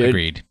it should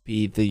Agreed.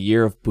 be the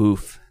year of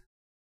Boof.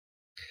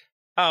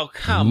 Oh,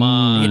 come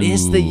on. It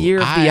is the year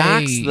of the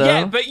ox, though.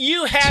 Yeah, but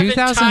you haven't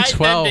tied them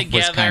 2012 together.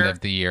 was kind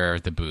of the year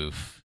of the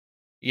boof.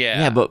 Yeah.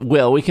 Yeah, but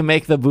Will, we can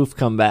make the Boof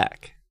come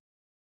back.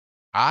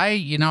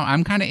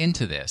 I'm kind of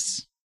into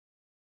this.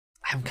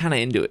 I'm kind of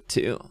into it,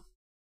 too.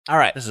 All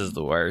right. This is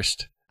the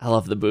worst. I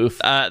love the Boof.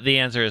 The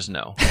answer is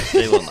no.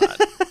 They will not.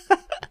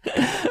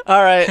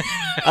 All right.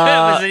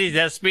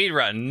 That speed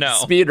run. No.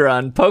 Speed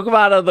run.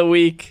 Pokemon of the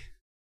week.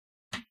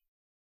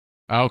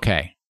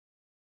 Okay.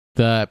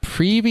 The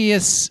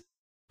previous...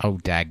 Oh,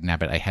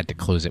 dagnabbit, I had to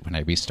close it when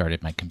I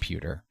restarted my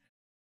computer.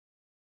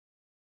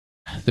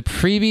 The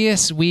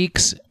previous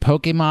week's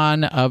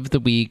Pokemon of the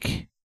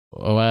week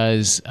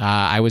was...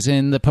 I was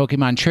in the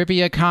Pokemon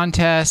Trivia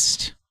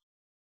Contest,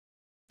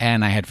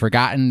 and I had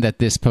forgotten that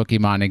this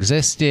Pokemon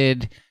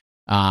existed,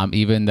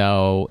 even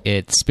though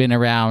it's been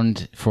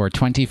around for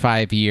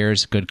 25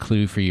 years. Good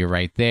clue for you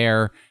right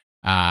there.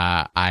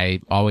 I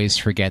always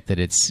forget that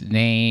its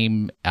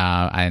name,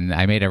 and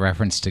I made a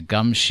reference to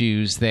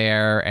Gumshoes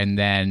there, and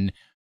then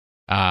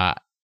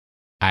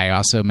I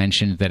also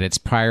mentioned that its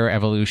prior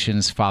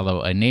evolutions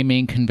follow a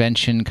naming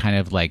convention, kind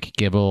of like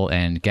Gibble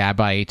and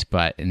Gabite,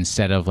 but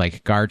instead of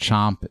like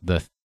Garchomp,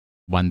 the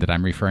one that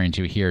I'm referring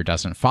to here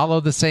doesn't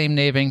follow the same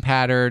naming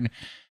pattern.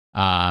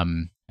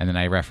 And then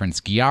I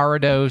referenced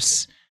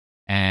Gyarados,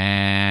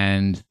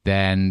 and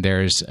then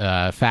there's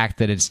a fact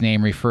that its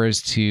name refers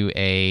to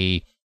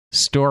a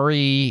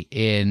story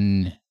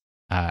in,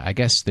 I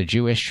guess, the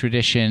Jewish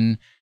tradition,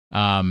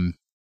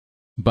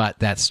 but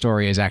that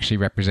story is actually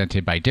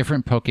represented by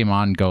different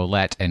Pokemon,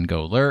 Golett and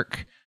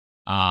Golurk.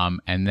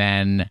 And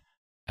then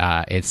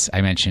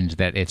I mentioned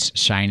that its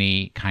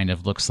shiny kind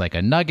of looks like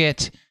a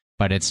nugget,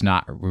 but it's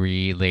not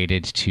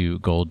related to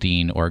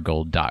Goldeen or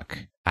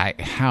Golduck.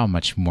 How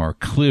much more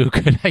clue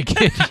could I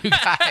give you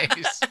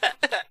guys?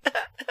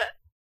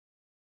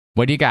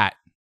 What do you got?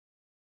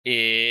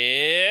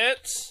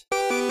 It's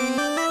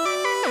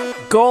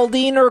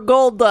Goldeen or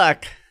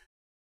Golduck?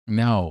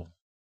 No.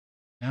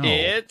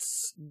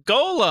 It's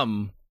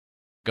Golem.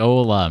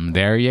 Golem.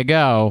 There you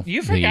go.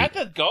 You forgot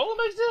that Golem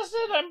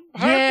existed? I'm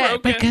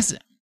heartbroken.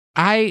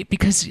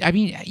 Because I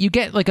mean, you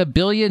get like a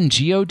billion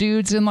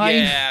Geodudes in life.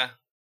 Yeah,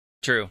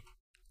 true.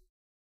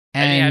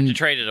 And you have to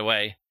trade it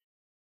away.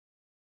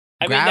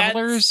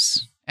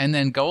 Gravelers, and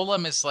then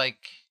Golem is like,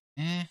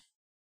 It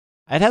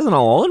has an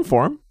Alolan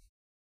form.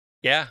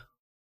 Yeah.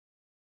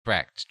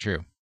 Correct.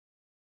 True.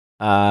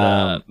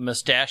 The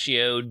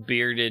mustachioed,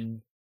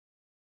 bearded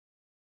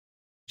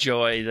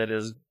joy that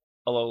is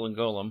Alolan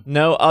Golem.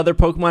 No other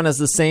Pokemon has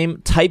the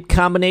same type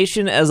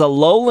combination as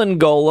Alolan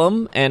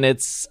Golem and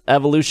its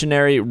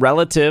evolutionary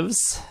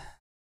relatives.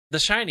 The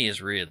shiny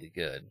is really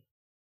good.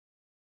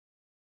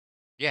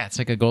 Yeah, it's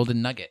like a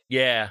golden nugget.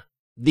 Yeah.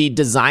 The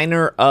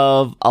designer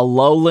of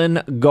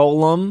Alolan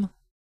Golem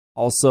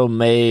also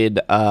made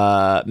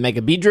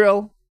Mega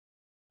Beedrill,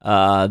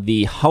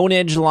 the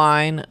Honedge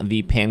line,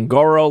 the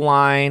Pangoro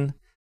line,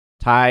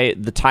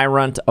 the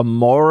Tyrant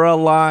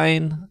Amora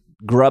line,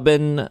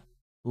 Grubbin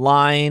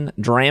line,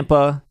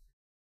 Drampa,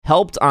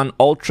 helped on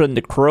Ultra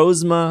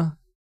Necrozma,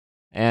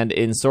 and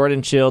in Sword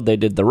and Shield they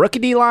did the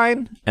Rookidee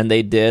line, and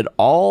they did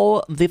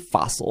all the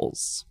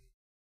fossils.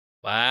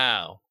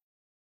 Wow.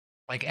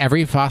 Like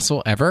every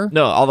fossil ever?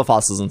 No, all the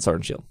fossils in Sword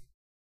and Shield.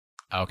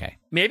 Okay.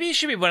 Maybe it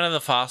should be one of the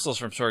fossils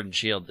from Sword and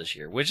Shield this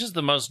year. Which is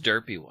the most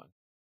derpy one?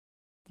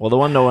 Well, the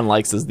one no one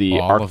likes is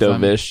the All of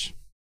them? Arctovish.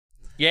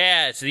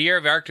 Yeah, it's the year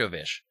of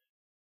Arctovish.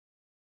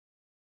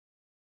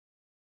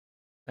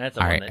 That's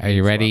the All one right. that Are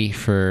you needs ready love.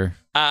 for...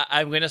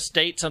 I'm going to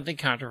state something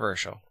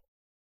controversial.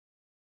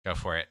 Go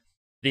for it.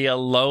 The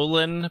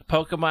Alolan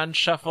Pokemon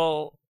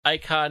Shuffle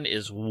icon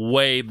is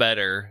way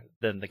better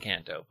than the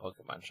Kanto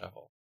Pokemon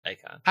Shuffle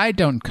icon. I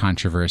don't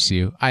controverse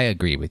you. I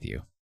agree with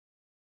you.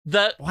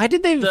 Why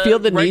did they feel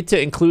the need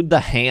to include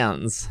the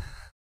hands?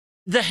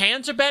 The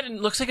hands are bad and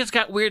it looks like it's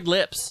got weird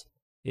lips.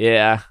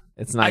 Yeah,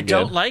 it's not good. I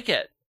don't like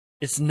it.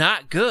 It's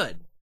not good.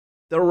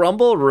 The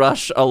Rumble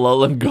Rush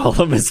Alolan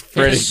Golem is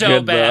pretty It's so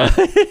good, bad.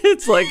 though.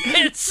 It's like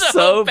It's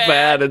so bad.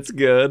 bad it's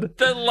good.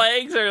 The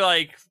legs are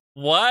like,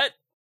 what?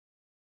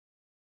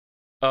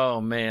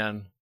 Oh,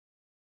 man.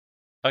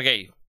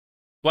 Okay,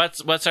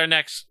 what's our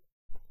next?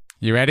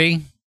 You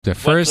ready? The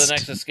What's first the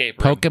next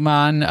escape room?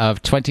 Pokemon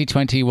of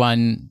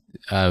 2021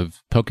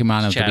 of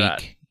Pokemon of Chat the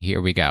out. Week. Here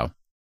we go.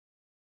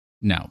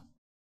 No.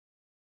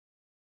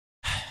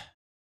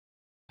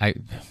 I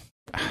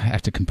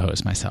have to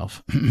compose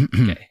myself.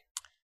 Okay.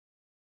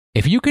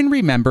 If you can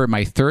remember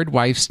my third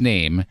wife's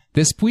name,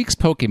 this week's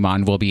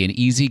Pokemon will be an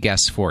easy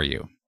guess for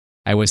you.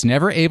 I was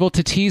never able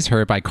to tease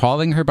her by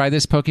calling her by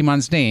this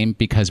Pokemon's name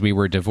because we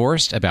were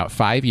divorced about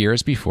 5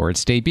 years before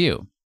its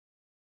debut.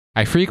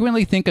 I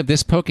frequently think of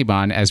this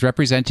Pokemon as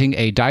representing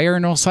a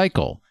diurnal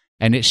cycle,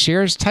 and it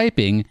shares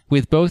typing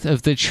with both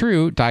of the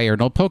true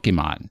diurnal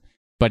Pokemon,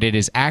 but it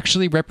is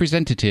actually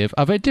representative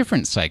of a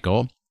different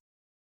cycle,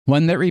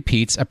 one that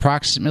repeats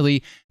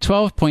approximately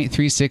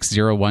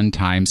 12.3601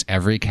 times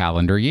every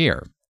calendar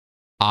year.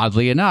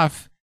 Oddly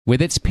enough,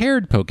 with its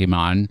paired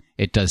Pokemon,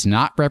 it does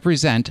not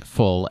represent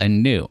full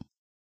and new.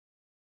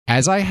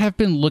 As I have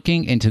been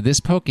looking into this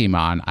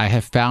Pokemon, I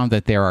have found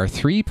that there are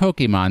 3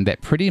 Pokemon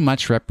that pretty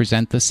much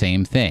represent the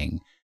same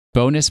thing.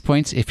 Bonus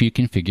points if you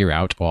can figure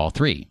out all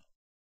 3.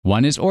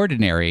 1 is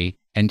ordinary,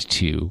 and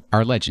 2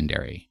 are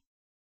legendary.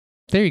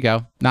 There you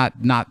go.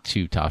 Not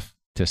too tough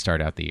to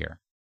start out the year.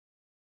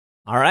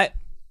 All right.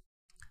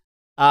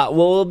 Well,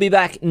 we'll be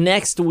back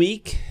next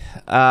week,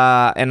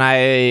 and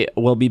I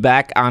will be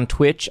back on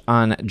Twitch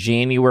on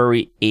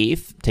January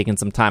 8th, taking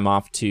some time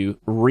off to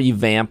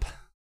revamp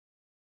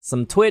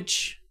some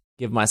Twitch,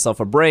 give myself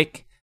a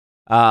break.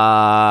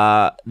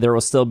 There will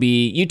still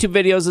be YouTube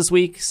videos this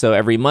week, so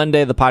every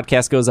Monday the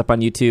podcast goes up on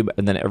YouTube,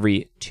 and then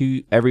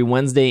every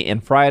Wednesday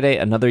and Friday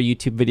another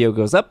YouTube video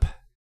goes up.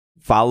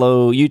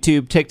 Follow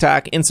YouTube,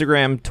 TikTok,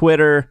 Instagram,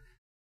 Twitter,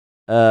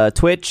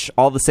 Twitch,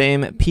 all the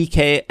same,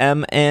 PKMNCAST.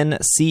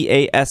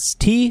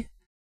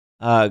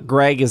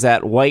 Greg is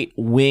at White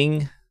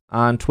Wing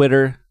on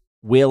Twitter.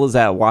 Will is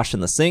at Wash in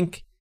the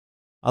Sink.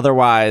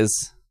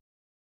 Otherwise,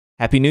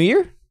 Happy New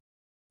Year.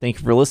 Thank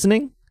you for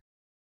listening.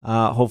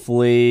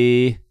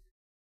 Hopefully,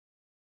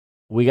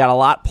 we got a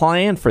lot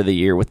planned for the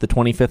year with the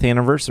 25th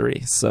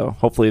anniversary. So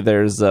hopefully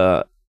there's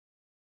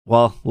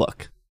well,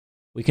 look,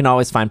 we can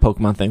always find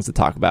Pokemon things to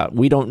talk about.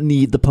 We don't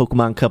need the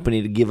Pokemon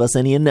Company to give us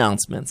any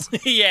announcements.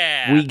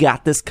 Yeah. We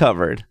got this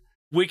covered.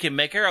 We can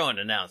make our own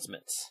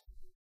announcements.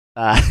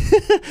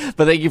 But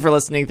thank you for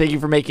listening. Thank you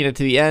for making it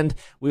to the end.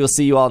 We will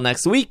see you all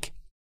next week.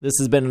 This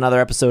has been another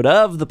episode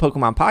of the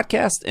Pokemon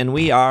Podcast, and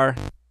we are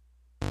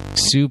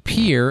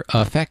Super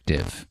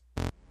effective.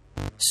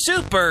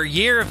 Super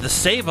Year of the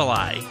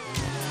Sableye.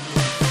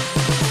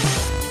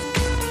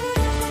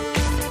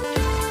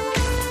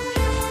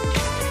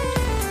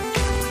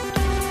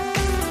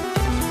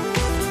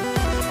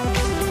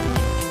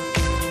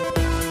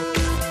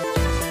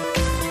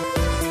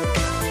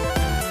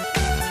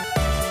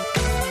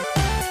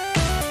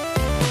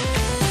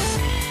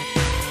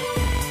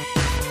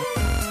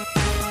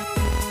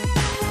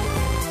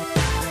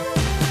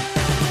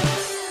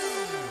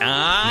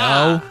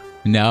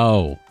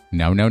 No.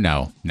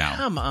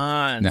 Come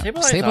on. No.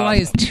 Sableye's Sableye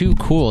is too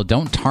cool.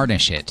 Don't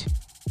tarnish it.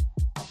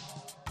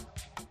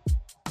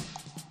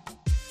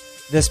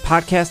 This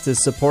podcast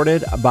is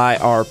supported by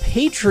our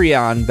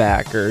Patreon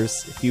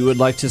backers. If you would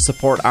like to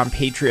support on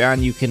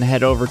Patreon, you can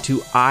head over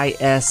to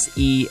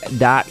ise.cash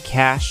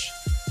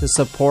to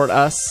support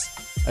us.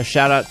 A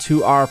shout out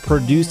to our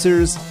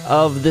producers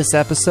of this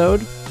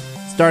episode,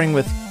 starting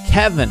with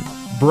Kevin,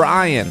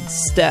 Brian,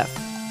 Steph,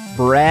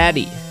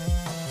 Brady,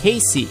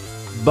 Casey,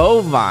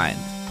 Bovine,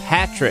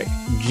 Patrick,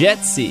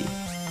 Jetsy,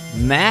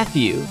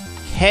 Matthew,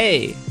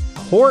 Kay,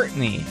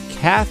 Courtney,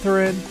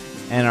 Catherine,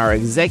 and our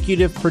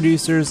executive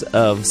producers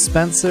of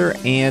Spencer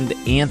and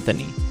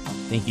Anthony.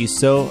 Thank you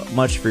so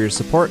much for your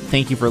support.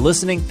 Thank you for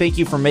listening. Thank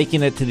you for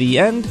making it to the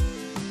end.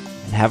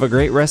 And have a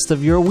great rest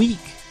of your week.